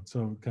orthogonal to it,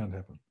 so it can't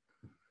happen.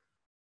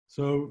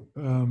 So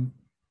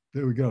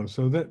there we go.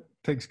 So that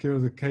takes care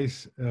of the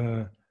case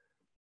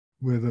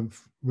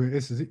where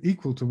s is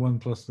equal to 1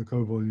 plus the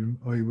co-volume,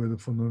 i.e. where the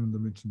von Neumann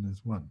dimension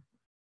is 1.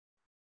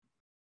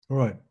 All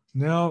right,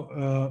 now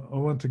I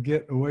want to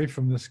get away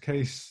from this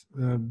case.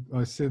 I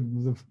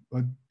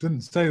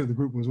didn't say that the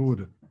group was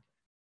ordered.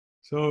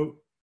 So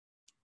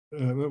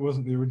that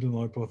wasn't the original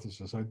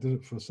hypothesis. I did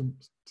it for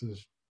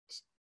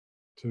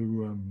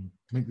to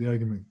make the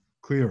argument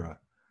clearer.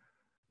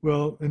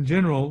 Well, in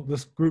general,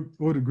 this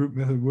ordered group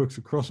method works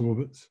across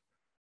orbits,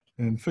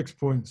 and fixed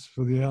points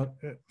for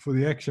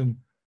the action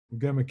will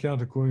gamma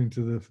count according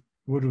to the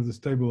order of the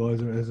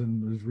stabilizer, as in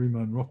those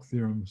Riemann-Roch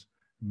theorems,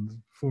 and the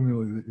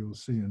formulae that you'll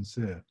see in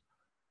SER.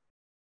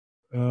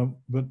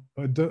 But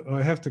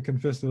I have to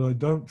confess that I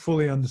don't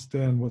fully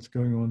understand what's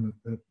going on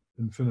at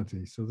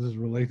infinity. So this is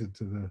related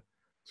to this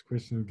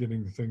question of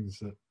getting things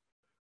that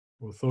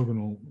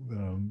orthogonal,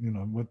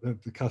 what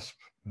at the cusp.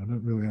 I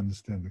don't really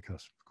understand the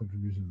cusp,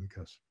 contribution of the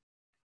cusp.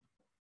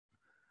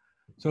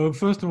 So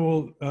first of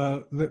all,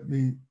 I'm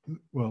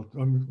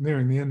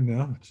nearing the end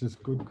now, which is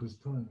good because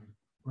time is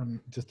running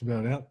just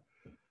about out.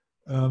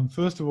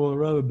 First of all, a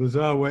rather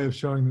bizarre way of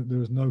showing that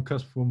there is no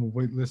cusp form of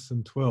weight less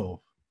than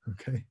 12.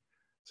 Okay,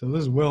 so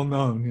this is well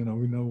known.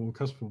 We know all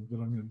cusp forms, but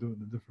I'm going to do it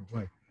in a different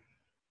way.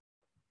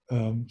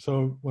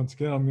 So once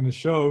again, I'm going to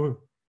show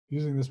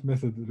using this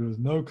method that there is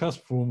no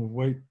cusp form of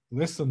weight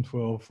less than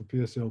 12 for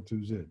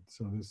PSL2Z.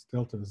 So this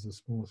delta is the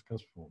smallest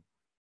cusp form.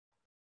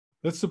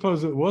 Let's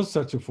suppose it was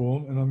such a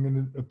form, and I'm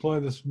going to apply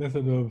this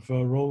method of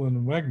Rowland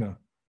and Wagner.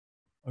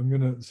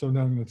 So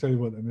now I'm going to tell you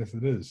what that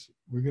method is.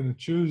 We're going to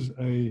choose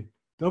a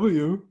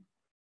W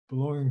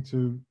belonging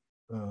to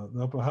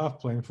the upper half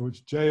plane for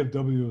which J of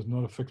W is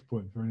not a fixed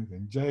point for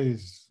anything. J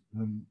is,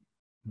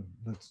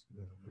 that's,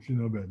 if you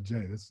know about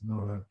J, that's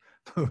not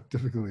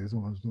typically is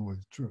almost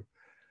always true.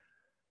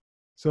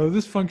 So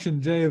this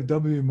function J of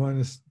W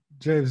minus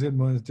J of Z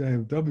minus J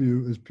of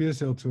W is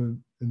PSL2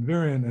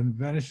 invariant and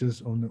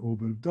vanishes on the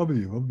orbit of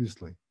W,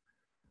 obviously.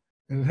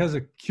 And it has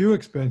a Q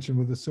expansion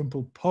with a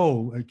simple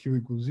pole at Q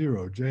equals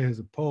 0. J has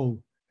a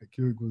pole at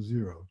Q equals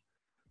 0.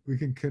 we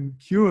can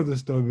cure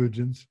this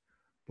divergence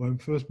by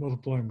first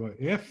multiplying by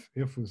f.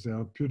 F was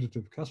our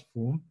putative Cusp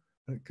form.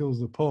 That kills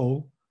the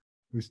pole.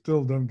 We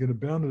still don't get a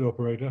bounded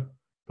operator,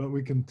 but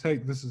we can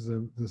take, this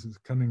is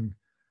cunning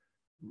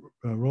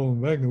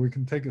Roland Wagner, we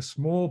can take a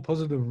small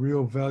positive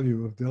real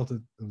value of delta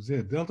of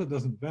z. Delta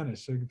doesn't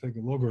vanish, so you can take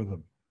a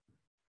logarithm.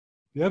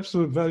 The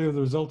absolute value of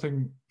the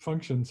resulting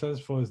function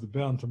satisfies the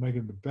bound to make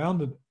it a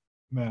bounded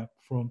map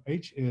from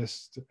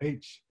hs to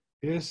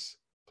hs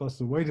plus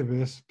the weight of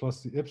s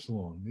plus the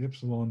epsilon. The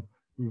epsilon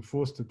we were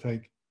forced to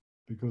take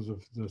because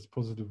of this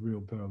positive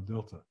real power of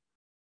delta.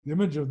 The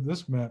image of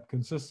this map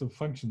consists of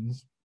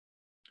functions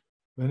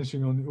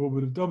vanishing on the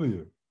orbit of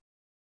w.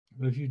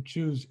 But if you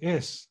choose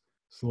s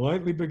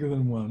slightly bigger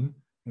than 1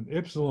 and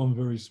epsilon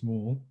very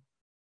small,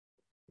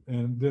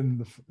 and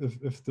then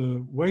if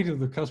the weight of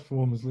the Cusp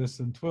form is less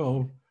than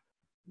 12,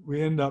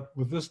 we end up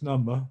with this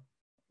number,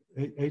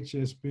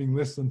 hs being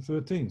less than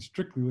 13,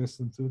 strictly less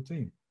than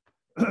 13.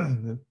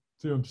 The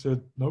theorem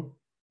said, nope,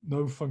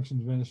 no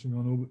functions vanishing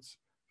on orbits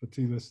for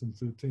t less than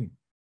 13.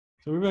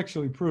 So we've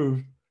actually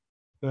proved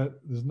that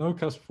there's no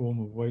Cusp form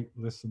of weight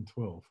less than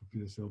 12 for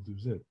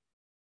PSL2Z.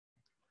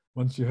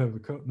 Once you have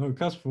no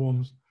Cusp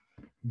forms,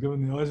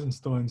 given the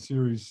Eisenstein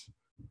series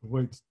of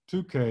weights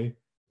 2k,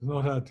 it's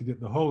not hard to get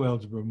the whole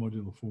algebra of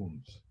modular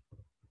forms.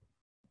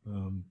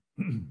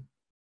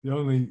 The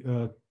only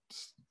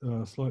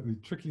slightly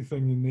tricky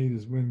thing you need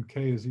is when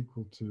k is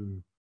equal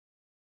to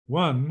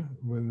 1,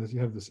 when you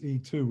have this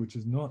E2, which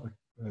is not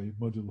a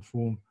modular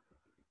form,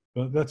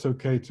 but that's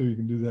okay too. You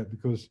can do that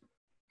because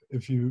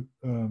if you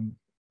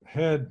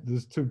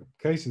there's two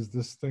cases,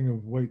 this thing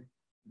of weight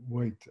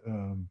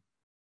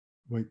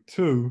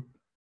 2,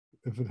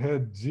 if it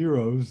had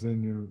zeros,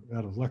 then you're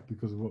out of luck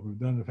because of what we've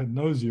done. If it had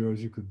no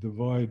zeros, you could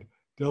divide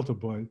delta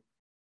by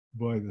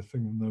the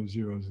thing with no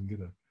zeros and get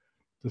a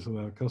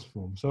disallowed Cusp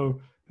form.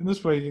 So in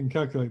this way, you can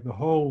calculate the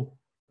whole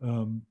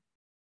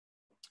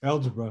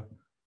algebra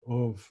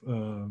of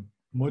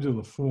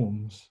modular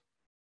forms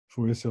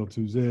for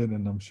SL2Z,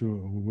 and I'm sure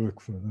it will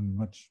work for in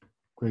much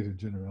greater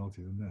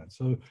generality than that.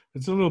 So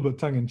it's a little bit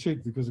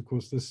tongue-in-cheek because, of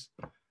course, this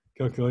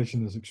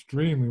calculation is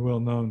extremely well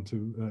known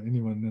to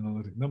anyone in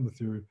analytic number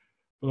theory.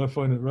 But I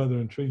find it rather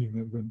intriguing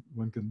that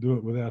one can do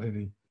it without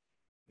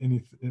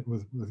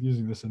with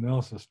using this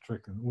analysis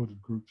trick and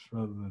ordered groups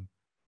rather than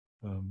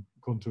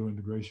contour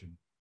integration.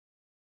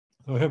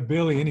 So I have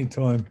barely any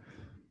time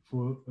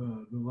for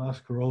the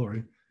last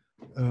corollary.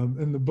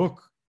 In the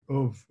book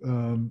of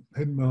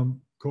Hedman,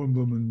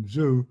 Kornblum, and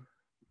Zhu,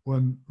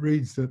 one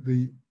reads that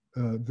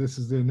this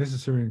is their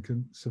necessary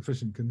and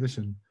sufficient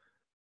condition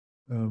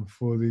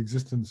for the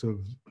existence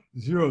of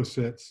zero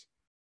sets.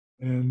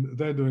 And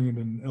they're doing it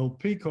in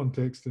LP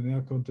context. In our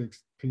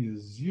context, P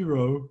is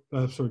 0.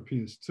 P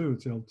is 2.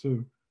 It's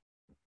L2.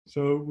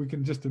 So we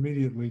can just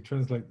immediately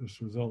translate this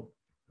result,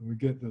 and we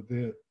get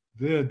that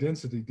their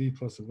density d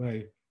plus of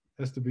A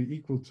has to be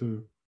equal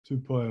to 2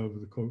 pi over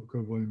the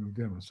co-volume of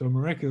gamma. So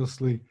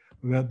miraculously,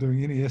 without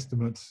doing any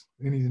estimates,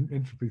 any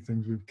entropy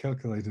things, we've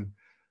calculated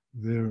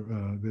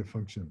their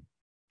function.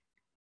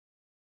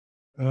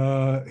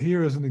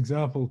 Here is an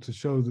example to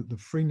show that the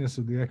freeness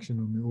of the action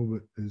on the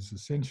orbit is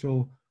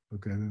essential.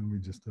 Okay, then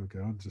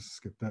I'll just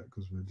skip that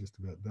because we're just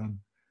about done.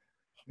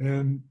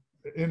 And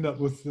end up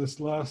with this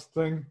last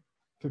thing.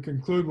 To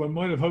conclude, one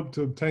might have hoped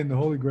to obtain the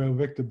Holy Grail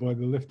vector by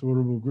the left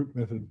orderable group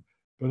method,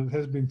 but it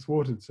has been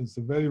thwarted since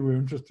the value we're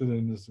interested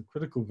in is the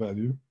critical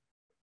value,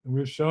 and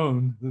we've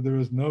shown that there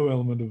is no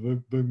element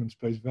of Bergman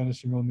space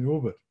vanishing on the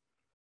orbit.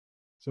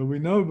 So we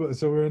know,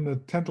 so we're in a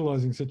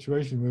tantalizing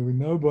situation where we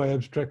know by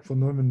abstract von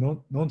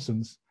Neumann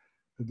nonsense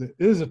that there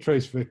is a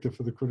trace vector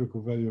for the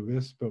critical value of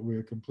S, but we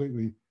are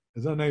completely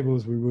as unable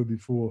as we were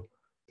before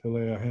to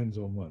lay our hands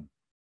on one.